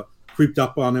creeped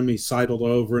up on him. He sidled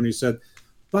over, and he said,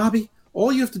 Bobby,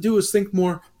 all you have to do is think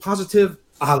more positive,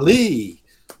 Ali.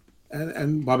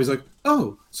 And Bobby's like,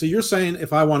 oh, so you're saying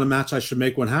if I want a match, I should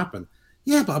make one happen?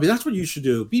 Yeah, Bobby, that's what you should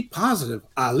do. Be positive,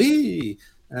 Ali.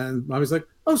 And Bobby's like,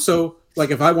 oh, so like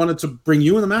if I wanted to bring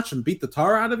you in the match and beat the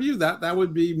tar out of you, that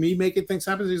would be me making things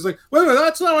happen. He's like, wait,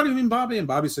 that's not what you mean, Bobby. And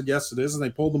Bobby said, yes, it is. And they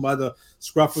pulled him by the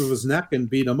scruff of his neck and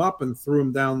beat him up and threw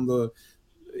him down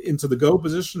into the go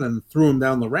position and threw him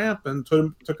down the ramp and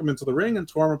took him into the ring and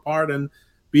tore him apart and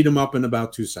beat him up in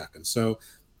about 2 seconds. So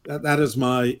that is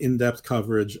my in-depth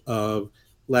coverage of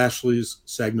Lashley's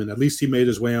segment. At least he made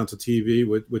his way onto TV,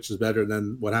 which is better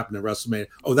than what happened at WrestleMania.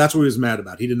 Oh, that's what he was mad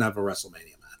about. He didn't have a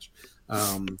WrestleMania match.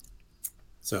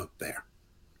 So there.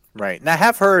 Right. Now I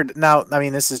have heard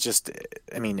this is just,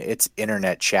 it's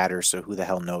internet chatter, so who the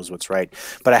hell knows what's right.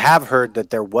 But I have heard that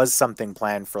there was something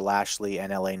planned for Lashley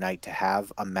and LA Knight to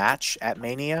have a match at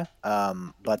Mania,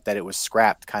 but that it was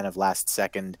scrapped kind of last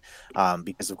second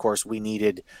because, of course, we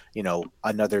needed,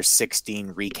 another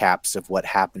 16 recaps of what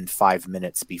happened 5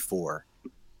 minutes before.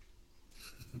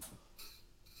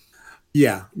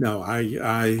 Yeah, no,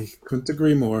 I couldn't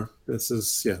agree more. This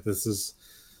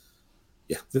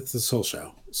whole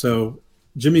show. So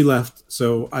Jimmy left.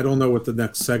 So I don't know what the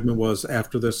next segment was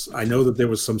after this. I know that there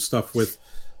was some stuff with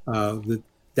the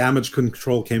Damage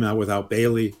Control came out without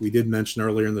Bailey. We did mention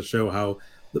earlier in the show how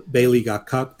Bailey got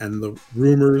cut, and the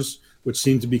rumors, which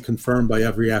seem to be confirmed by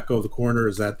every echo of the corner,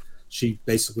 is that she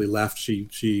basically left.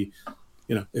 She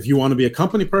if you want to be a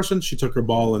company person, she took her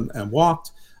ball and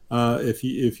walked. If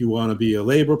you want to be a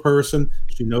labor person,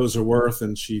 she knows her worth,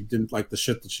 and she didn't like the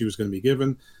shit that she was going to be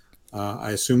given.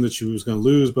 I assumed that she was going to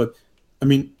lose, but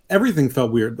everything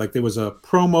felt weird. Like there was a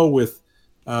promo with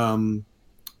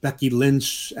Becky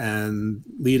Lynch and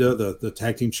Lita, the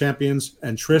tag team champions,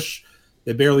 and Trish.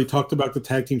 They barely talked about the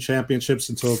tag team championships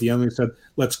until at the end they said,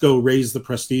 let's go raise the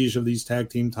prestige of these tag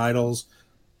team titles.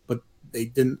 But they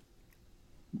didn't.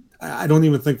 I don't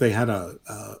even think they had a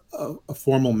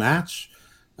formal match.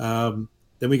 Then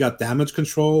we got Damage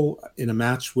Control in a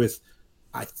match with,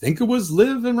 I think it was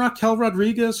Liv and Raquel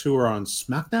Rodriguez, who are on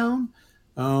SmackDown.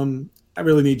 I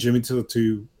really need Jimmy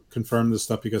to confirm this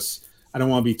stuff because I don't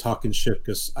want to be talking shit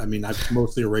because, I've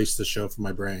mostly erased the show from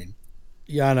my brain.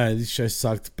 Yeah, I know. This show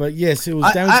sucked. But yes, it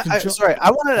was Damage Control. Sorry,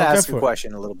 I wanted to ask a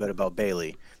question a little bit about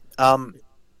Bailey.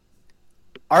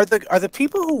 Are the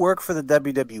people who work for the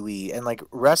WWE and like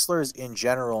wrestlers in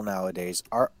general nowadays,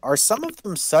 are some of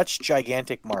them such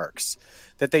gigantic marks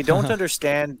that they don't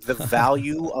understand the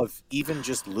value of even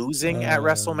just losing at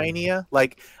WrestleMania?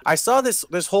 Like I saw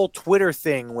this whole Twitter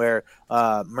thing where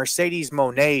Mercedes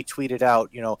Moné tweeted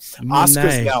out,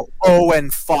 Asuka's now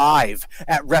 0-5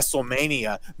 at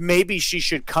WrestleMania. Maybe she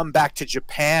should come back to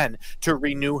Japan to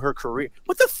renew her career.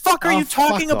 What the fuck are you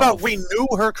talking about? Renew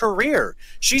her career?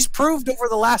 She's proved over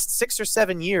the last 6 or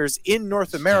 7 years in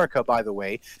North America, by the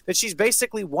way, that she's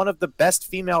basically one of the best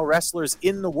female wrestlers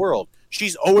in the world.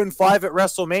 She's 0-5 at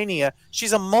WrestleMania.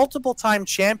 She's a multiple-time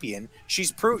champion.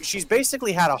 She's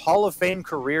basically had a Hall of Fame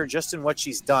career just in what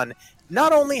she's done.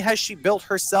 Not only has she built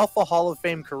herself a Hall of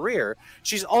Fame career,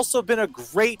 she's also been a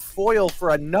great foil for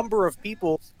a number of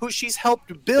people who she's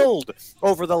helped build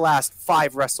over the last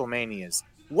 5 WrestleManias.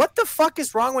 What the fuck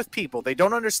is wrong with people? They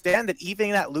don't understand that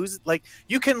even that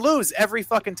you can lose every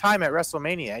fucking time at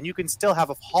WrestleMania and you can still have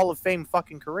a Hall of Fame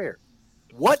fucking career.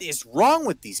 What is wrong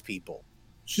with these people?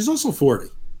 She's also 40.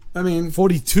 I mean,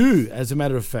 42, as a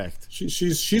matter of fact.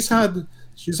 She's had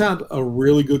a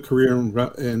really good career in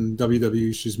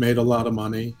WWE. She's made a lot of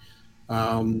money.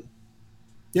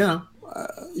 Yeah,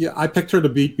 I picked her to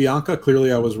beat Bianca.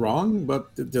 Clearly, I was wrong, but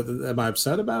am I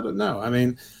upset about it? No. I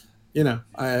mean, maybe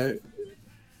I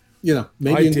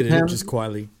in did Japan, it just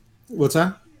quietly. What's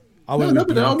that?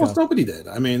 Almost nobody did.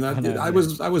 I mean, I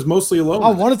was mostly alone.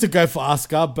 I wanted to go for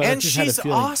Asuka, but I just she's had a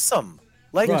feeling. awesome.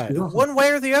 One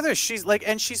way or the other, she's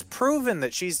and she's proven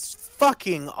that she's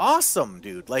fucking awesome,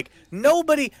 dude. Like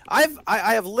nobody, I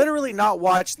have literally not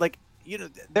watched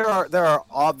there are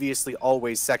obviously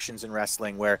always sections in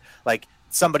wrestling where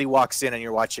somebody walks in and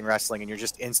you're watching wrestling and you're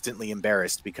just instantly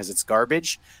embarrassed because it's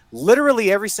garbage.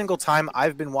 Literally every single time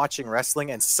I've been watching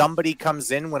wrestling and somebody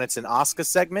comes in when it's an Asuka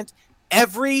segment,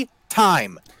 every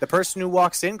time the person who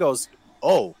walks in goes,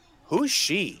 "Oh, who's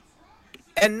she?"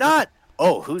 And not,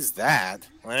 "Oh, who's that?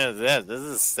 What is this? This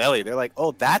is silly." They're like,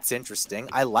 "Oh, that's interesting.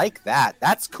 I like that.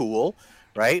 That's cool."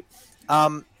 Right?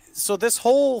 So this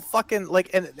whole fucking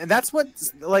and that's what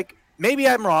maybe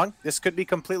I'm wrong. This could be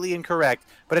completely incorrect,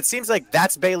 but it seems like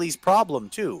that's Bayley's problem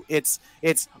too. It's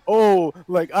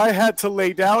I had to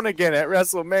lay down again at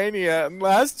WrestleMania, and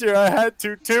last year I had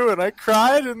to too, and I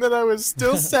cried, and then I was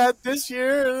still sad this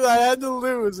year, and I had to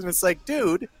lose, and it's like,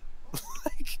 dude,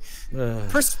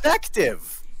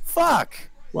 perspective. Fuck.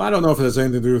 Well, I don't know if it has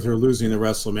anything to do with her losing at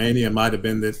WrestleMania. It might have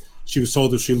been that she was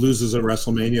told if she loses at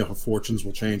WrestleMania, her fortunes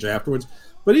will change afterwards.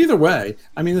 But either way,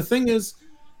 I mean, the thing is,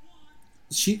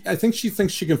 I think she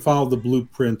thinks she can follow the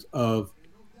blueprint of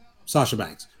Sasha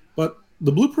Banks. But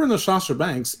the blueprint of Sasha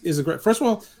Banks is a great. First of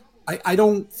all, I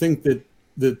don't think that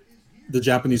the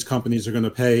Japanese companies are going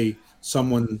to pay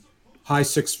someone high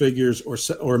 6 figures or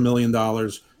 $1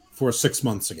 million for 6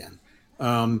 months again.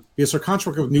 Because her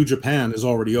contract with New Japan is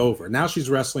already over. Now she's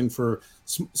wrestling for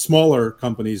smaller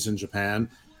companies in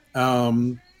Japan.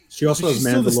 She also has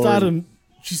Mandalorian.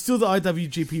 She's still the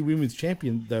IWGP Women's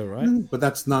Champion, though, right? But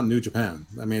that's not New Japan.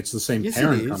 I mean, it's the same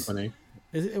parent company.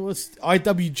 It was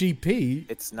IWGP.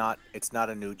 It's not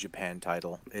a New Japan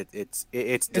title.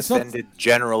 It's defended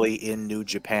generally in New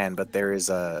Japan, but there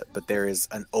is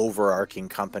an overarching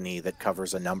company that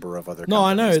covers a number of other companies. No,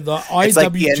 I know the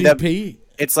IWGP.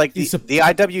 It's like the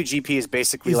IWGP is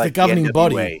basically like the governing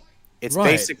body. It's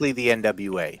basically the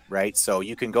NWA, right? So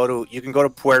you can go to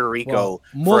Puerto Rico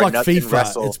more like FIFA.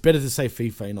 Wrestle. It's better to say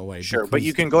FIFA in a way. Sure, but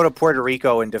you can go to Puerto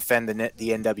Rico and defend the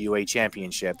NWA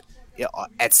championship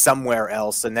at somewhere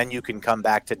else, and then you can come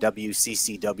back to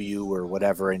WCCW or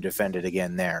whatever and defend it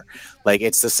again there.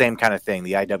 It's the same kind of thing.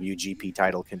 The IWGP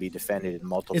title can be defended in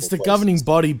multiple places. It's the governing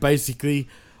body, basically,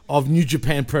 of New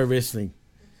Japan Pro Wrestling.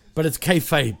 But it's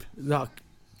kayfabe. You know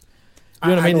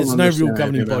what I mean? There's no real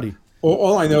governing body.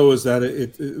 All I know is that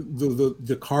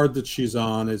the card that she's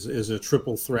on is a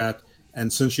triple threat,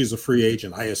 and since she's a free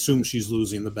agent, I assume she's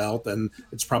losing the belt, and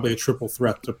it's probably a triple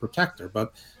threat to protect her.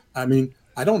 But I mean,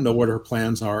 I don't know what her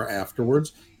plans are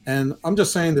afterwards, and I'm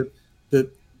just saying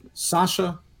that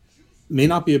Sasha may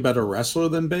not be a better wrestler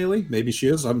than Bayley. Maybe she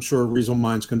is. I'm sure reasonable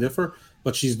minds can differ,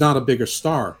 but she's not a bigger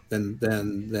star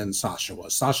than Sasha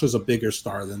was. Sasha's a bigger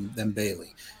star than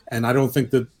Bayley, and I don't think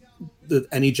that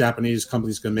any Japanese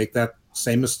company is going to make that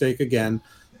same mistake again,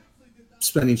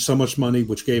 spending so much money,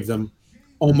 which gave them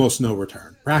almost no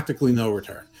return, practically no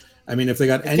return. I mean, if they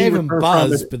got any return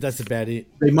from it, but that's about it.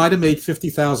 They might have made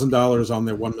 $50,000 on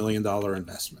their $1 million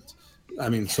investment. I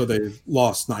mean, so they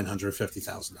lost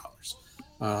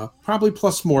 $950,000. Probably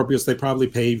plus more because they probably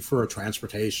paid for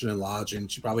transportation and lodging.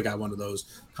 She probably got one of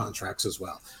those contracts as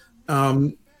well.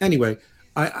 Anyway,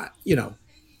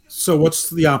 so what's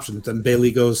the option? Then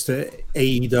Bayley goes to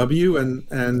AEW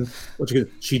and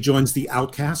she joins the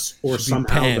Outcasts or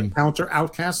somehow the counter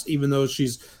Outcasts, even though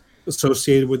she's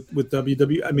associated with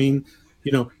WWE. I mean,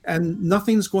 and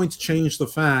nothing's going to change the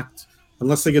fact,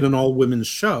 unless they get an all women's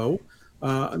show,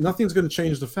 nothing's going to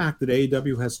change the fact that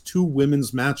AEW has 2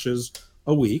 women's matches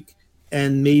a week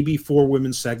and maybe 4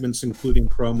 women's segments, including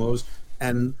promos,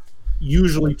 and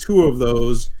usually 2 of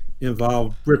those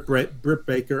involve Britt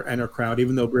Baker and her crowd,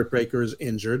 even though Britt Baker is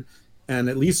injured, and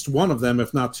at least one of them,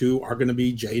 if not 2, are going to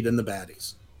be Jade and the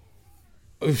Baddies.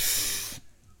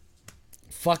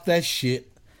 Fuck that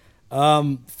shit.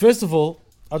 First of all,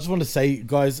 I just want to say,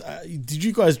 guys, did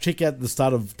you guys check out the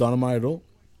start of Dynamite at all?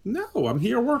 No, I'm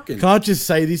here working. Can I just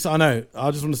say this? I know.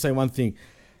 I just want to say one thing.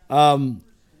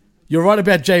 You're right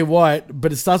about Jay White,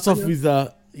 but it starts off with,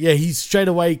 he straight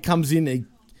away comes in.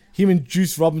 Him and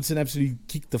Juice Robinson absolutely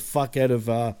kicked the fuck out of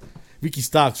Ricky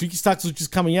Starks. Ricky Starks was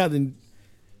just coming out and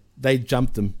they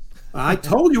jumped him. I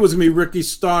told you it was going to be Ricky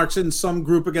Starks in some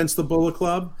group against the Bullet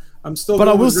Club. I'm still. But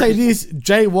I will say this: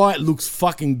 Jay White looks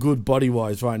fucking good body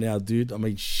wise right now, dude. I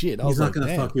mean, shit. He's not going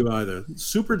to fuck you either.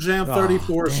 Super Jam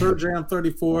 34, Sir Jam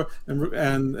 34,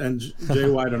 and Jay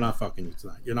White are not fucking you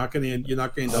tonight. You're not getting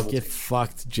double. Get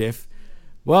fucked, Jeff.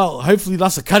 Well, hopefully La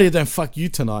Sacaria don't fuck you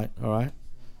tonight. All right.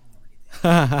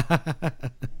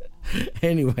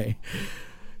 Anyway,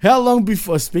 how long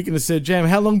before? Speaking of Sir Jam,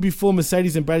 how long before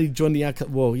Mercedes and Brady joined the?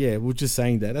 Well, yeah, we're just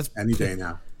saying that. That's any day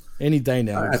now. Any day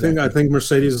now. Exactly. I think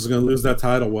Mercedes is going to lose that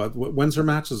title. When's her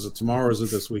match? Is it tomorrow or is it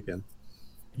this weekend?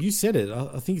 You said it.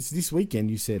 I think it's this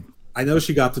weekend. You said. I know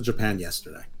she got to Japan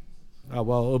yesterday. Oh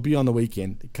well, it'll be on the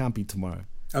weekend. It can't be tomorrow.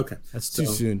 Okay, that's too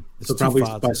soon. It's so too probably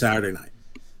far by Saturday night.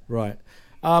 Right.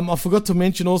 I forgot to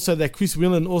mention also that Chris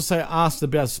Whelan also asked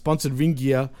about sponsored ring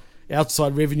gear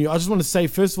outside revenue. I just want to say,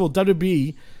 first of all,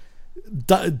 WWE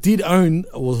did own,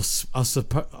 or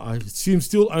I assume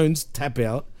still owns Tap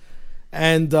Out.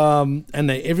 And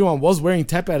everyone was wearing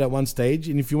Tap Out at one stage,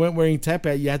 and if you weren't wearing Tap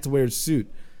Out, you had to wear a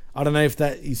suit. I don't know if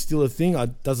that is still a thing.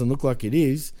 It doesn't look like it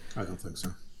is. I don't think so.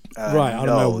 Right, I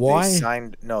don't know why.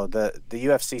 The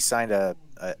UFC signed a.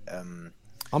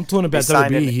 I'm talking about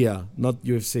WWE here, not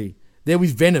UFC. They're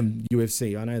with Venom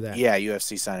UFC. I know that. Yeah,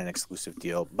 UFC signed an exclusive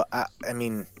deal, but I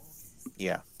mean,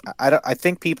 yeah. I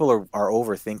think people are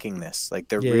overthinking this. Like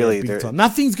they're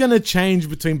nothing's going to change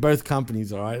between both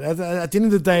companies. All right. At the end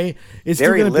of the day, it's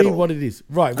still going to be what it is.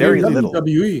 Right. Very little.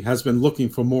 WWE has been looking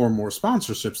for more and more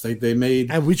sponsorships. They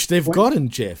made and which they've gotten,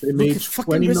 Jeff. They made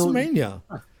fucking WrestleMania.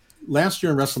 Last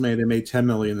year in WrestleMania, they made $10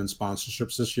 million in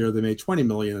sponsorships. This year, they made $20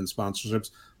 million in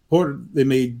sponsorships. They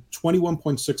made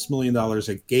 $21.6 million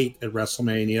at Gate at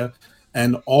WrestleMania,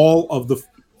 and all of the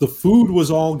food was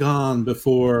all gone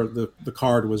before the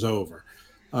card was over.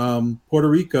 Puerto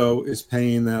Rico is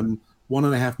paying them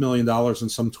 $1.5 million,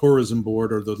 and some tourism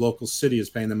board or the local city is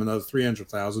paying them another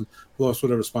 $300,000 plus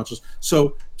whatever sponsors.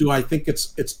 So, do I think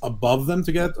it's above them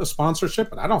to get a sponsorship?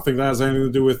 But I don't think that has anything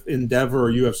to do with Endeavor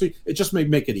or UFC. It just may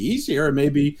make it easier. It may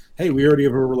be, hey, we already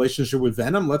have a relationship with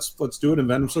Venom. Let's do it. And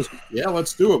Venom says, yeah,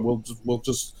 let's do it. We'll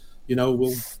just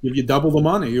we'll give you double the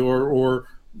money, or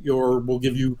we'll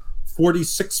give you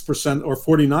 46% or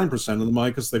 49% of the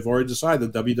money because they've already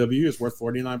decided that WWE is worth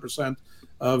 49%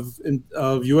 of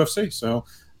UFC. So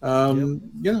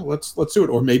let's do it.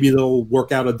 Or maybe they'll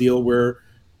work out a deal where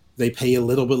they pay a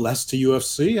little bit less to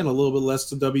UFC and a little bit less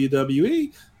to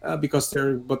WWE because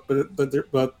they're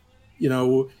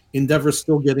Endeavor's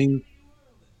still getting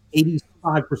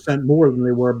 85% more than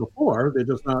they were before. They're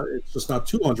just not. It's just not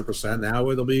 200% now.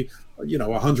 It'll be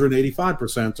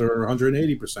 185% or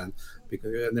 180%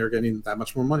 and they're getting that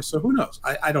much more money. So who knows?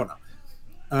 I don't know.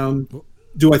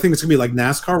 Do I think it's gonna be like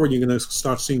NASCAR where you're gonna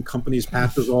start seeing companies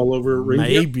patches all over?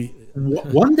 Maybe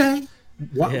one day,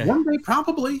 one day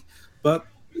probably. But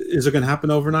is it gonna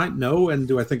happen overnight? No. And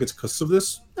do I think it's because of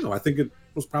this? No. I think it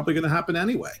was probably gonna happen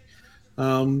anyway.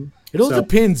 It all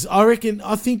depends. I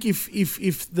think if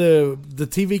the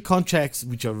TV contracts,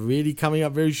 which are really coming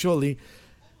up very shortly,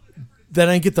 they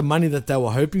don't get the money that they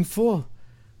were hoping for,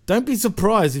 don't be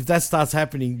surprised if that starts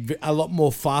happening a lot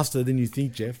more faster than you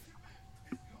think, Jeff.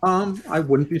 I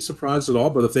wouldn't be surprised at all.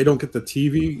 But if they don't get the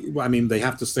TV, I mean, they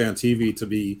have to stay on TV to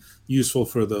be useful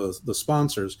for the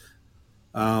sponsors.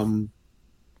 There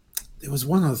was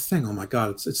one other thing. Oh my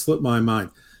God, it slipped my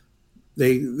mind.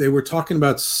 They were talking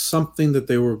about something that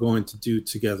they were going to do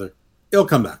together. It'll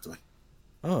come back to me.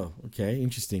 Oh, okay,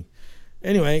 interesting.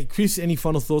 Anyway, Chris, any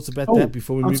final thoughts about that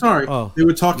before we move? I'm sorry. They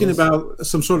were talking about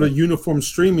some sort of uniform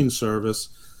streaming service.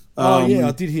 Yeah,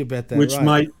 I did hear about that. Which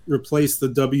might replace the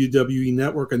WWE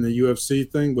Network and the UFC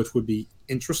thing, which would be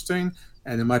interesting.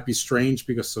 And it might be strange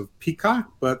because of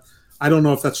Peacock. But I don't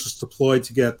know if that's just deployed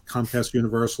to get Comcast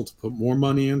Universal to put more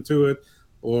money into it,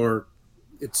 or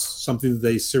it's something that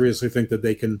they seriously think that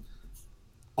they can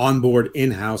onboard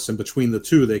in-house, and between the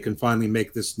two, they can finally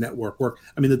make this network work.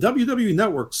 I mean, the WWE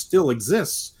Network still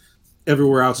exists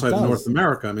everywhere outside of North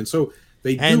America. I mean, so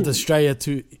they and do. Australia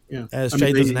too. Yeah.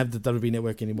 Australia doesn't have the WWE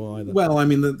Network anymore either. Well, I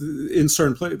mean, in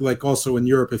certain places, like also in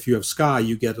Europe, if you have Sky,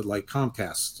 you get it like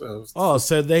Comcast.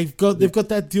 So they've got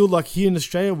that deal like here in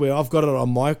Australia, where I've got it on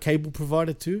my cable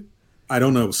provider too. I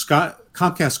don't know. Sky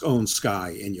Comcast owns Sky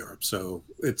in Europe, so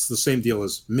it's the same deal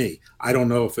as me. I don't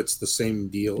know if it's the same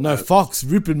deal. No, Fox.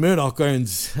 Rupert Murdoch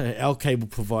owns our cable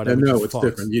provider. No, it's Fox.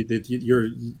 Different.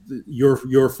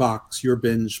 Your Fox, your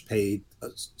Binge paid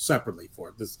separately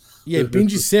for it.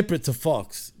 Binge is separate to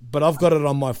Fox, but I've got it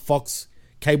on my Fox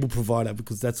cable provider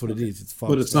because that's what it is. It's Fox.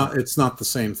 But it's not. It's not the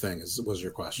same thing. Was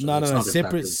your question? No.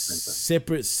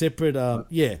 Separate.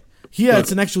 Yeah. Here,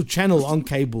 it's an actual channel on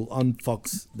cable on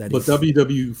Fox. But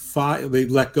WWE, they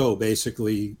let go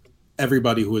basically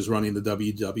everybody who is running the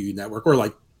WWE network, or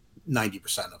like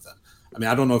 90% of them. I mean,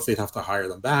 I don't know if they'd have to hire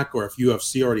them back, or if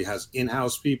UFC already has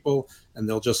in-house people and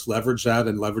they'll just leverage that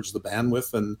and leverage the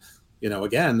bandwidth. And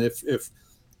again,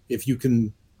 if you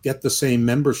can get the same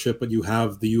membership, but you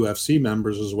have the UFC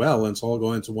members as well, and it's all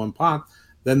going into one pot,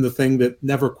 then the thing that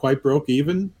never quite broke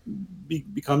even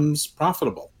becomes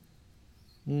profitable.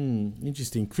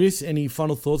 Interesting. Chris, any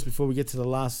final thoughts before we get to the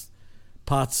last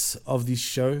parts of this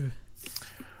show?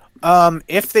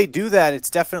 If they do that, it's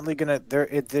definitely gonna.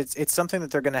 It's something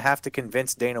that they're gonna have to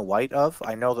convince Dana White of.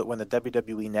 I know that when the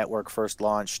WWE Network first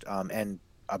launched, and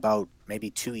about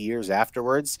maybe 2 years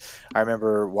afterwards, I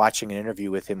remember watching an interview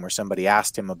with him where somebody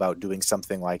asked him about doing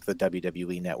something like the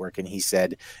WWE Network, and he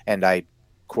said, and I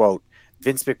quote,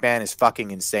 "Vince McMahon is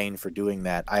fucking insane for doing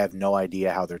that. I have no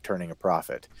idea how they're turning a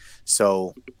profit."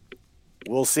 So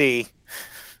we'll see.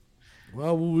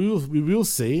 Well, we will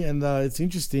see, and it's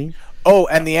interesting. Oh,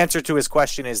 and the answer to his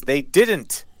question is they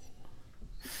didn't.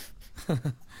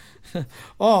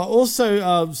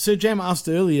 Also, Sir Jam asked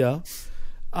earlier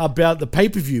about the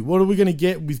pay-per-view. What are we going to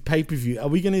get with pay-per-view? Are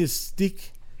we going to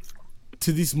stick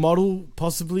to this model,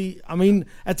 possibly? I mean,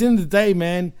 at the end of the day,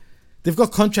 man, they've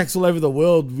got contracts all over the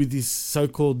world with this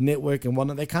so-called network and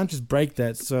whatnot. They can't just break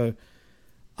that. So,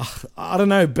 I don't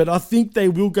know, but I think they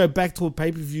will go back to a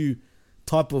pay-per-view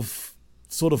type of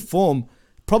sort of form.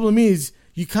 Problem is,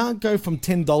 you can't go from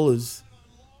 $10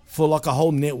 for like a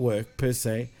whole network per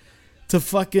se to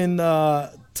fucking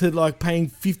to like paying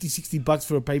 $50-$60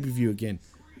 for a pay-per-view again.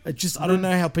 I don't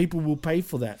know how people will pay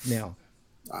for that now.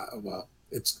 Well,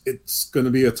 it's going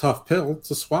to be a tough pill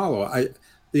to swallow.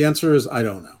 The answer is I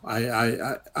don't know.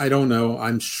 I don't know.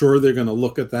 I'm sure they're going to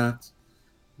look at that.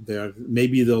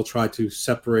 Maybe they'll try to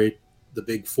separate the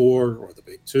big four or the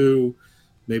big two.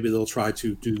 Maybe they'll try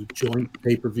to do joint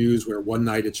pay-per-views where one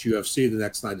night it's UFC, the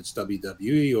next night it's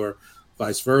WWE, or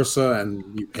vice versa,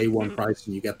 and you pay one price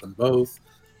and you get them both.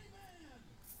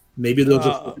 Maybe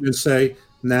they'll just say,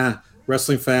 "Nah,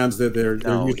 wrestling fans, there's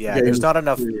not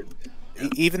enough."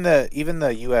 Even the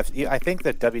UFC, I think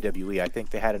that WWE, I think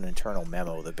they had an internal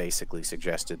memo that basically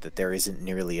suggested that there isn't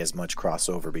nearly as much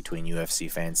crossover between UFC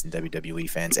fans and WWE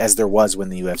fans as there was when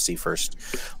the UFC first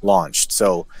launched.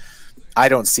 So I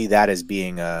don't see that as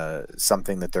being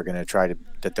something that they're going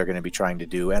to be trying to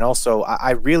do. And also,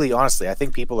 I really, honestly, I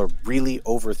think people are really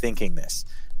overthinking this.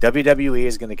 WWE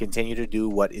is going to continue to do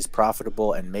what is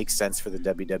profitable and makes sense for the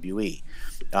WWE.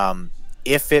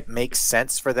 If it makes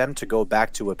sense for them to go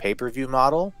back to a pay-per-view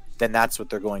model, then that's what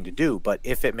they're going to do. But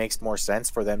if it makes more sense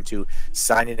for them to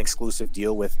sign an exclusive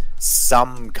deal with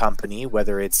some company,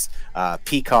 whether it's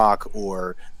Peacock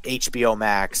or HBO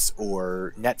Max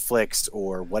or Netflix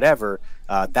or whatever,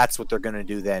 that's what they're going to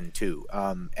do then too.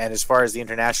 And as far as the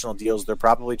international deals, they're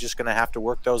probably just going to have to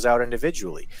work those out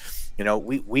individually. You know,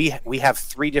 we have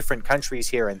 3 different countries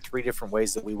here and 3 different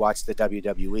ways that we watch the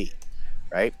WWE,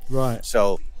 right? Right.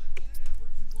 So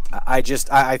I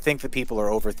think that people are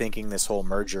overthinking this whole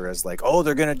merger as like, oh,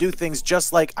 they're going to do things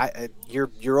just like you're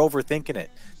overthinking it.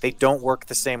 They don't work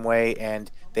the same way, and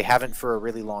they haven't for a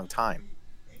really long time.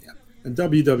 Yeah, and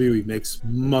WWE makes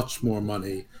much more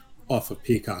money off of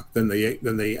Peacock than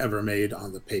they ever made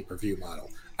on the pay-per-view model.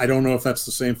 I don't know if that's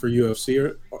the same for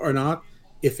UFC or not.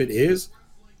 If it is,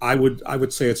 I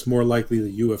would say it's more likely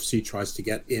the UFC tries to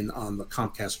get in on the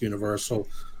Comcast Universal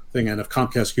thing, and if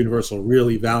Comcast Universal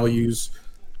really values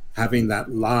having that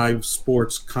live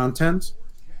sports content,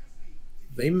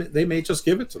 they may just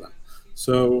give it to them.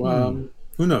 So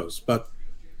who knows? But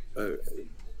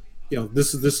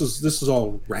this is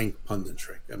all rank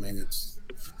punditry. I mean,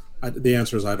 the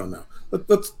answer is I don't know.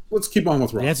 Let's keep on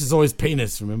with Raw. The answer is always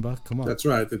penis. Remember? Come on. That's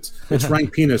right. It's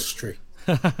rank penisry.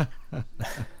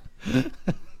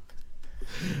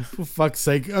 For fuck's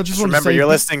sake! I just remember you're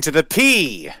listening to the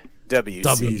PWC.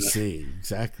 WC,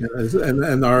 exactly.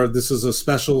 And this is a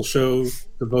special show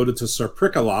devoted to Sir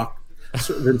Prickalock,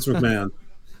 Vince McMahon.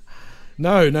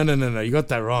 No. You got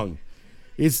that wrong.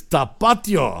 It's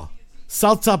Tapatio.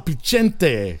 Salsa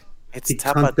Picante. It's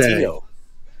Tapatio.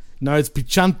 No, it's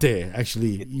pichante,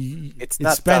 actually. It's It's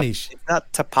not Spanish. It's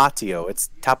not tapatio. It's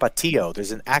tapatio.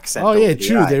 There's an accent. Oh, yeah, over the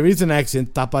true. I. There is an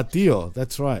accent. Tapatio.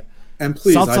 That's right. And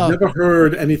please, Salsa I've never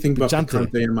heard anything but picante.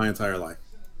 picante in my entire life.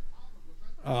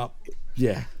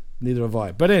 Yeah, neither have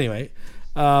I. But anyway,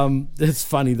 it's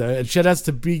funny, though. And shout outs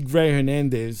to Big Ray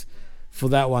Hernandez for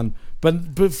that one.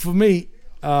 But for me,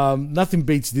 nothing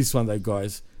beats this one, though,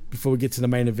 guys, before we get to the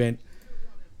main event.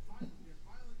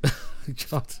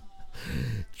 God.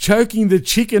 Choking the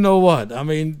chicken or what? I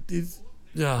mean,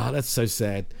 that's so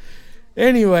sad.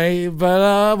 Anyway,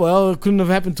 but well, it couldn't have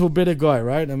happened to a better guy,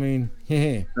 right? I mean,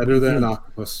 yeah. Better than an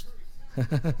octopus.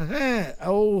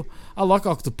 Oh, I like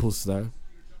octopus though. I'm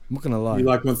not gonna lie. You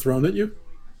like one thrown at you?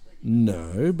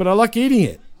 No, but I like eating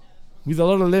it with a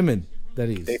lot of lemon. That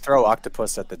is. They throw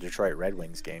octopus at the Detroit Red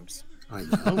Wings games. I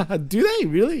know. Do they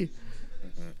really?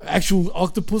 Actual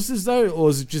octopuses though, or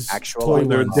is it just actual? Toy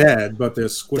They're ones? dead, but they're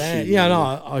squishy. Yeah, no,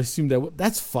 I assume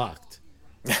that's fucked.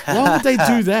 Why would they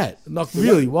do that? Like,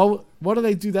 really? What do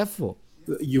they do that for?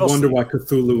 You wonder why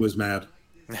Cthulhu is mad.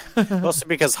 Mostly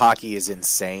because hockey is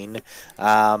insane. They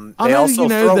know, also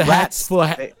throw the rats. hats for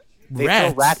They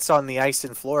throw rats on the ice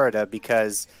in Florida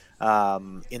because in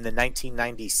the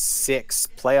 1996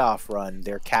 playoff run,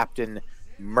 their captain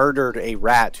murdered a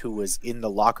rat who was in the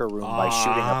locker room by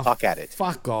shooting a puck at it.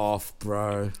 Fuck off,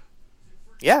 bro.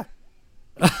 Yeah.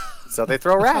 So they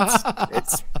throw rats.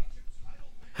 It's.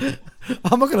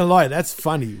 I'm not gonna lie, that's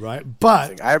funny, right?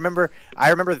 But I remember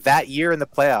that year in the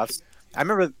playoffs.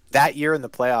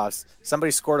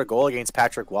 Somebody scored a goal against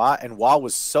Patrick Waugh, and Waugh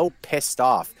was so pissed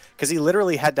off because he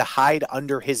literally had to hide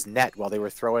under his net while they were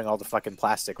throwing all the fucking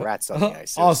plastic rats on the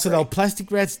ice. So they were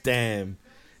plastic rats? Damn.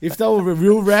 If they were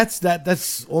real rats,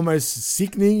 that's almost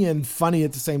sickening and funny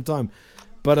at the same time.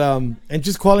 But and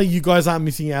just quietly, you guys aren't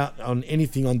missing out on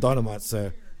anything on Dynamite,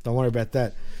 so don't worry about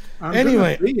that.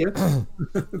 Anyway,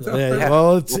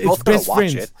 well, it's best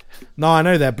friends. It. No, I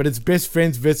know that, but it's best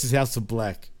friends versus House of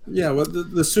Black. Yeah, well,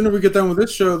 the sooner we get done with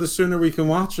this show, the sooner we can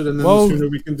watch it, and then the sooner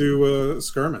we can do a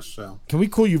skirmish. So, can we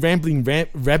call you Rambling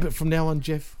Rabbit from now on,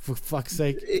 Jeff? For fuck's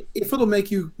sake! If it'll make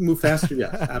you move faster,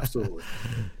 yes, absolutely.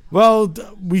 Well,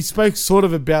 we spoke sort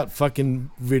of about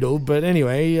fucking Riddle, but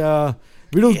anyway,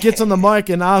 Riddle gets on the mic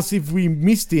and asks if we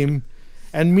missed him,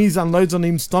 and Miz unloads on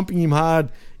him, stomping him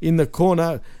hard in the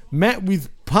corner. Matt with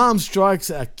palm strikes,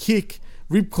 a kick,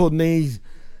 ripcord knee,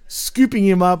 scooping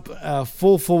him up,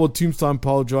 fall forward tombstone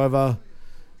pole driver,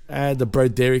 the Bro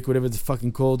Derek, whatever it's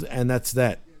fucking called, and that's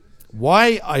that.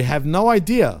 Why? I have no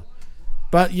idea.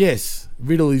 But yes,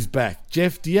 Riddle is back.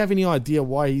 Jeff, do you have any idea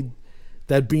why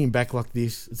they'd bring him back like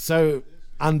this? It's so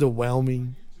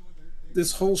underwhelming.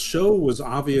 This whole show was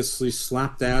obviously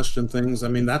slapdashed and things. I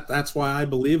mean, that's why I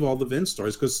believe all the Vince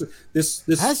stories, because this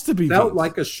has to be felt Vince.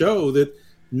 like a show that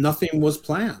nothing was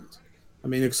planned. I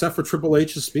mean, except for Triple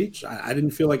H's speech, I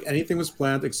didn't feel like anything was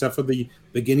planned except for the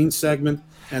beginning segment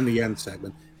and the end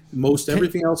segment.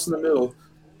 Everything else in the middle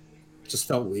just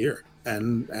felt weird.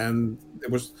 And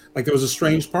it was like there was a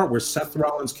strange part where Seth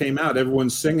Rollins came out,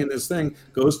 everyone's singing this thing,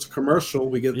 goes to commercial.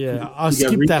 I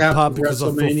skipped that part because I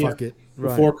thought fuck it. Right.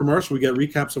 Before commercial, we get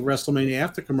recaps of WrestleMania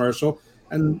after commercial,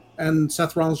 and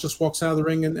Seth Rollins just walks out of the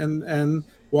ring and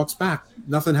walks back.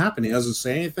 Nothing happened. He doesn't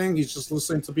say anything. He's just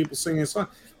listening to people singing a song.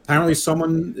 Apparently,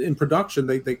 someone in production,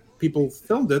 people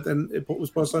filmed it and it was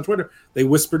posted on Twitter. They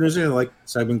whispered in his ear like,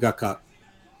 "Segment got cut."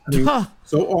 I mean,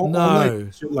 so all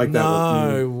night, shit like that.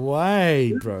 No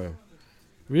way, bro.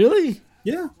 Really?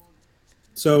 Yeah.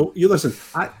 So you listen.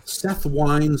 Seth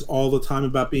whines all the time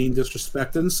about being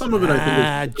disrespected, and some of it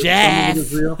I think Jeff.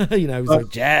 is real. He's like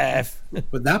Jeff.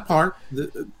 But that part,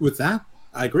 with that,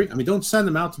 I agree. I mean, don't send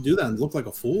him out to do that and look like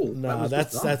a fool. No,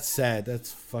 that's sad.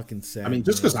 That's fucking sad. I mean,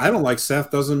 just because I don't like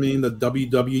Seth doesn't mean that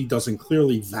WWE doesn't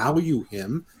clearly value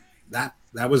him. That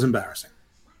was embarrassing.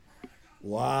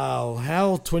 Wow,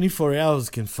 how 24 hours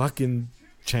can fucking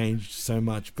change so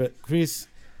much. But Chris,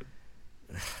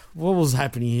 what was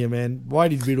happening here, man? Why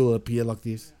did Riddle appear like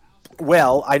this?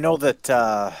 Well, I know that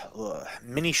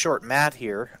Mini Short Matt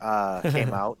here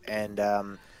came out,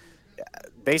 and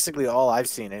basically all I've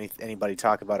seen anybody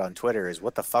talk about on Twitter is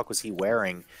what the fuck was he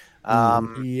wearing?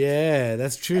 Yeah,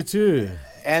 that's true too.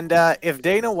 And if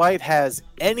Dana White has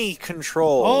any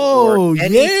control or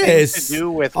anything to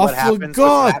do with what happens with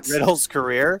Matt Riddle's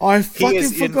career, he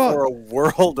is in for a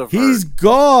world of hurt. He's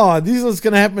gone. This is what's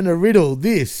going to happen to Riddle.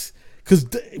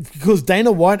 Because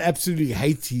Dana White absolutely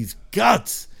hates his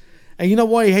guts. And you know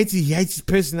why he hates it? He hates his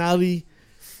personality.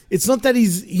 It's not that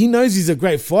he knows he's a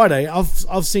great fighter.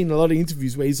 I've seen a lot of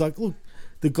interviews where he's like, look,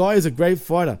 the guy is a great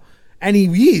fighter. And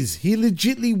he is. He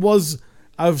legitimately was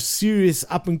a serious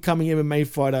up-and-coming MMA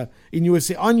fighter in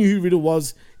UFC. I knew who Riddle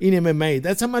was in MMA.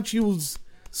 That's how much he was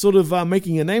sort of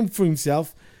making a name for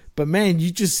himself. But, man,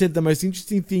 you just said the most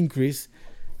interesting thing, Chris.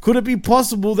 Could it be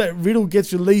possible that Riddle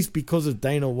gets released because of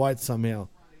Dana White somehow?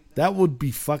 That would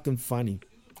be fucking funny.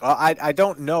 I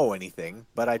don't know anything,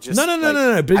 but I just... No.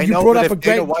 But I you know brought that up if a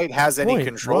great Dana White has any point.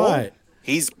 control, Right.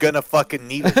 he's going to fucking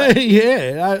need it.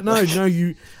 Yeah.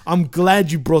 I'm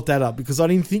glad you brought that up because I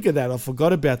didn't think of that. I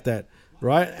forgot about that,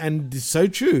 right? And it's so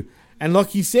true. And like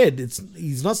he said,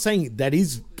 he's not saying that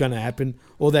is going to happen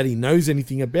or that he knows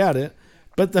anything about it.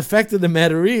 But the fact of the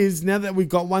matter is, now that we've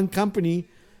got one company,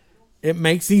 it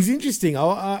makes things interesting.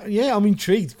 I'm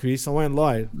intrigued, Chris. I won't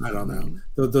lie. I don't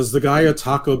know. Does the guy at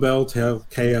Taco Bell tell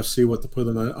KFC what to put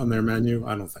on their menu?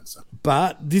 I don't think so.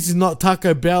 But this is not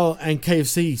Taco Bell and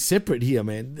KFC separate here,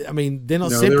 man. I mean, they're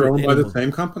not separate. They're owned anymore. by the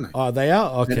same company. Oh, they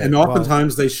are? Okay. And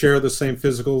oftentimes they share the same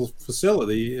physical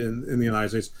facility in the United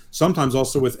States. Sometimes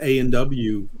also with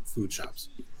A&W food shops.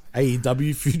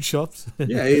 AEW food shops?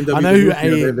 Yeah, A&W. I know who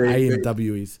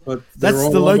A&W is. But that's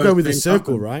the logo with the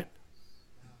circle, right?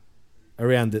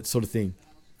 Around it, sort of thing.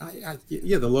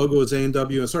 Yeah, the logo is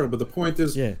A&W and circle. But the point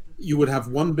is, you would have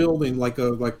one building like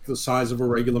the size of a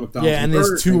regular McDonald's. Yeah, and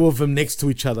there's two of them next to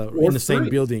each other in the same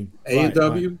building.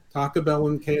 A&W, right. Taco Bell,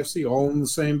 and KFC all in the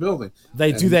same building.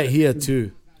 They do that here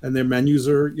too. And their menus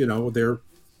are,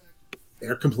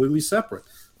 they're completely separate.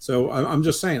 So I'm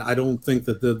just saying, I don't think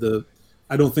that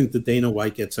I don't think that Dana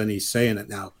White gets any say in it.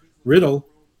 Now, Riddle,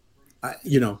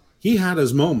 he had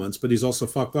his moments, but he's also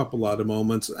fucked up a lot of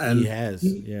moments. And he has.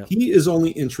 He is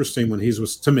only interesting when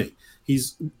to me.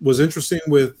 Was interesting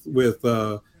with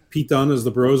Pete Dunne as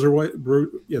the Broserweights.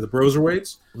 The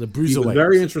Broserweights. He was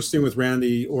very interesting with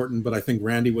Randy Orton, but I think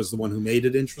Randy was the one who made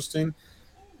it interesting.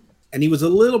 And he was a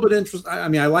little bit interesting. I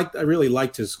mean, I really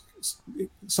liked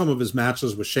some of his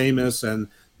matches with Sheamus, and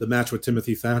the match with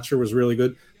Timothy Thatcher was really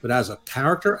good. But as a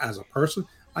character, as a person,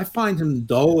 I find him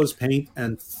dull as paint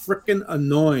and freaking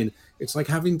annoying. It's like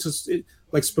having to...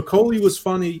 Like, Spicoli was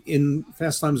funny in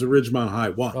Fast Times at Ridgemont High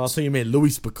once. Oh, so you mean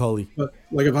Louis Spicoli. But,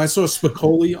 like, if I saw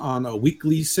Spicoli on a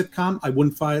weekly sitcom, I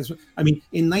wouldn't find... I mean,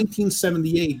 in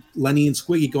 1978, Lenny and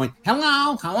Squiggy going,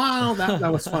 hello,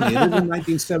 that was funny. It isn't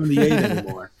 1978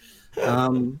 anymore.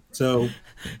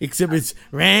 Except it's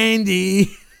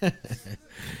Randy.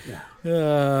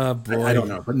 Yeah. Boy. I don't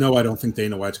know. But no, I don't think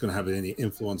Dana White's going to have any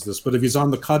influence on this. But if he's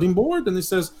on the cutting board and he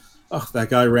says, oh, that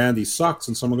guy Randy sucks,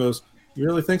 and someone goes, you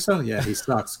really think so? Yeah, he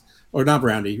sucks. Or not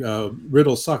Randy,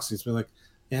 Riddle sucks. He's been like,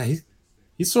 yeah,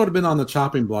 he's sort of been on the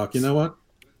chopping block. You know what?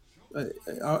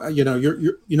 You're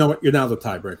now the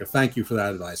tiebreaker. Thank you for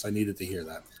that advice. I needed to hear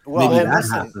that. Well,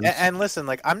 listen,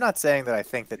 like, I'm not saying that I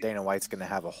think that Dana White's going to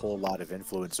have a whole lot of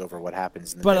influence over what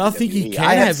happens in the WWE. I think he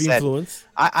can have influence.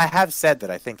 I have said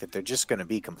that I think that they're just going to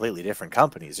be completely different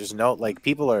companies. There's no, like,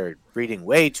 people are reading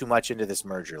way too much into this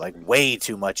merger,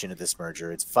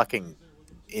 It's fucking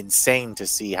insane to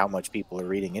see how much people are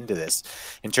reading into this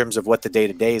in terms of what the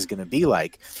day-to-day is going to be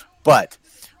like. But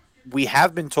we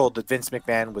have been told that Vince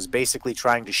McMahon was basically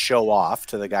trying to show off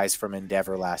to the guys from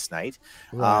Endeavor last night.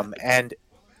 Right. And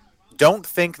don't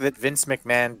think that Vince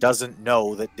McMahon doesn't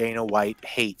know that Dana White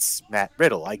hates Matt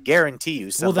Riddle. I guarantee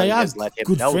you somebody has let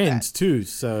him know that. Well, they are good friends too,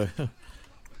 so...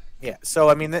 Yeah, so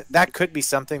I mean that could be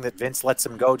something that Vince lets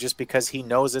him go just because he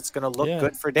knows it's going to look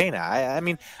good for Dana. I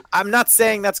mean, I'm not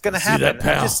saying that's going to happen.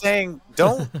 I'm just saying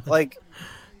don't like.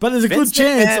 But there's a good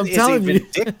chance. I'm telling you,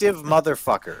 vindictive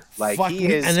motherfucker. Like he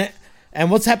is, and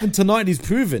what's happened tonight is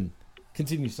proven.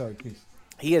 Continue, sorry, please.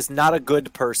 He is not a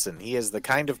good person. He is the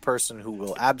kind of person who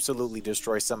will absolutely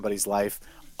destroy somebody's life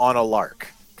on a lark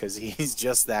because he's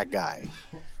just that guy.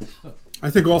 I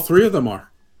think all three of them are.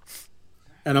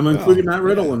 And I'm including Matt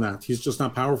Riddle in that. He's just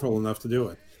not powerful enough to do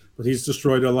it. But he's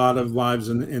destroyed a lot of lives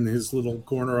in his little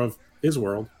corner of his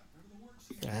world.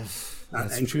 That's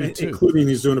true too. Including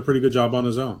he's doing a pretty good job on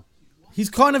his own.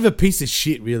 He's kind of a piece of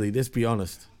shit, really. Let's be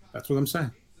honest. That's what I'm saying.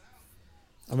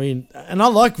 I mean, and I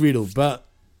like Riddle, but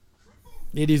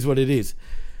it is what it is.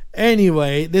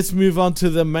 Anyway, let's move on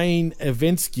to the main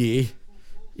events gear,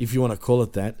 if you want to call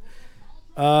it that.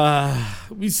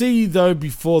 We see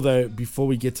before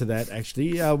we get to that,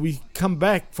 actually, we come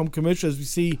back from commercials. We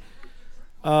see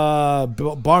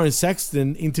Byron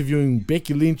Saxton interviewing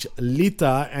Becky Lynch,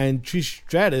 Lita, and Trish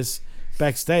Stratus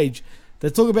backstage. They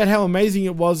talk about how amazing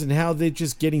it was and how they're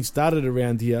just getting started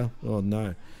around here. Oh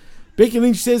no. Becky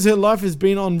Lynch says her life has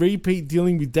been on repeat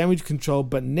dealing with damage control,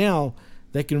 but now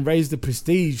they can raise the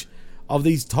prestige of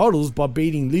these titles by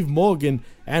beating Liv Morgan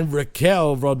and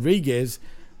Raquel Rodriguez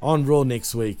on Raw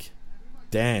next week.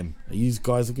 Damn. Are you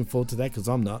guys looking forward to that? Because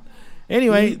I'm not.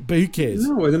 Anyway, but who cares?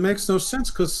 No, it makes no sense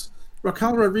because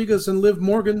Raquel Rodriguez and Liv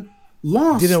Morgan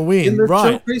lost. Didn't win, in the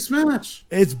right? showcase match.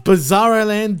 It's bizarro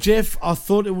land, Jeff. I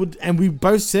thought it would, and we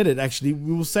both said it. Actually,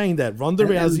 we were saying that Ronda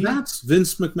Rousey. And that's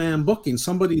Vince McMahon booking.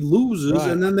 Somebody loses,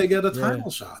 Right. and then they get a title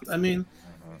shot. I mean,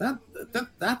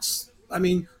 that's. I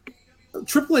mean,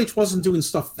 Triple H wasn't doing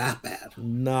stuff that bad.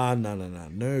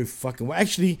 No fucking way.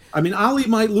 Actually, I mean, Ali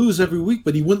might lose every week,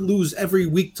 but he wouldn't lose every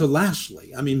week to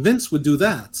Lashley. I mean, Vince would do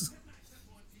that.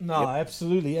 no,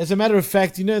 absolutely. As a matter of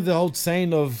fact, you know the old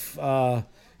saying of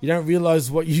you don't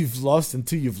realize what you've lost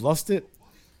until you've lost it.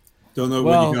 Don't know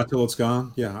when you got till it's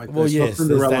gone. Yeah, I saw yes,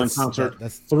 Cinderella in concert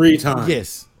 3 times.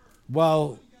 Yes.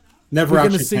 Well, never we're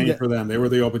gonna actually see came that- for them. They were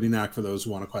the opening act for those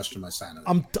who want to question my sanity.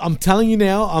 I'm telling you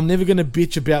now, I'm never gonna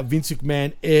bitch about Vince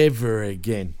McMahon ever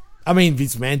again. I mean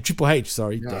Vince McMahon, Triple H.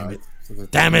 Sorry,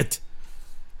 damn it,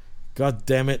 God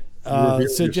damn it.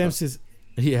 Sir James says,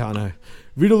 yeah, I know.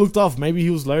 Riddle looked off. Maybe he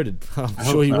was loaded. I'm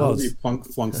sure he I hope was. he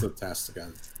flunks the test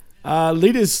again.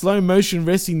 Lita's slow motion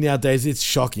wrestling nowadays. It's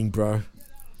shocking, bro.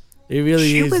 It really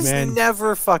She is, was man.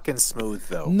 never fucking smooth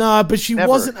though. No, but she Never.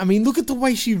 wasn't. I mean, look at the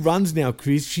way she runs now,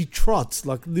 Chris. She trots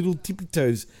like little tippy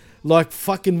toes, like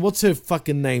fucking. What's her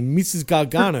fucking name, Mrs.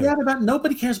 Gargano?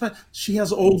 Nobody cares about. She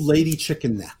has old lady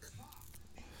chicken neck.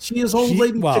 She has old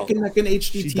lady chicken neck in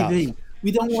HGTV.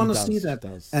 We don't want to see that.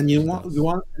 And you want.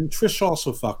 And Trish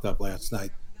also fucked up last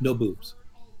night. No boobs.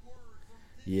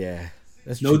 Yeah,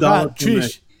 that's no true. dollar.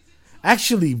 Trish.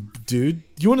 Actually, dude,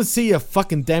 you want to see a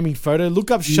fucking damning photo? Look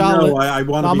up Charlotte. No, I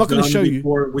want to. I'm not going to show you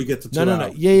before we get to 2 No.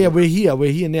 hours. Yeah, we're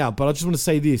here now. But I just want to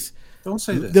say this. Don't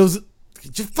say this. There was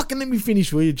just fucking let me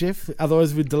finish, will you, Jeff?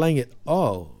 Otherwise, we're delaying it.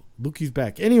 Oh, look who's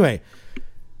back. Anyway,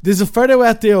 there's a photo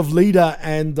out there of Lita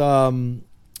and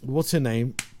what's her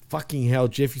name? Fucking hell,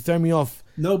 Jeff, you throw me off.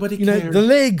 Nobody you know cares. the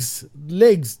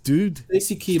legs, dude.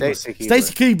 Stacy Keibler.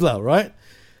 Stacy Keibler, right?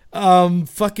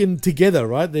 Fucking together,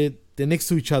 right? They're next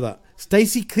to each other.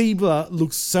 Stacy Keibler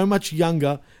looks so much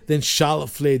younger than Charlotte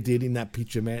Flair did in that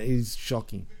picture, man. It is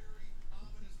shocking.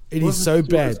 It is so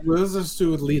bad. What does this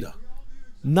do with Lita?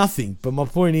 Nothing. But my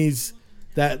point is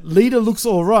that Lita looks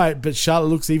all right, but Charlotte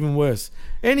looks even worse.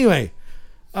 Anyway,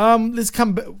 let's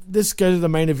go to the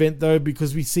main event though,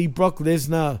 because we see Brock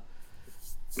Lesnar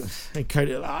and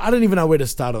Cody. I don't even know where to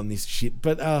start on this shit,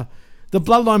 but the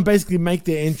Bloodline basically make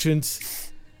their entrance.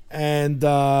 And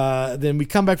then we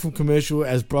come back from commercial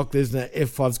as Brock Lesnar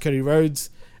F5s Cody Rhodes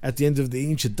at the end of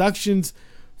the introductions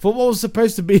for what was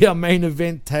supposed to be our main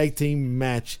event tag team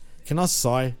match. Can I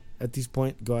sigh at this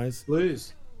point, guys?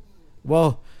 Please.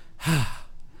 Well,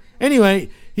 anyway,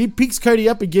 he picks Cody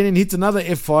up again and hits another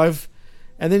F5.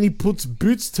 And then he puts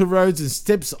boots to Rhodes and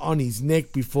steps on his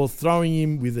neck before throwing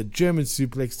him with a German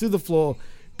suplex to the floor,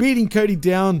 beating Cody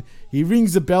down. He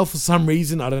rings the bell for some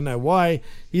reason, I don't know why.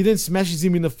 He then smashes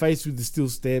him in the face with the steel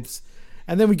steps.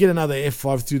 And then we get another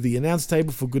F5 through the announce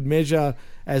table for good measure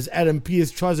as Adam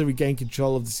Pearce tries to regain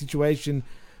control of the situation.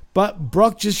 But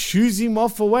Brock just shoos him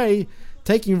off away,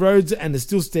 taking Rhodes and the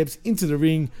steel steps into the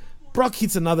ring. Brock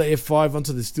hits another F5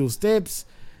 onto the steel steps.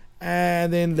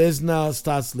 And then Lesnar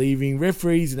starts leaving.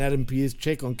 Referees and Adam Pearce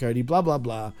check on Cody, blah, blah,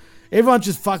 blah. Everyone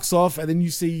just fucks off. And then you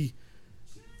see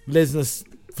Lesnar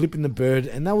flipping the bird,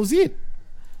 and that was it.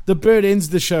 The bird ends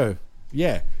the show.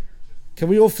 Yeah. Can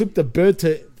we all flip the bird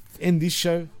to end this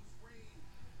show?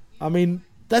 I mean,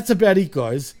 that's about it,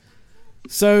 guys.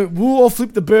 So we'll all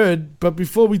flip the bird, but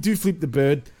before we do flip the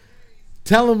bird,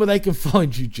 tell them where they can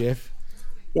find you, Jeff.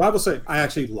 Well, I will say, I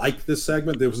actually like this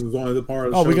segment. This was one of the part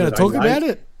of the show. Oh, we're going to talk about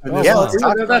it? Yeah, let's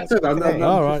talk about it.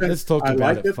 All right, let's talk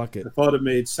about it. it. Fuck it. I thought it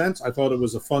made sense. I thought it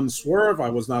was a fun swerve. I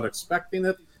was not expecting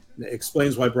it. It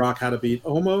explains why Brock had to beat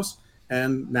Omos,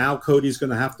 and now Cody's going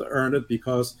to have to earn it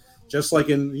because just like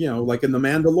in The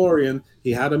Mandalorian,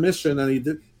 he had a mission and he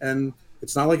did, and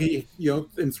it's not like he,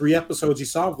 in 3 episodes he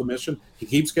solved the mission. He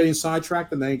keeps getting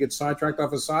sidetracked, and then he gets sidetracked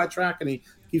off his sidetrack, and he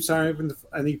keeps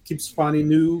finding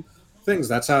new things.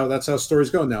 That's how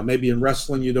stories go. Now, maybe in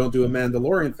wrestling you don't do a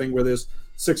Mandalorian thing where there's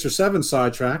 6 or 7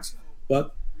 sidetracks,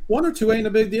 but 1 or 2 ain't a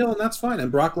big deal, and that's fine.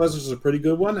 And Brock Lesnar's a pretty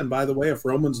good one. And by the way, if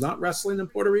Roman's not wrestling in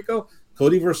Puerto Rico,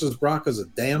 Cody versus Brock is a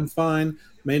damn fine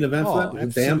main event for that. A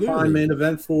damn fine main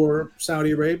event for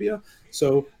Saudi Arabia.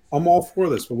 So I'm all for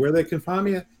this. But where they can find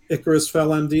me at Icarus Fell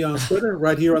MD on Twitter,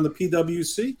 right here on the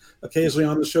PWC. Occasionally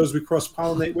on the shows we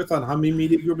cross-pollinate with on Hameen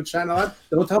Media Group and Channel Live.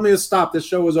 Don't tell me to stop. This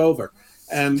show is over.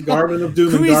 And Garvin of Doom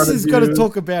and Chris Garvin has got to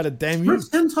talk about it, damn you. Chris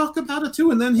can talk about it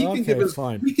too, and then he can give us.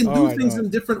 Fine. We can do things in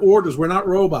different orders. We're not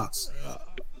robots.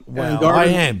 Well, Garvin, I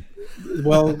am.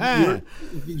 Well, AI.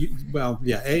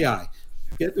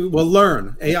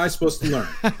 Learn. AI is supposed to learn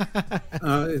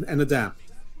and adapt.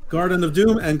 Garden of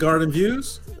Doom and Garden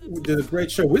Views. We did a great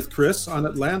show with Chris on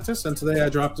Atlantis, and today I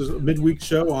dropped a midweek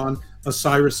show on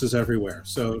Osiris is Everywhere.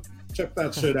 So check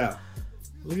that shit out.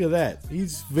 Look at that.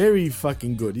 He's very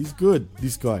fucking good. He's good,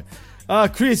 this guy.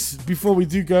 Chris, before we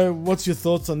do go, what's your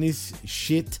thoughts on this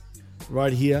shit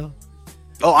right here?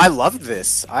 Oh, I loved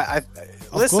this. I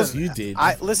listen. Of course you did.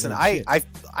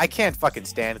 I can't fucking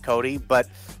stand Cody, but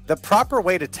the proper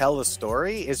way to tell the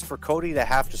story is for Cody to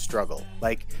have to struggle.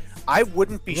 Like, I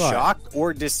wouldn't be shocked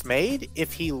or dismayed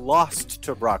if he lost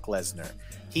to Brock Lesnar.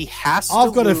 He has to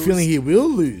I've got a feeling he will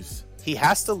lose. He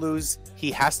has to lose. He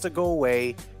has to go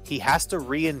away. He has to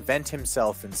reinvent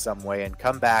himself in some way and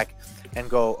come back and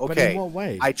go, okay, But in what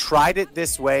way? I tried it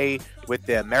this way with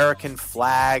the American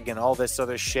flag and all this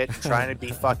other shit, trying to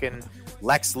be fucking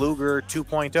Lex Luger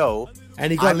 2.0.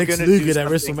 And he got Lex Luger at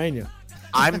WrestleMania.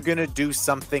 I'm going to do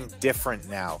something different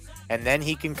now. And then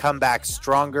he can come back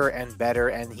stronger and better,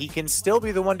 and he can still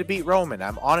be the one to beat Roman.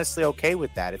 I'm honestly okay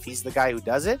with that if he's the guy who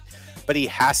does it, but he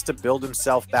has to build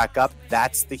himself back up.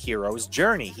 That's the hero's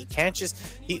journey. He can't just...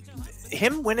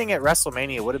 Him winning at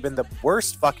WrestleMania would have been the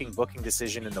worst fucking booking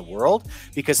decision in the world,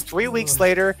 because 3 weeks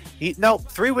later,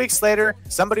 3 weeks later,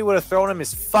 somebody would have thrown him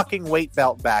his fucking weight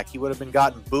belt back. He would have been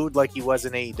gotten booed like he was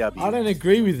in AEW. I don't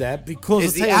agree with that, because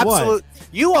Is the absolute?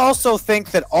 You also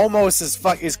think that Omos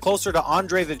is closer to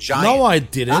Andre the Giant? No, I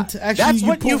didn't. Actually, that's you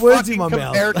what put you words in fucking my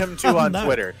mouth. compared him to on No.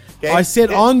 Twitter. Okay? I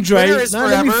said Andre. No,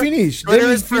 let me finish. Twitter Let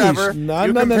me is finish. forever. No,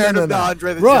 you no, no, compared no, him no. to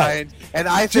Andre the Right. Giant, and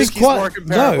I think Just he's more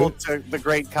comparable no. to the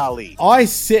great Khali. I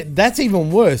said that's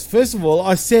even worse. First of all,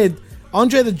 I said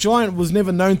Andre the Giant was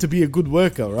never known to be a good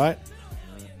worker, right?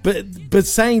 But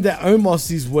saying that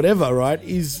Omos is whatever, right,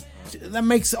 that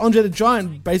makes Andre the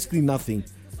Giant basically nothing.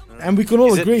 And we can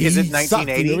all agree is he it sucked in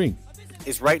the 1980? ring.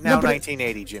 It's right now No, but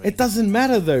 1980, Jimmy. It doesn't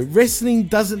matter though. Wrestling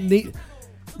doesn't need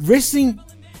wrestling.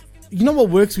 You know what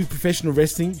works with professional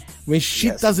wrestling? When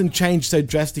shit doesn't change so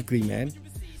drastically, man.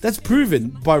 That's proven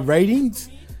by ratings.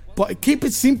 But keep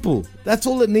it simple. That's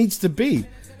all it needs to be.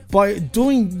 By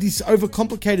doing this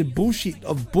overcomplicated bullshit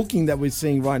of booking that we're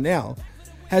seeing right now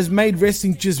has made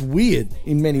wrestling just weird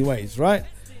in many ways, right?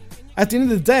 At the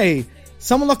end of the day,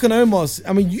 someone like an Omos,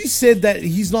 I mean, you said that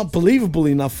he's not believable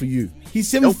enough for you. He's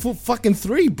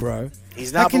 7'3", bro.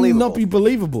 He's not How can believable. he not be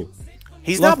believable?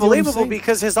 He's Like, not you know what I'm believable saying?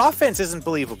 because his offense isn't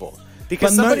believable.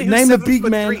 Because But somebody who's name a 7'3" big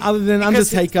man other than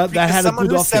Undertaker that had a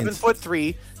good offense. Someone who's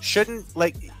 7'3" shouldn't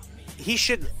he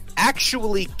should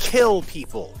actually kill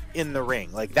people in the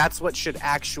ring. Like, that's what should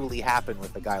actually happen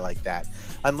with a guy like that,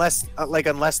 unless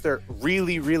they're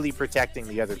really, really protecting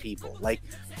the other people.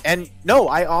 And no,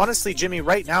 I honestly, Jimmy,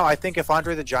 right now, I think if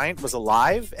Andre the Giant was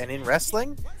alive and in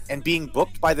wrestling and being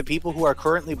booked by the people who are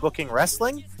currently booking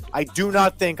wrestling, I do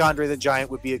not think Andre the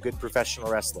Giant would be a good professional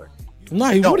wrestler. No,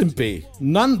 he wouldn't be.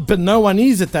 But no one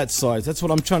is at that size. That's what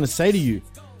I'm trying to say to you,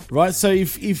 right? So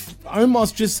if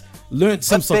Omos just learnt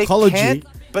some psychology,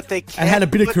 and had a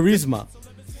bit of charisma,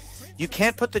 you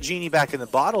can't put the genie back in the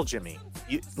bottle, Jimmy.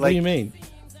 What do you mean?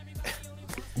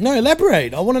 No,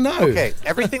 elaborate. I want to know. Okay,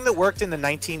 everything that worked in the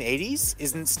 1980s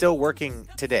isn't still working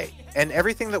today, and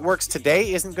everything that works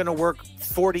today isn't going to work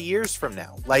 40 years from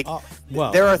now.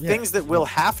 There are things that will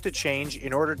have to change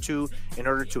in order to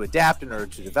adapt, in order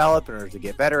to develop, in order to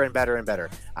get better and better and better.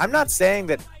 I'm not saying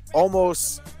that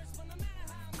Omos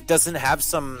doesn't have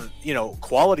some,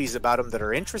 qualities about him that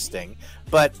are interesting,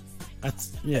 but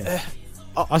that's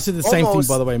I said the same thing,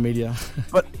 by the way, media.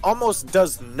 But almost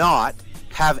does not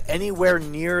have anywhere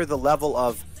near the level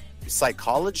of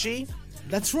psychology.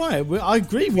 That's right. I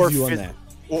agree with you on that.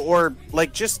 Or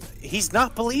he's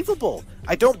not believable.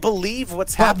 I don't believe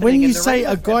what's happening. But when you in the say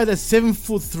ring. a guy that's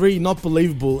 7'3", not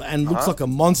believable, and looks like a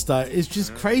monster, it's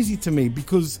just crazy to me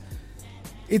because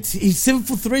he's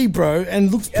 7'3", bro,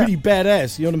 and looks pretty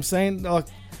badass. You know what I'm saying? Like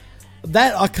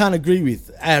that, I can't agree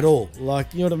with at all.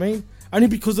 Like, you know what I mean? Only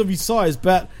because of his size.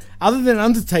 But other than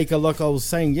Undertaker, like I was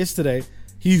saying yesterday,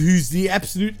 who's the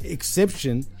absolute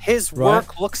exception. His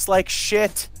work looks like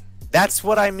shit. That's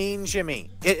what I mean, Jimmy.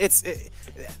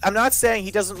 I'm not saying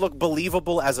he doesn't look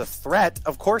believable as a threat.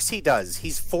 Of course he does.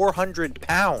 He's 400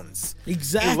 pounds.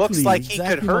 Exactly. He looks like he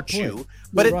could hurt you,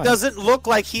 but it doesn't look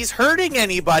like he's hurting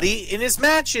anybody in his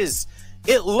matches.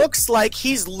 It looks like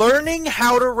he's learning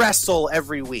how to wrestle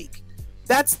every week.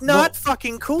 That's not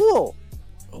fucking cool.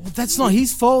 That's not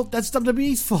his fault. That's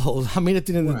WWE's fault. I mean, at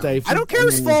the end of the day, I don't care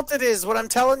whose fault it is. What I'm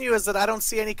telling you is that I don't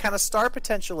see any kind of star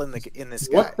potential in this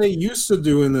guy. What they used to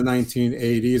do in the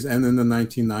 1980s and in the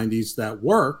 1990s that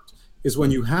worked is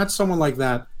when you had someone like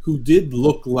that who did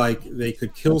look like they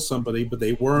could kill somebody, but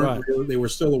they weren't. Really, they were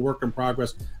still a work in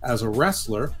progress as a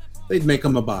wrestler. They'd make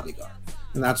him a bodyguard,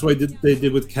 and that's what they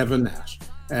did with Kevin Nash.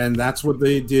 And that's what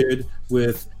they did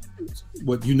with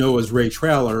what you know as Ray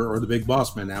Traylor or the Big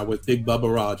Boss Man now with Big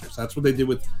Bubba Rogers. That's what they did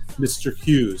with Mr.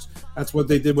 Hughes. That's what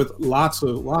they did with lots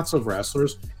of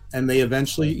wrestlers. And they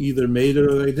eventually either made it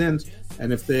or they didn't.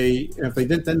 And if they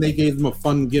didn't, then they gave them a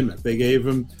fun gimmick. They gave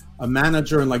them a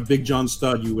manager, and like Big John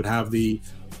Studd, you would have the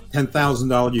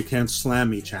 $10,000 you can't slam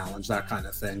me challenge, that kind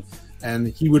of thing. And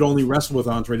he would only wrestle with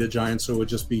Andre the Giant, so it would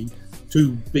just be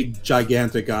two big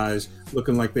gigantic guys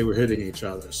looking like they were hitting each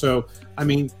other. So I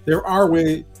mean, there are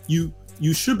ways you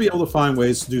should be able to find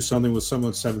ways to do something with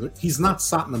someone 7. He's not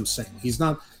Satnam Singh. He's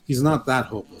not that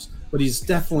hopeless, but he's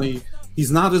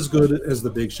not as good as the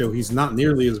Big Show. He's not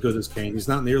nearly as good as Kane. He's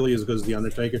not nearly as good as the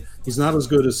Undertaker. He's not as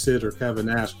good as Sid or Kevin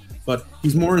Nash, but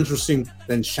he's more interesting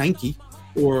than Shanky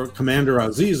or Commander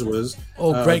Aziz was.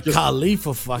 Oh, Great Khali,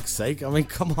 for fuck's sake! I mean,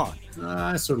 come on.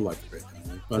 I sort of like Great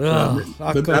Khali,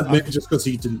 but that maybe just because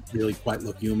he didn't really quite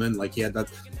look human. Like he had that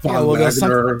Von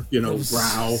Wagner,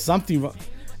 brow. Something wrong.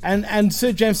 And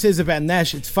Sir James says about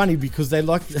Nash, it's funny because they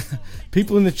like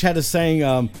people in the chat are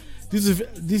saying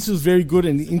this was very good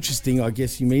and interesting. I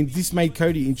guess you mean this made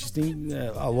Cody interesting.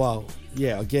 Oh well,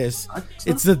 yeah, I guess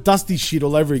it's the Dusty shit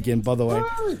all over again. By the way,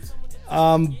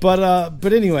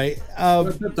 but anyway,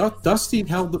 Dusty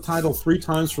held the title 3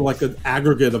 times for like an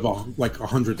aggregate of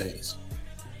 100 days.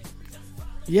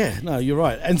 Yeah, no, you're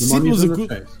right. And Sid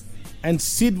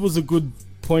was a good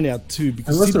point out too,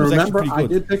 because listen, remember, I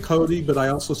did pick Cody, but I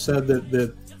also said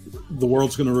that the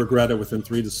world's going to regret it within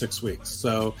 3 to 6 weeks.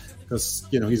 So, because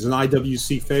he's an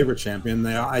IWC favorite champion,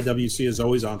 the IWC is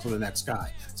always on to the next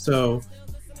guy. So,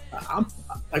 I'm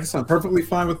perfectly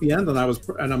fine with the end, and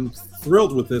I'm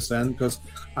thrilled with this end because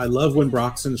I love when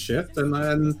Brock's in shit,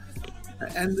 and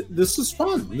this is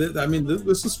fun. I mean,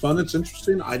 this is fun. It's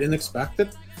interesting. I didn't expect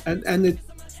it, and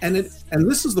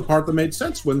this is the part that made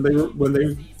sense when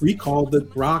they recalled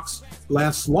that Brock's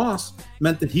last loss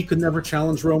meant that he could never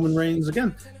challenge Roman Reigns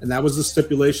again, and that was the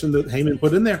stipulation that Heyman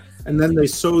put in there. And then they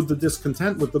sowed the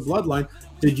discontent with the bloodline.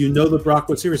 Did you know that Brock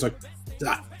was here? He's like,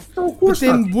 no, of course but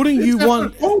then not. Wouldn't you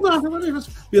want? Hold on,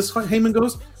 because Heyman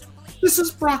goes, this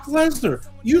is Brock Lesnar.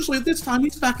 Usually at this time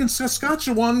he's back in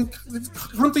Saskatchewan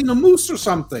hunting a moose or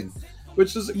something.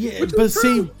 But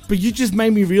you just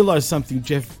made me realize something,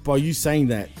 Jeff, by you saying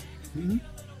that. Mm-hmm.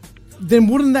 Then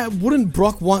wouldn't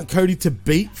Brock want Cody to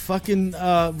beat fucking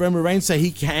Roman Reigns so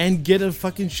he can get a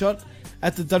fucking shot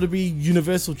at the WWE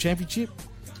Universal Championship?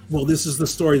 Well, this is the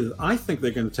story that I think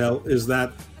they're going to tell, is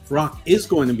that Brock is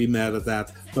going to be mad at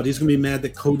that, but he's going to be mad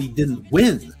that Cody didn't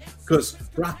win because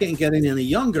Brock ain't getting any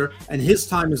younger, and his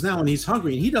time is now, and he's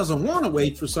hungry, and he doesn't want to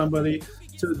wait for somebody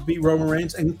to beat Roman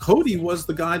Reigns, and Cody was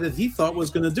the guy that he thought was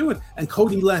going to do it, and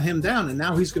Cody let him down, and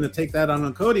now he's going to take that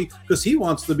on Cody because he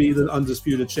wants to be the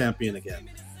undisputed champion again.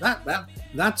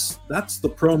 That's the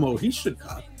promo he should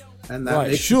cut, and that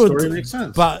makes the story make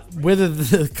sense. But whether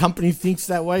the company thinks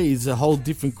that way is a whole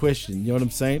different question. You know what I'm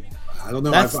saying? I don't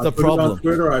know. That's the problem.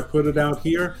 Put it on Twitter. I put it out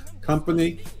here.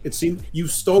 Company, it seems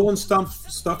you've stolen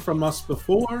stuff from us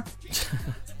before.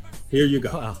 Here you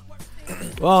go. Wow.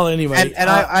 Well, anyway,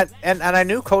 and I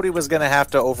knew Cody was going to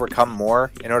have to overcome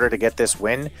more in order to get this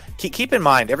win. Keep in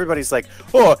mind, everybody's like,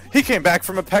 "Oh, he came back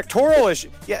from a pectoral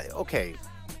issue." Yeah, okay,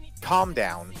 calm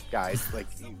down, guys. Like,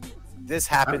 this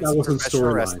happens in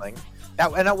professional wrestling.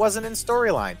 That wasn't in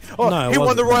storyline. Oh, no, he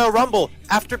won the Royal Rumble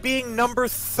after being number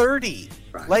 30.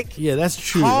 Right. Like, yeah, that's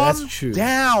true. Calm that's true.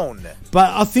 Down.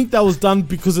 But I think that was done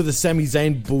because of the Sami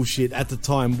Zayn bullshit at the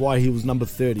time. Why he was number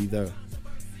 30 though.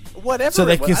 Whatever. So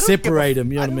they can separate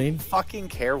him. You know what I mean? Fucking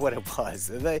care what it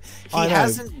was. He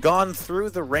hasn't gone through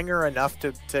the ringer enough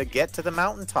to get to the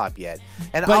mountaintop yet.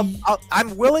 And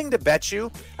I'm willing to bet you.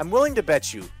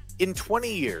 In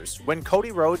 20 years, when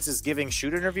Cody Rhodes is giving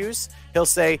shoot interviews, he'll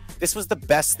say, "This was the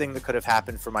best thing that could have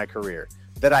happened for my career.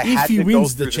 That I had to go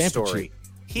through the story."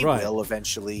 He will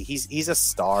eventually. He's a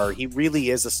star. He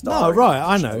really is a star. No, right.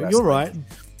 I know. You're right.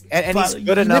 And he's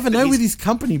good enough. You never know with his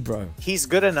company, bro. He's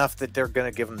good enough that they're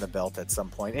going to give him the belt at some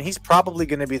point, and he's probably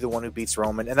going to be the one who beats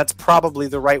Roman, and that's probably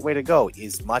the right way to go.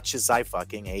 As much as I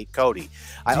fucking hate Cody,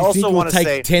 I also want to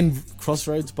say 10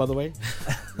 Crossroads. By the way,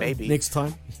 maybe next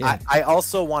time. Yeah. I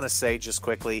also want to say just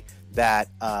quickly that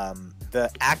the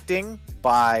acting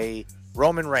by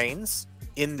Roman Reigns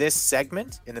in this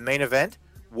segment in the main event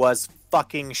was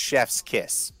fucking chef's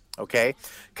kiss. Okay,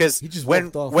 because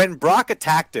when Brock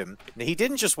attacked him, he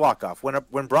didn't just walk off.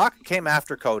 When Brock came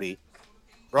after Cody,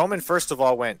 Roman first of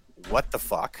all went, "What the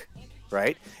fuck?"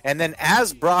 Right? And then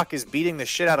as Brock is beating the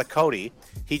shit out of Cody,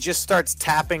 he just starts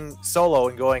tapping Solo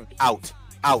and going, "Out,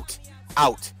 out,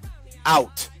 out,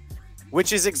 out,"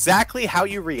 which is exactly how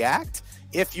you react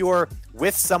if you're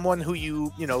with someone who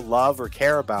you love or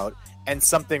care about, and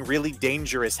something really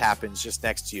dangerous happens just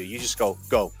next to you, you just go.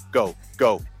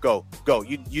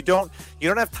 You don't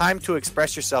have time to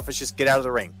express yourself. It's just get out of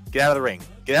the ring. Get out of the ring.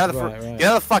 Get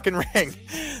out of the fucking ring.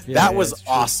 That was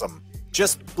awesome.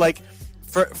 Just like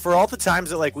for all the times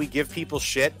that like we give people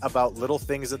shit about little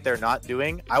things that they're not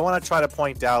doing, I want to try to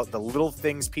point out the little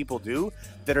things people do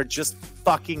that are just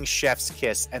fucking chef's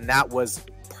kiss, and that was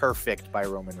perfect by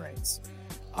Roman Reigns.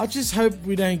 I just hope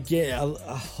we don't get a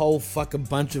whole fucking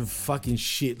bunch of fucking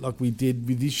shit like we did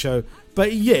with this show.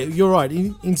 But yeah, you're right.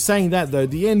 In saying that though,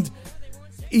 the end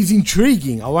is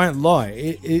intriguing. I won't lie.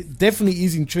 It definitely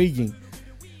is intriguing.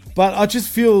 But I just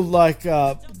feel like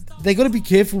they got to be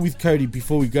careful with Cody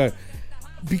before we go.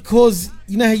 Because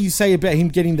you know how you say about him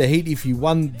getting the heat if he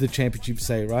won the championship,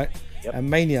 say, right? Yep. At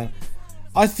Mania.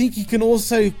 I think he can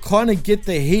also kind of get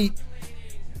the heat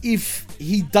if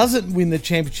he doesn't win the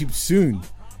championship soon.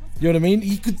 You know what I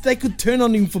mean? They could turn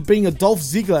on him for being a Dolph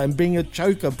Ziggler and being a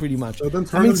choker, pretty much. So then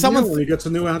turn him heel when he gets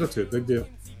a new attitude. Big deal.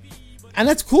 And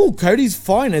that's cool. Cody's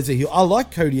fine as a heel. I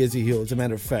like Cody as a heel, as a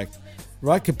matter of fact,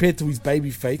 right? Compared to his baby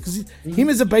face, because him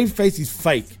as a baby face is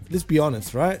fake. Let's be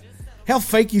honest, right? How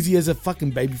fake is he as a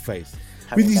fucking baby face?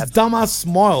 With his dumbass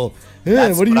smile.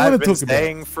 Yeah, what do you want to talk about?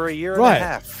 Saying for a year and a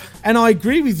half. And I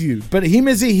agree with you, but him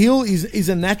as a heel is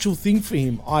a natural thing for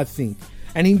him, I think.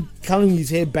 And him coloring his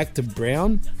hair back to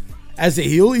brown as a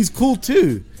heel is cool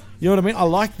too. You know what I mean? I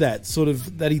like that sort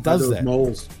of that he does that.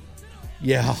 Moles.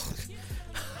 Yeah.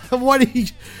 Why do you?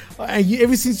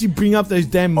 Ever since you bring up those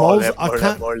damn moles, I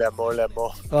can't.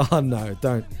 Oh no,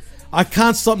 don't. I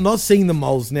can't stop not seeing the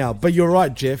moles now. But you're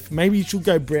right, Jeff. Maybe you should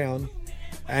go brown,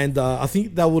 and I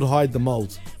think that would hide the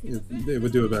moles. They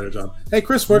would do a better job. Hey,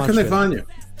 Chris, where can they find you?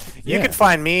 You can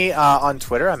find me on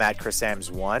Twitter. I'm at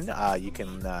ChrisAmbs1. You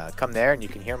can come there and you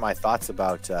can hear my thoughts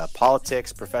about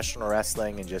politics, professional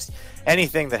wrestling, and just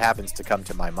anything that happens to come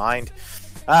to my mind.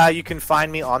 You can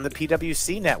find me on the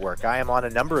PWC network. I am on a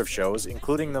number of shows,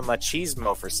 including the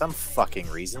Machismo for some fucking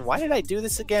reason. Why did I do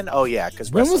this again? Oh, yeah,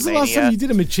 because when was the last time you did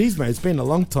a Machismo? It's been a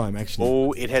long time, actually.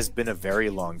 Oh, it has been a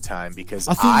very long time because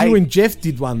I think you and Jeff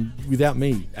did one without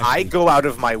me. Actually. I go out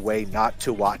of my way not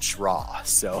to watch Raw,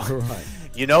 so... Right.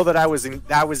 You know that I was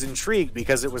intrigued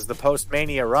because it was the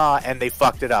post-Mania Raw, and they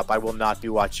fucked it up. I will not be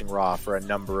watching Raw for a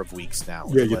number of weeks now.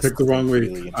 Yeah, you picked the wrong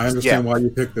week. I understand why you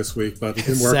picked this week, but it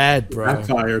didn't work. Sad, bro. I'm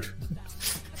fired.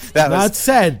 It's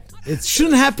sad. It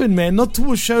shouldn't happen, man. Not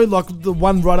to a show like the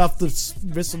one right after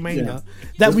WrestleMania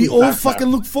that we all fucking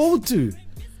look forward to.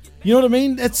 You know what I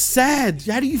mean? That's sad.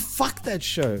 How do you fuck that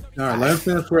show? All right, let us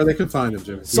finish where they can find him,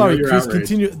 Jimmy. Sorry, Chris,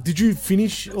 continue. Did you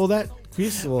finish all that,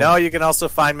 Chris? Or? No, you can also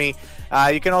find me.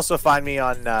 You can also find me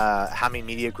on Hami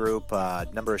Media Group,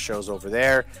 number of shows over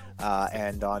there,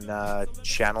 and on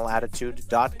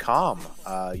channelattitude.com.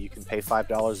 You can pay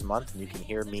 $5 a month, and you can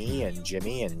hear me and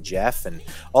Jimmy and Jeff and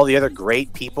all the other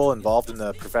great people involved in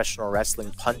the professional wrestling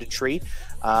punditry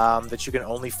that you can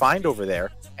only find over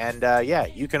there. And yeah,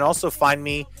 you can also find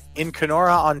me in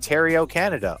Kenora, Ontario,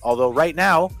 Canada. Although right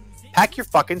now, pack your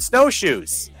fucking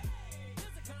snowshoes.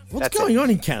 What's going on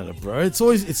in Canada, bro? It's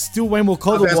still way more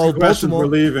colder while Baltimore. We're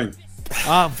leaving.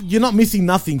 You're not missing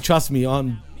nothing, trust me,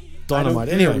 on Dynamite.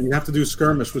 Anyway, you have to do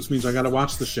skirmish, which means I got to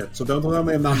watch the shit. So don't tell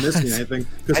me I'm not missing anything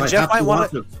because I have to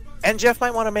watch it. And Jeff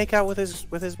might want to make out with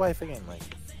his wife again, like.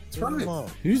 That's right.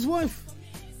 Whose wife?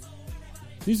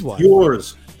 Whose wife?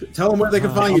 Yours. Tell them where they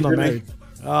can find you, Jimmy.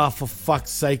 For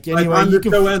fuck's sake. Anyway, when the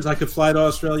show ends, I could fly to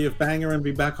Australia, bang her, and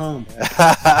be back home.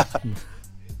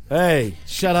 Hey,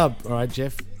 shut up. All right,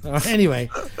 Jeff. All right, anyway,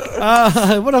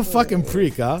 what a fucking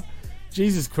prick, huh?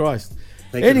 Jesus Christ.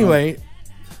 Anyway,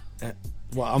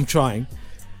 well, I'm trying.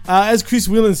 As Chris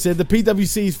Whelan said, the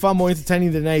PWC is far more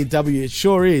entertaining than AEW. It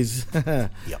sure is.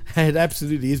 Yep. It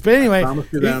absolutely is. But anyway, I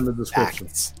promise you that in the description.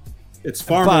 It's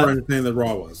far more entertaining than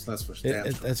Raw was. That's for sure.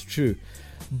 That's true.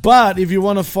 But if you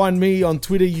want to find me on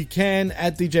Twitter, you can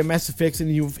at DJ MassFX, and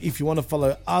if you want to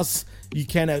follow us, you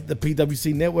can at the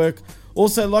PWC Network.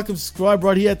 Also, like and subscribe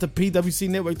right here at the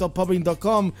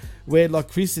pwcnetwork.podbean.com, where, like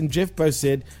Chris and Jeff both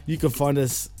said, you can find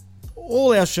us,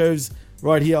 all our shows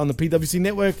right here on the PWC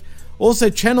Network. Also,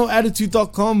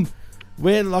 channelattitude.com,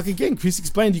 where, like again, Chris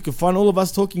explained, you can find all of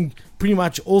us talking pretty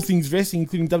much all things wrestling,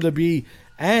 including WWE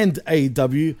and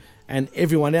AEW, and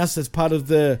everyone else that's part of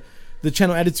the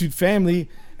Channel Attitude family,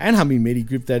 and Hami Media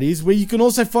Group, that is, where you can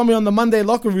also find me on the Monday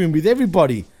Locker Room with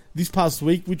everybody this past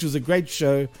week, which was a great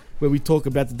show where we talk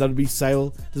about the WWE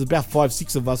sale. There's about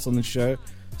 5-6 of us on the show.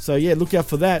 So yeah, look out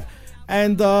for that.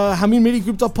 And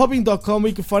HamiMediaGroup.podbean.com, where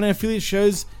you can find our affiliate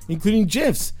shows, including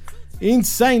Jeff's. In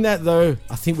saying that, though,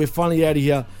 I think we're finally out of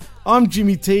here. I'm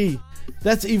Jimmy T.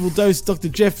 That's Evil Dose, Dr.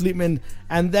 Jeff Lippman,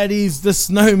 and that is the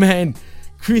Snowman,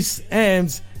 Chris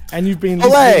Ambs. And you've been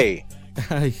listening.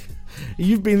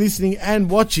 You've been listening and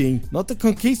watching, not the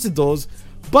Conquistadors,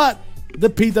 but the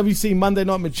PWC Monday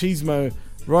Night Machismo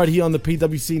right here on the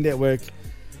PWC Network.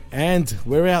 And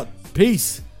we're out.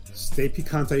 Peace. Stay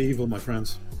picante evil, my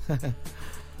friends. I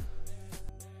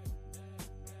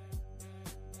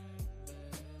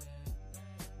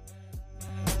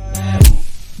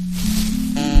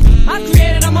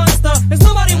created a monster, cause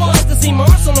nobody wants to see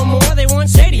Marshall no more. They want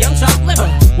shady, I'm chopped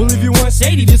liver. Well, if you want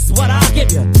shady, this is what I'll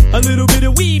give you. A little bit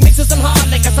of weed mixed with some hard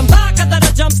liquor, some vodka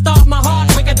that'll jumpstart my heart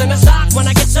quicker than a shock when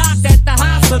I get shocked at the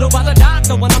hospital by the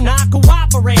doctor when I'm not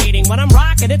cooperating. When I'm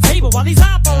rocking the table while he's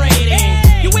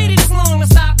operating. You waited this long to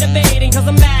stop debating, cause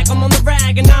I'm back, I'm on the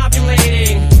rag and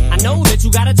ovulating. I know that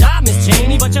you got a job, Miss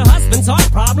Cheney, but your husband's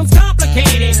heart problem's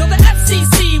complicating. So the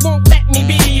FCC won't let me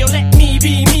be, or let me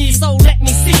be me, so let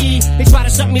me see. They try to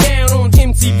shut me down on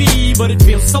MTV, but it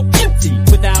feels so empty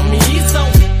without me. So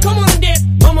come on and dip,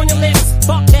 bum on your lips,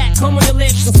 fuck that, come on your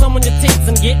lips and some on your tits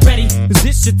and get ready, cause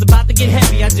this shit's about to get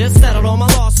heavy. I just settled all my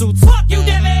lawsuits. Fuck you,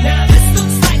 Devin. Now this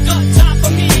looks like a job for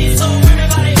me, so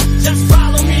everybody just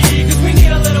follow me, cause we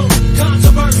need a little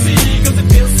controversy, cause it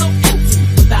feels so empty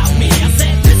without me. I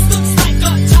said this looks like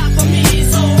a job for me,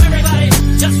 so everybody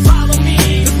just follow me,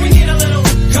 cause we need a little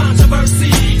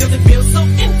controversy, cause it feels so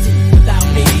empty without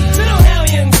me. Little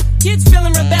hellions, kids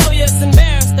feeling rebellious,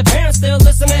 embarrassed, the parents still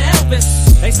listen to Elvis.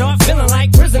 They start feeling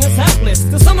like prisoners helpless,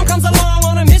 till someone comes along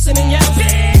on a mission and yells,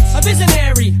 bitch! A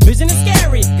visionary, vision is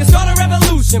scary, can start a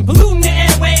revolution, polluting the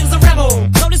airwaves, a rebel.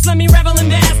 So just let me revel and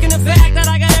bask in the fact that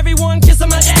I got everyone kissing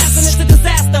my ass, and it's a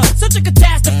disaster, such a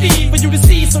catastrophe for you to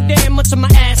see so damn much of my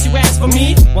ass. You ask for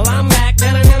me, well I'm back.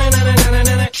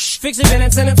 Fix your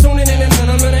minutes and I'm tuning in and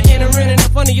I'm gonna enter in and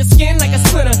up under your skin like a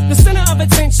splinter. The center of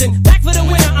attention, back for the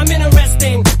winner. I'm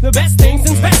interesting, the best things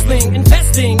in wrestling,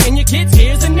 investing in your kids'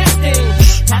 ears and nesting.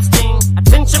 Testing,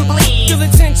 attention please. Feel the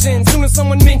tension, soon as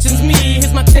someone mentions me.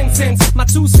 Here's my 10 cents, my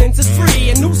 2 cents is free.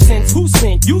 A nuisance, who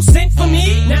sent? You sent for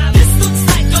me? Now this looks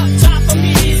like a job for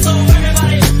me, so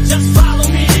everybody just follow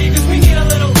me, cause we need a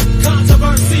little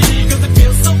controversy, cause it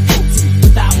feels so empty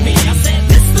without me. I said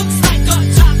this looks like a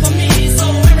job for me, so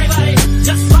everybody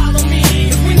just follow me,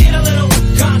 cause we need a little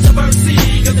controversy,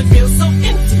 cause it feels so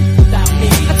empty without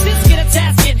me. I just get a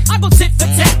tasket, I go tit for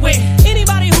tat with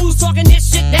anybody who's talking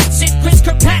this shit, that shit. Chris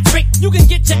Kirkpatrick, you can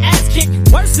get your ass kicked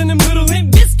worse than them little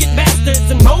Limp Bizkit bastards.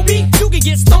 And Moby, you can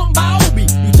get stomped by Obi.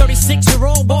 You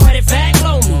 36-year-old boy headed fag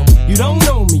low me. You don't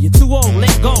know me, you're too old,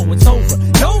 let go, it's over.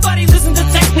 Nobody listen to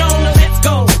techno, no let's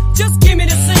go. Just give me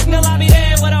the signal, I'll be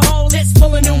there with a whole list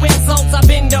full of new insults. I've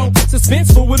been dope,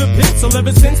 suspenseful with a pencil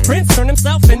ever since Prince turned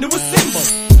himself into a symbol.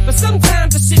 But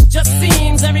sometimes the shit just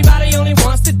seems everybody only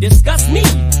wants to discuss me.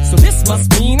 So this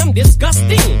must mean I'm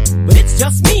disgusting. But it's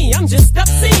just me, I'm just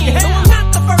obscene. No, I'm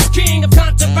not the first king of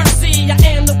controversy. I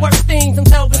am the worst thing since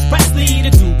Elvis Presley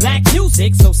to do black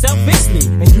music so selfishly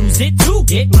and use it to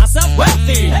get myself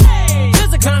wealthy. Hey,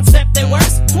 there's a concept that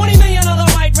works. 20 million other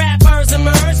white rappers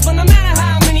emerge, but no matter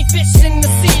how many fish in the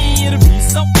sea, it'll be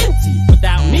so empty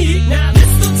without me. Now this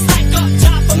looks like a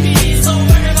job for me, so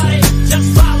everybody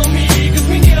just follow me, cause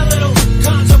we need a little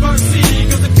controversy,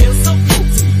 cause it feels so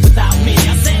empty without me.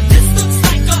 I said this looks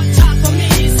like a job for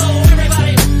me, so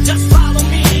everybody just follow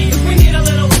me, cause we need a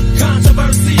little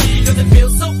controversy, cause it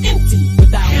feels so empty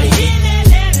without me.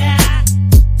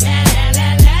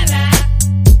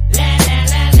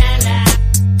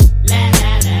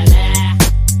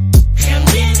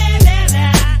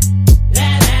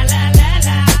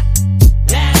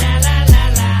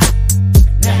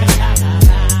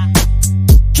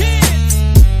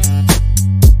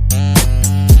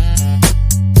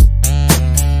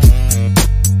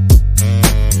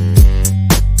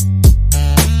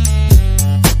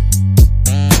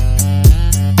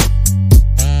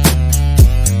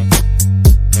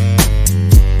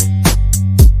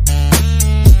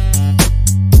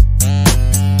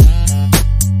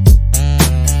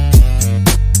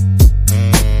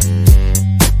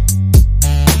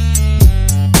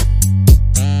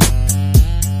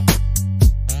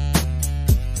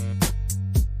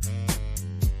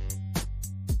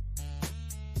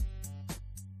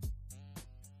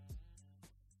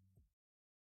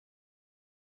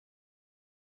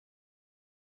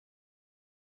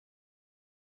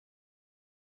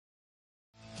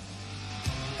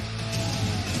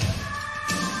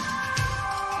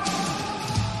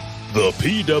 The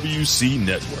PWC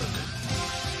Network.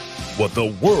 What the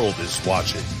world is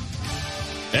watching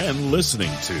and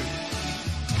listening to.